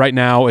stride right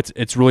now.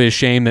 It's really a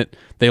shame that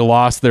they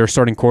lost their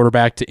starting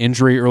quarterback to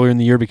injury earlier in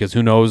the year, because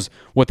who knows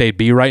what they'd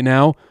be right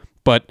now.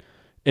 But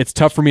it's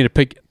tough for me to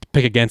pick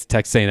against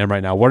Texas A&M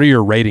right now. What are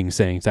your ratings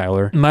saying,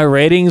 Tyler? My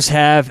ratings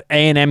have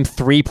A&M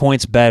 3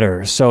 points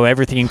better. So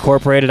everything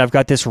incorporated, I've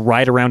got this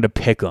right around a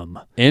pick 'em.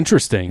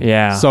 Interesting.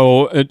 Yeah.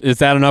 So is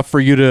that enough for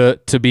you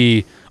to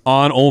be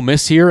on Ole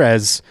Miss here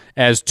as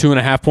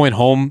 2.5-point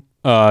home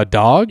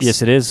dogs?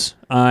 Yes, it is.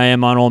 I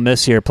am on Ole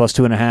Miss here, plus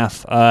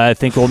 2.5. I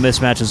think Ole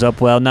Miss matches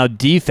up well. Now,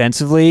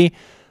 defensively,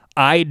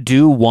 I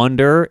do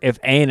wonder if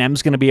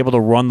A&M's going to be able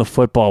to run the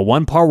football.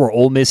 One part where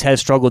Ole Miss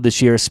has struggled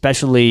this year,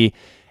 especially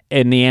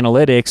in the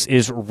analytics,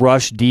 is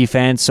rush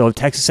defense. So if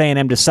Texas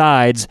A&M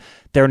decides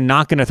they're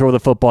not going to throw the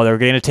football, they're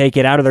going to take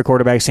it out of their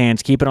quarterback's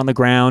hands, keep it on the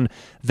ground,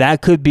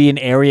 that could be an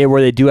area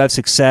where they do have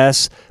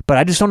success. But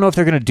I just don't know if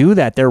they're going to do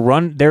that. Their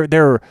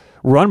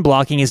run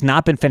blocking has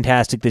not been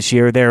fantastic this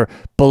year. They're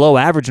below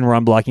average in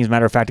run blocking, as a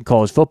matter of fact, in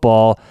college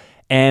football.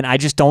 And I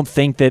just don't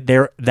think that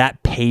they're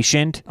that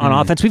patient on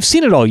offense. We've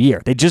seen it all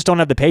year. They just don't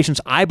have the patience,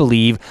 I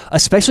believe,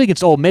 especially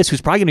against Ole Miss, who's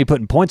probably going to be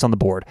putting points on the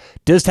board.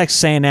 Does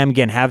Texas A&M,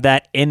 again, have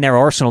that in their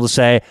arsenal to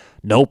say,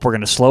 nope, we're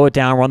going to slow it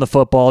down, run the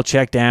football,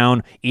 check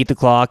down, eat the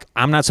clock?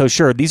 I'm not so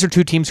sure. These are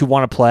two teams who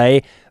want to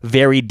play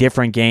very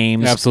different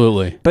games.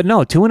 Absolutely. But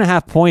no,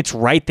 2.5 points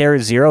right there at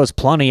 0 is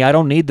plenty. I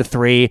don't need the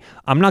 3.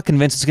 I'm not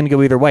convinced it's going to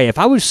go either way. If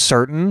I was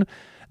certain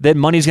that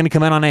money's going to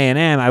come in on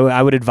A&M,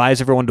 I would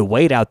advise everyone to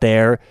wait out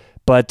there.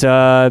 But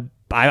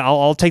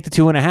I'll take the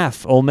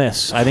 2.5, Ole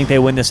Miss. I think they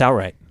win this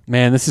outright.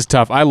 Man, this is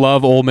tough. I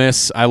love Ole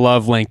Miss. I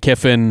love Lane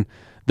Kiffin.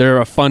 They're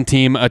a fun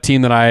team, a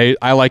team that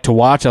I like to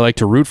watch, I like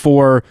to root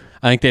for.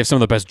 I think they have some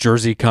of the best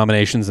jersey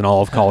combinations in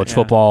all of college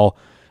football.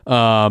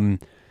 I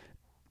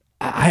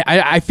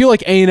feel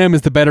like A&M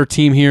is the better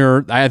team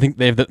here. I think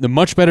they have the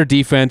much better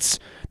defense.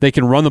 They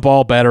can run the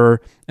ball better,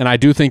 and I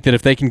do think that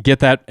if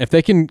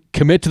they can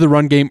commit to the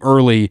run game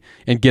early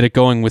and get it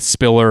going with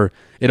Spiller,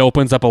 it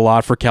opens up a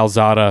lot for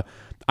Calzada.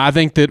 I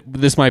think that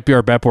this might be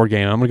our bet board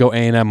game. I'm going to go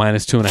A&M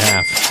minus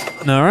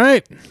 2.5. All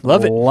right.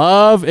 Love it.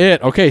 Love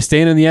it. Okay,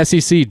 staying in the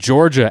SEC,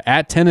 Georgia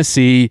at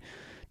Tennessee.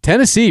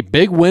 Tennessee,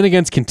 big win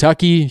against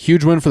Kentucky.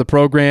 Huge win for the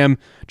program.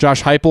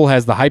 Josh Heupel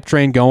has the hype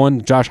train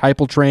going, Josh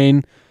Heupel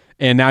train.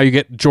 And now you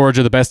get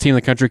Georgia, the best team in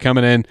the country,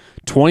 coming in,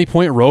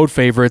 20-point road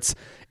favorites.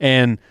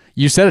 And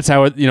you said it's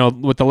how,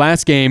 with the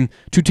last game,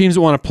 two teams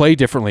that want to play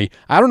differently.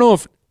 I don't know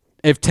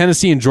if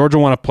Tennessee and Georgia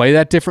want to play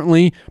that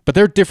differently, but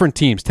they're different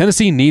teams.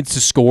 Tennessee needs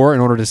to score in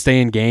order to stay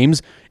in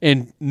games,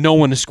 and no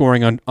one is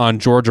scoring on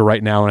Georgia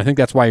right now. And I think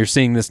that's why you're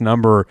seeing this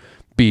number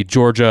be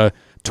Georgia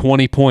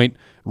 20-point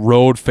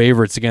road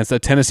favorites against a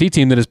Tennessee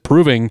team that is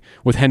proving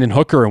with Hendon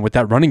Hooker and with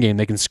that running game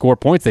they can score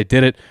points. They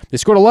did it. They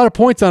scored a lot of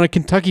points on a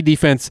Kentucky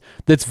defense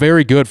that's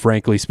very good,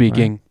 frankly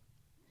speaking.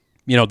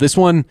 Right. This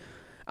one,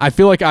 I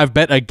feel like I've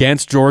bet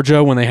against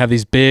Georgia when they have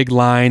these big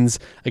lines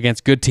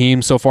against good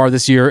teams so far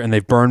this year, and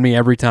they've burned me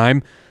every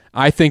time.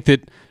 I think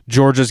that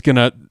Georgia's going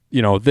to,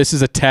 this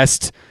is a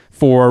test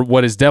for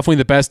what is definitely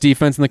the best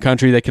defense in the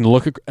country. They can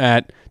look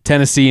at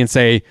Tennessee and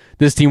say,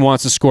 this team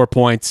wants to score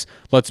points.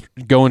 Let's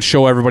go and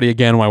show everybody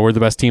again why we're the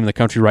best team in the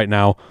country right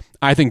now.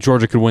 I think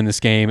Georgia could win this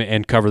game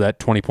and cover that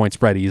 20-point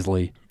spread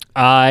easily.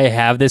 I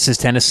have this as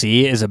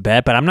Tennessee as a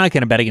bet, but I'm not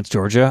going to bet against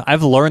Georgia.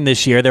 I've learned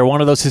this year they're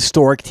one of those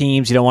historic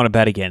teams you don't want to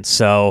bet against.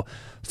 So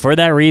for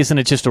that reason,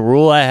 it's just a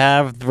rule I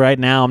have right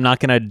now. I'm not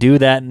going to do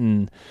that,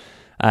 and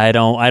I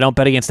don't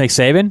bet against Nick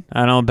Saban.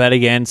 I don't bet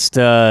against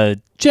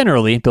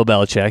generally Bill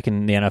Belichick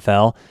in the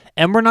NFL,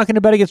 and we're not going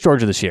to bet against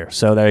Georgia this year.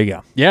 So there you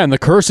go. Yeah, and the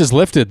curse is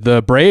lifted.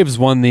 The Braves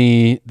won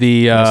the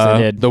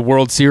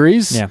World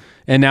Series. Yeah.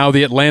 And now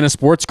the Atlanta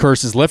sports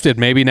curse is lifted.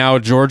 Maybe now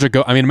Georgia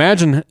go. I mean,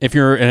 imagine if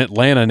you're an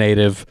Atlanta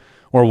native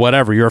or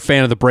whatever, you're a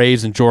fan of the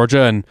Braves in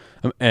Georgia,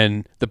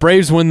 and the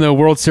Braves win the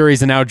World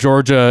Series, and now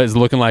Georgia is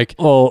looking like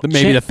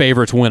maybe the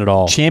favorites win it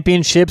all.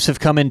 Championships have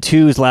come in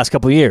twos the last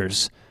couple of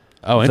years.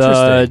 Oh,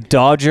 interesting. The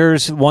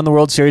Dodgers won the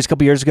World Series a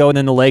couple years ago, and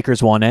then the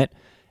Lakers won it.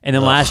 And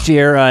then last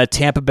year,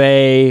 Tampa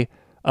Bay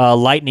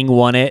Lightning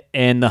won it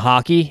in the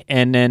hockey,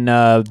 and then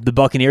the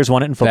Buccaneers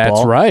won it in football.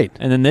 That's right.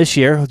 And then this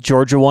year,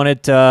 Georgia won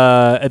it.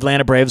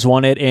 Atlanta Braves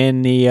won it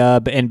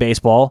in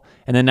baseball,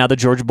 and then now the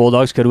Georgia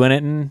Bulldogs could win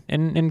it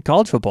in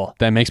college football.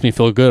 That makes me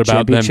feel good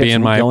about them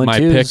being my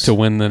pick to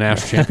win the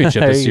national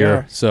championship this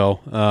year. So,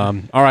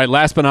 all right,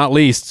 last but not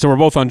least, so we're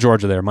both on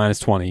Georgia there, minus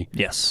 20.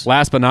 Yes.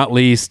 Last but not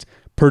least,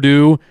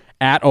 Purdue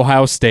at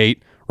Ohio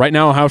State. Right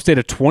now, Ohio State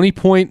a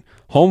 20-point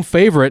home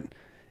favorite,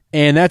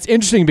 and that's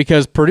interesting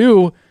because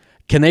Purdue,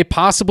 can they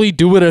possibly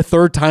do it a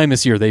third time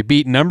this year? They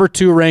beat number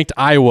 2 ranked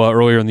Iowa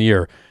earlier in the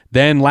year.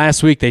 Then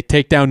last week, they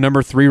take down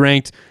number 3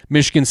 ranked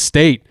Michigan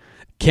State.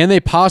 Can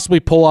they possibly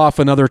pull off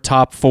another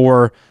top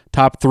 4,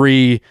 top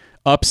 3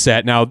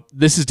 upset. Now,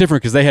 this is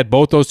different because they had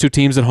both those two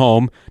teams at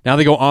home. Now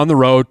they go on the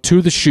road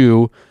to the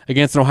Shoe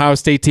against an Ohio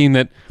State team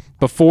that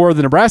before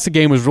the Nebraska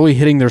game was really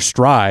hitting their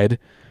stride.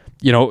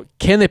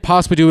 Can they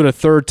possibly do it a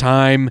third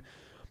time?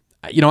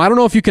 I don't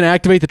know if you can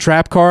activate the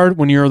trap card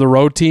when you're the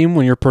road team,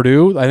 when you're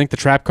Purdue. I think the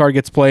trap card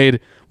gets played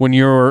when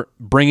you're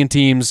bringing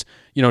teams,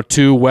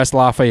 to West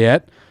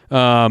Lafayette.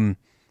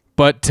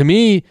 But to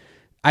me,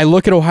 I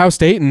look at Ohio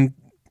State and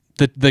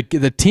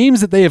the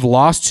teams that they have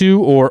lost to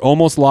or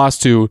almost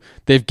lost to,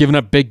 they've given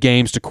up big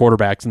games to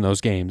quarterbacks in those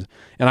games.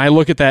 And I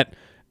look at that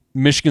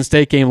Michigan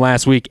State game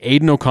last week.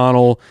 Aiden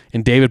O'Connell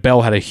and David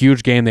Bell had a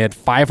huge game. They had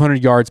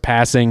 500 yards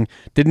passing,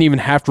 didn't even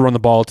have to run the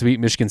ball to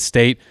beat Michigan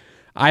State.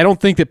 I don't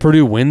think that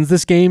Purdue wins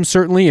this game,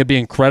 certainly. It'd be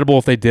incredible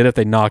if they did, if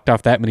they knocked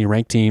off that many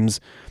ranked teams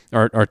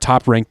or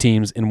top-ranked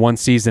teams in one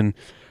season.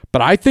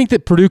 But I think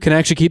that Purdue can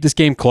actually keep this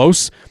game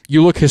close.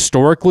 You look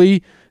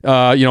historically,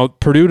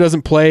 Purdue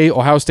doesn't play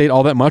Ohio State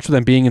all that much with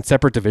them being in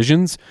separate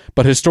divisions,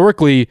 but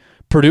historically,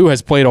 Purdue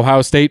has played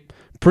Ohio State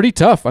pretty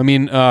tough. I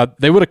mean,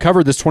 they would have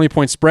covered this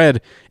 20-point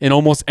spread in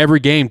almost every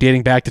game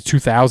dating back to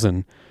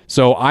 2000.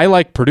 So I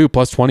like Purdue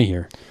plus 20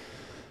 here.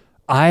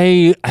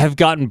 I have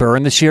gotten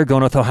burned this year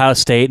going with Ohio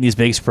State in these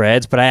big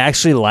spreads, but I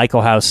actually like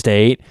Ohio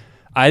State.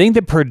 I think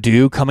that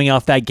Purdue, coming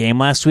off that game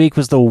last week,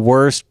 was the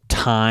worst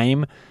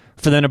time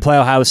for them to play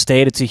Ohio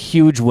State. It's a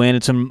huge win.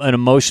 It's an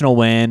emotional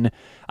win.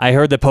 I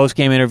heard the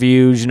post-game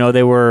interviews.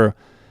 They were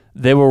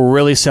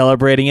really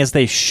celebrating, as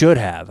they should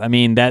have. I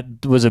mean,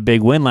 that was a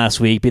big win last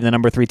week, being the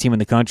number 3 team in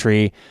the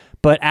country.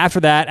 But after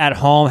that, at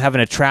home, having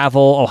to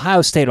travel,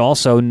 Ohio State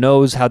also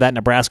knows how that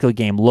Nebraska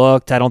game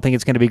looked. I don't think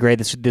it's going to be great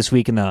this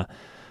week in the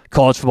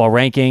college football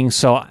rankings.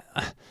 So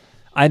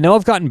I know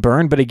I've gotten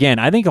burned, but again,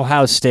 I think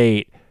Ohio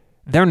State,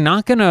 they're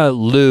not going to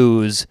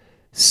lose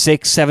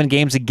 6-7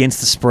 games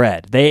against the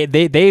spread. They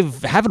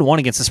haven't won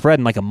against the spread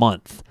in like a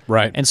month.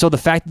 Right. And so the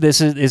fact that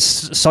this is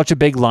such a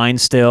big line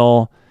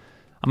still,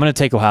 I'm going to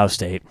take Ohio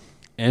State.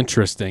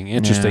 Interesting.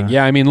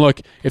 Yeah, I mean,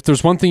 look, if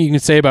there's one thing you can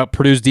say about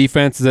Purdue's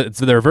defense, is that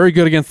they're very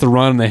good against the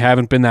run, and they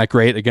haven't been that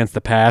great against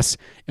the pass.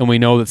 And we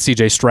know that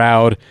C.J.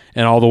 Stroud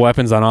and all the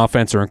weapons on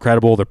offense are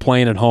incredible. They're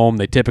playing at home.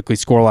 They typically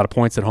score a lot of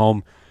points at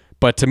home.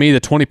 But to me,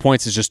 the 20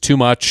 points is just too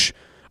much.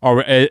 Are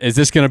we going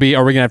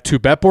to have 2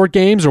 bet board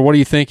games, or what are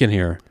you thinking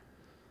here?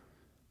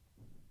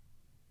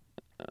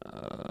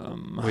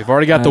 We've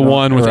already got the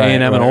one with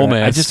A&M and Ole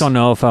Miss. I just don't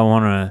know if I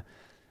want to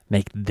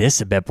make this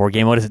a bet board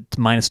game. What is it,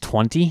 minus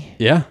 20?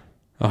 Yeah.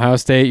 Ohio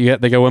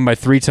State, they got to win by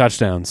 3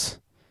 touchdowns.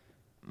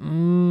 I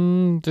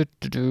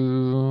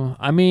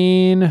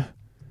mean,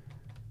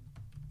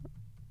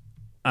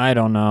 I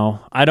don't know.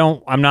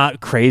 I'm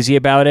not crazy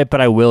about it, but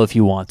I will if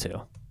you want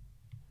to.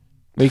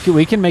 We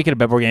can make it a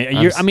bet board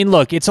game. I mean,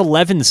 look, it's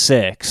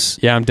 11-6.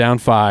 Yeah, I'm down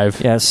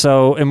 5. Yeah,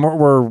 so and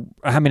we're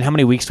how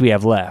many weeks do we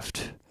have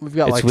left? We've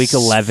got it's week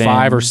 11.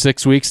 5 or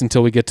 6 weeks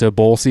until we get to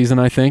bowl season,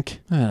 I think.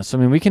 Yeah, so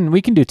I mean, we can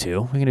do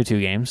 2. We can do 2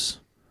 games.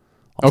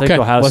 I'll take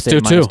Ohio let's State do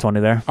 2. minus 20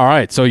 there. All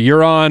right, so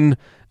you're on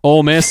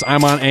Ole Miss.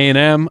 I'm on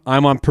A&M.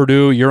 I'm on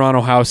Purdue. You're on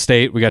Ohio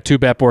State. We got 2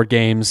 bet board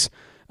games.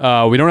 We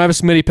don't have a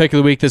Smitty pick of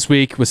the week this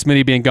week with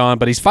Smitty being gone,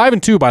 but he's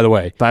 5-2, by the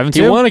way. 5-2?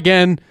 He won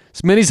again.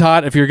 Smitty's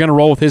hot. If you're going to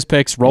roll with his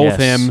picks, roll with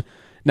him.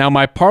 Now,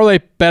 my parlay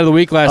bet of the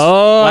week last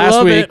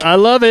week I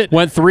love it.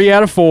 Went 3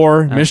 out of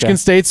 4. Okay. Michigan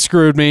State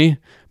screwed me,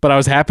 but I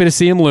was happy to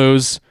see him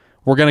lose.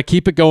 We're going to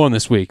keep it going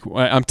this week.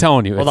 I'm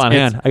telling you. Hold on,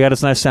 man. I got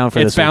this nice sound for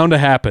this. It's bound to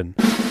happen.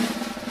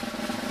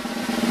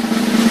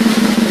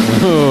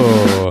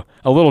 Ooh,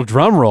 a little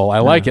drum roll. I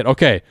like it.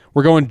 Okay,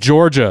 we're going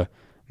Georgia,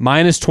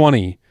 minus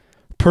 20.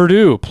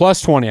 Purdue,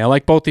 plus 20. I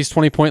like both these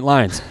 20-point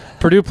lines.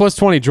 Purdue, plus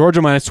 20.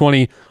 Georgia, minus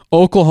 20.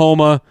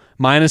 Oklahoma,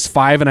 minus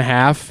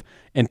 5.5.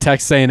 And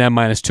Texas A&M,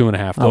 minus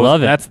 2.5. I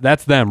love it.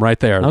 That's them right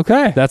there.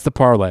 Okay. That's the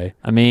parlay.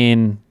 I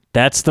mean,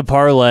 that's the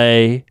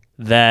parlay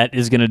that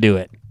is going to do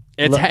it.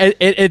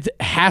 It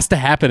has to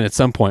happen at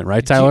some point,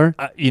 right, Tyler?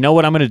 You know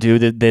what I'm going to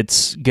do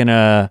that's going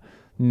to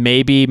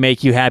maybe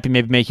make you happy,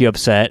 maybe make you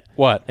upset?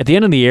 What? At the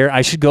end of the year,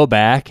 I should go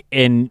back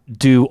and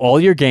do all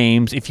your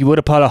games. If you would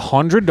have put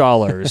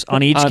 $100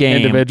 on each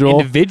game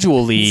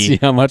individually, see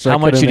how much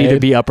you'd either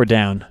be up or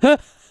down.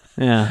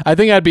 Yeah, I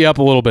think I'd be up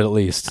a little bit at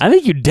least. I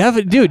think you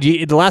definitely,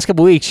 dude. The last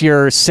couple of weeks,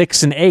 you're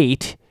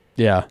 6-8.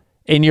 Yeah.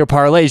 In your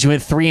parlays, you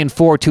went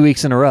 3-4 2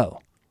 weeks in a row.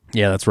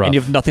 Yeah, that's rough. And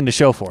you have nothing to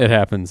show for it. It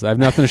happens. I have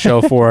nothing to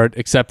show for it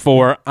except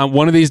for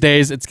one of these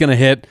days it's going to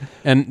hit.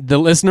 And the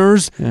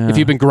listeners, if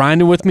you've been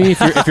grinding with me,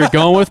 if you're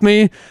going with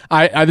me,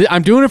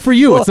 I'm doing it for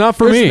you. Well, it's not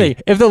for me.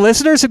 If the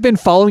listeners have been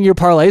following your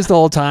parlays the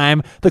whole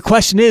time, the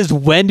question is,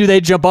 when do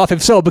they jump off?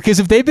 If so, because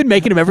if they've been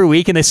making them every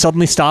week and they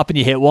suddenly stop and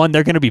you hit one,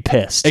 they're going to be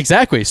pissed.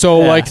 Exactly.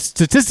 So,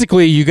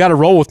 statistically, you got to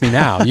roll with me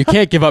now. You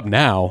can't give up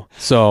now.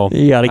 So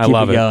you got to keep it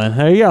going.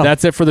 There you go.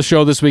 That's it for the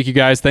show this week, you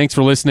guys. Thanks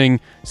for listening.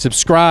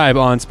 Subscribe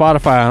on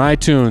Spotify, on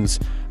iTunes.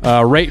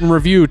 Rate and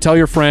review. Tell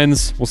your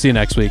friends. We'll see you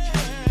next week.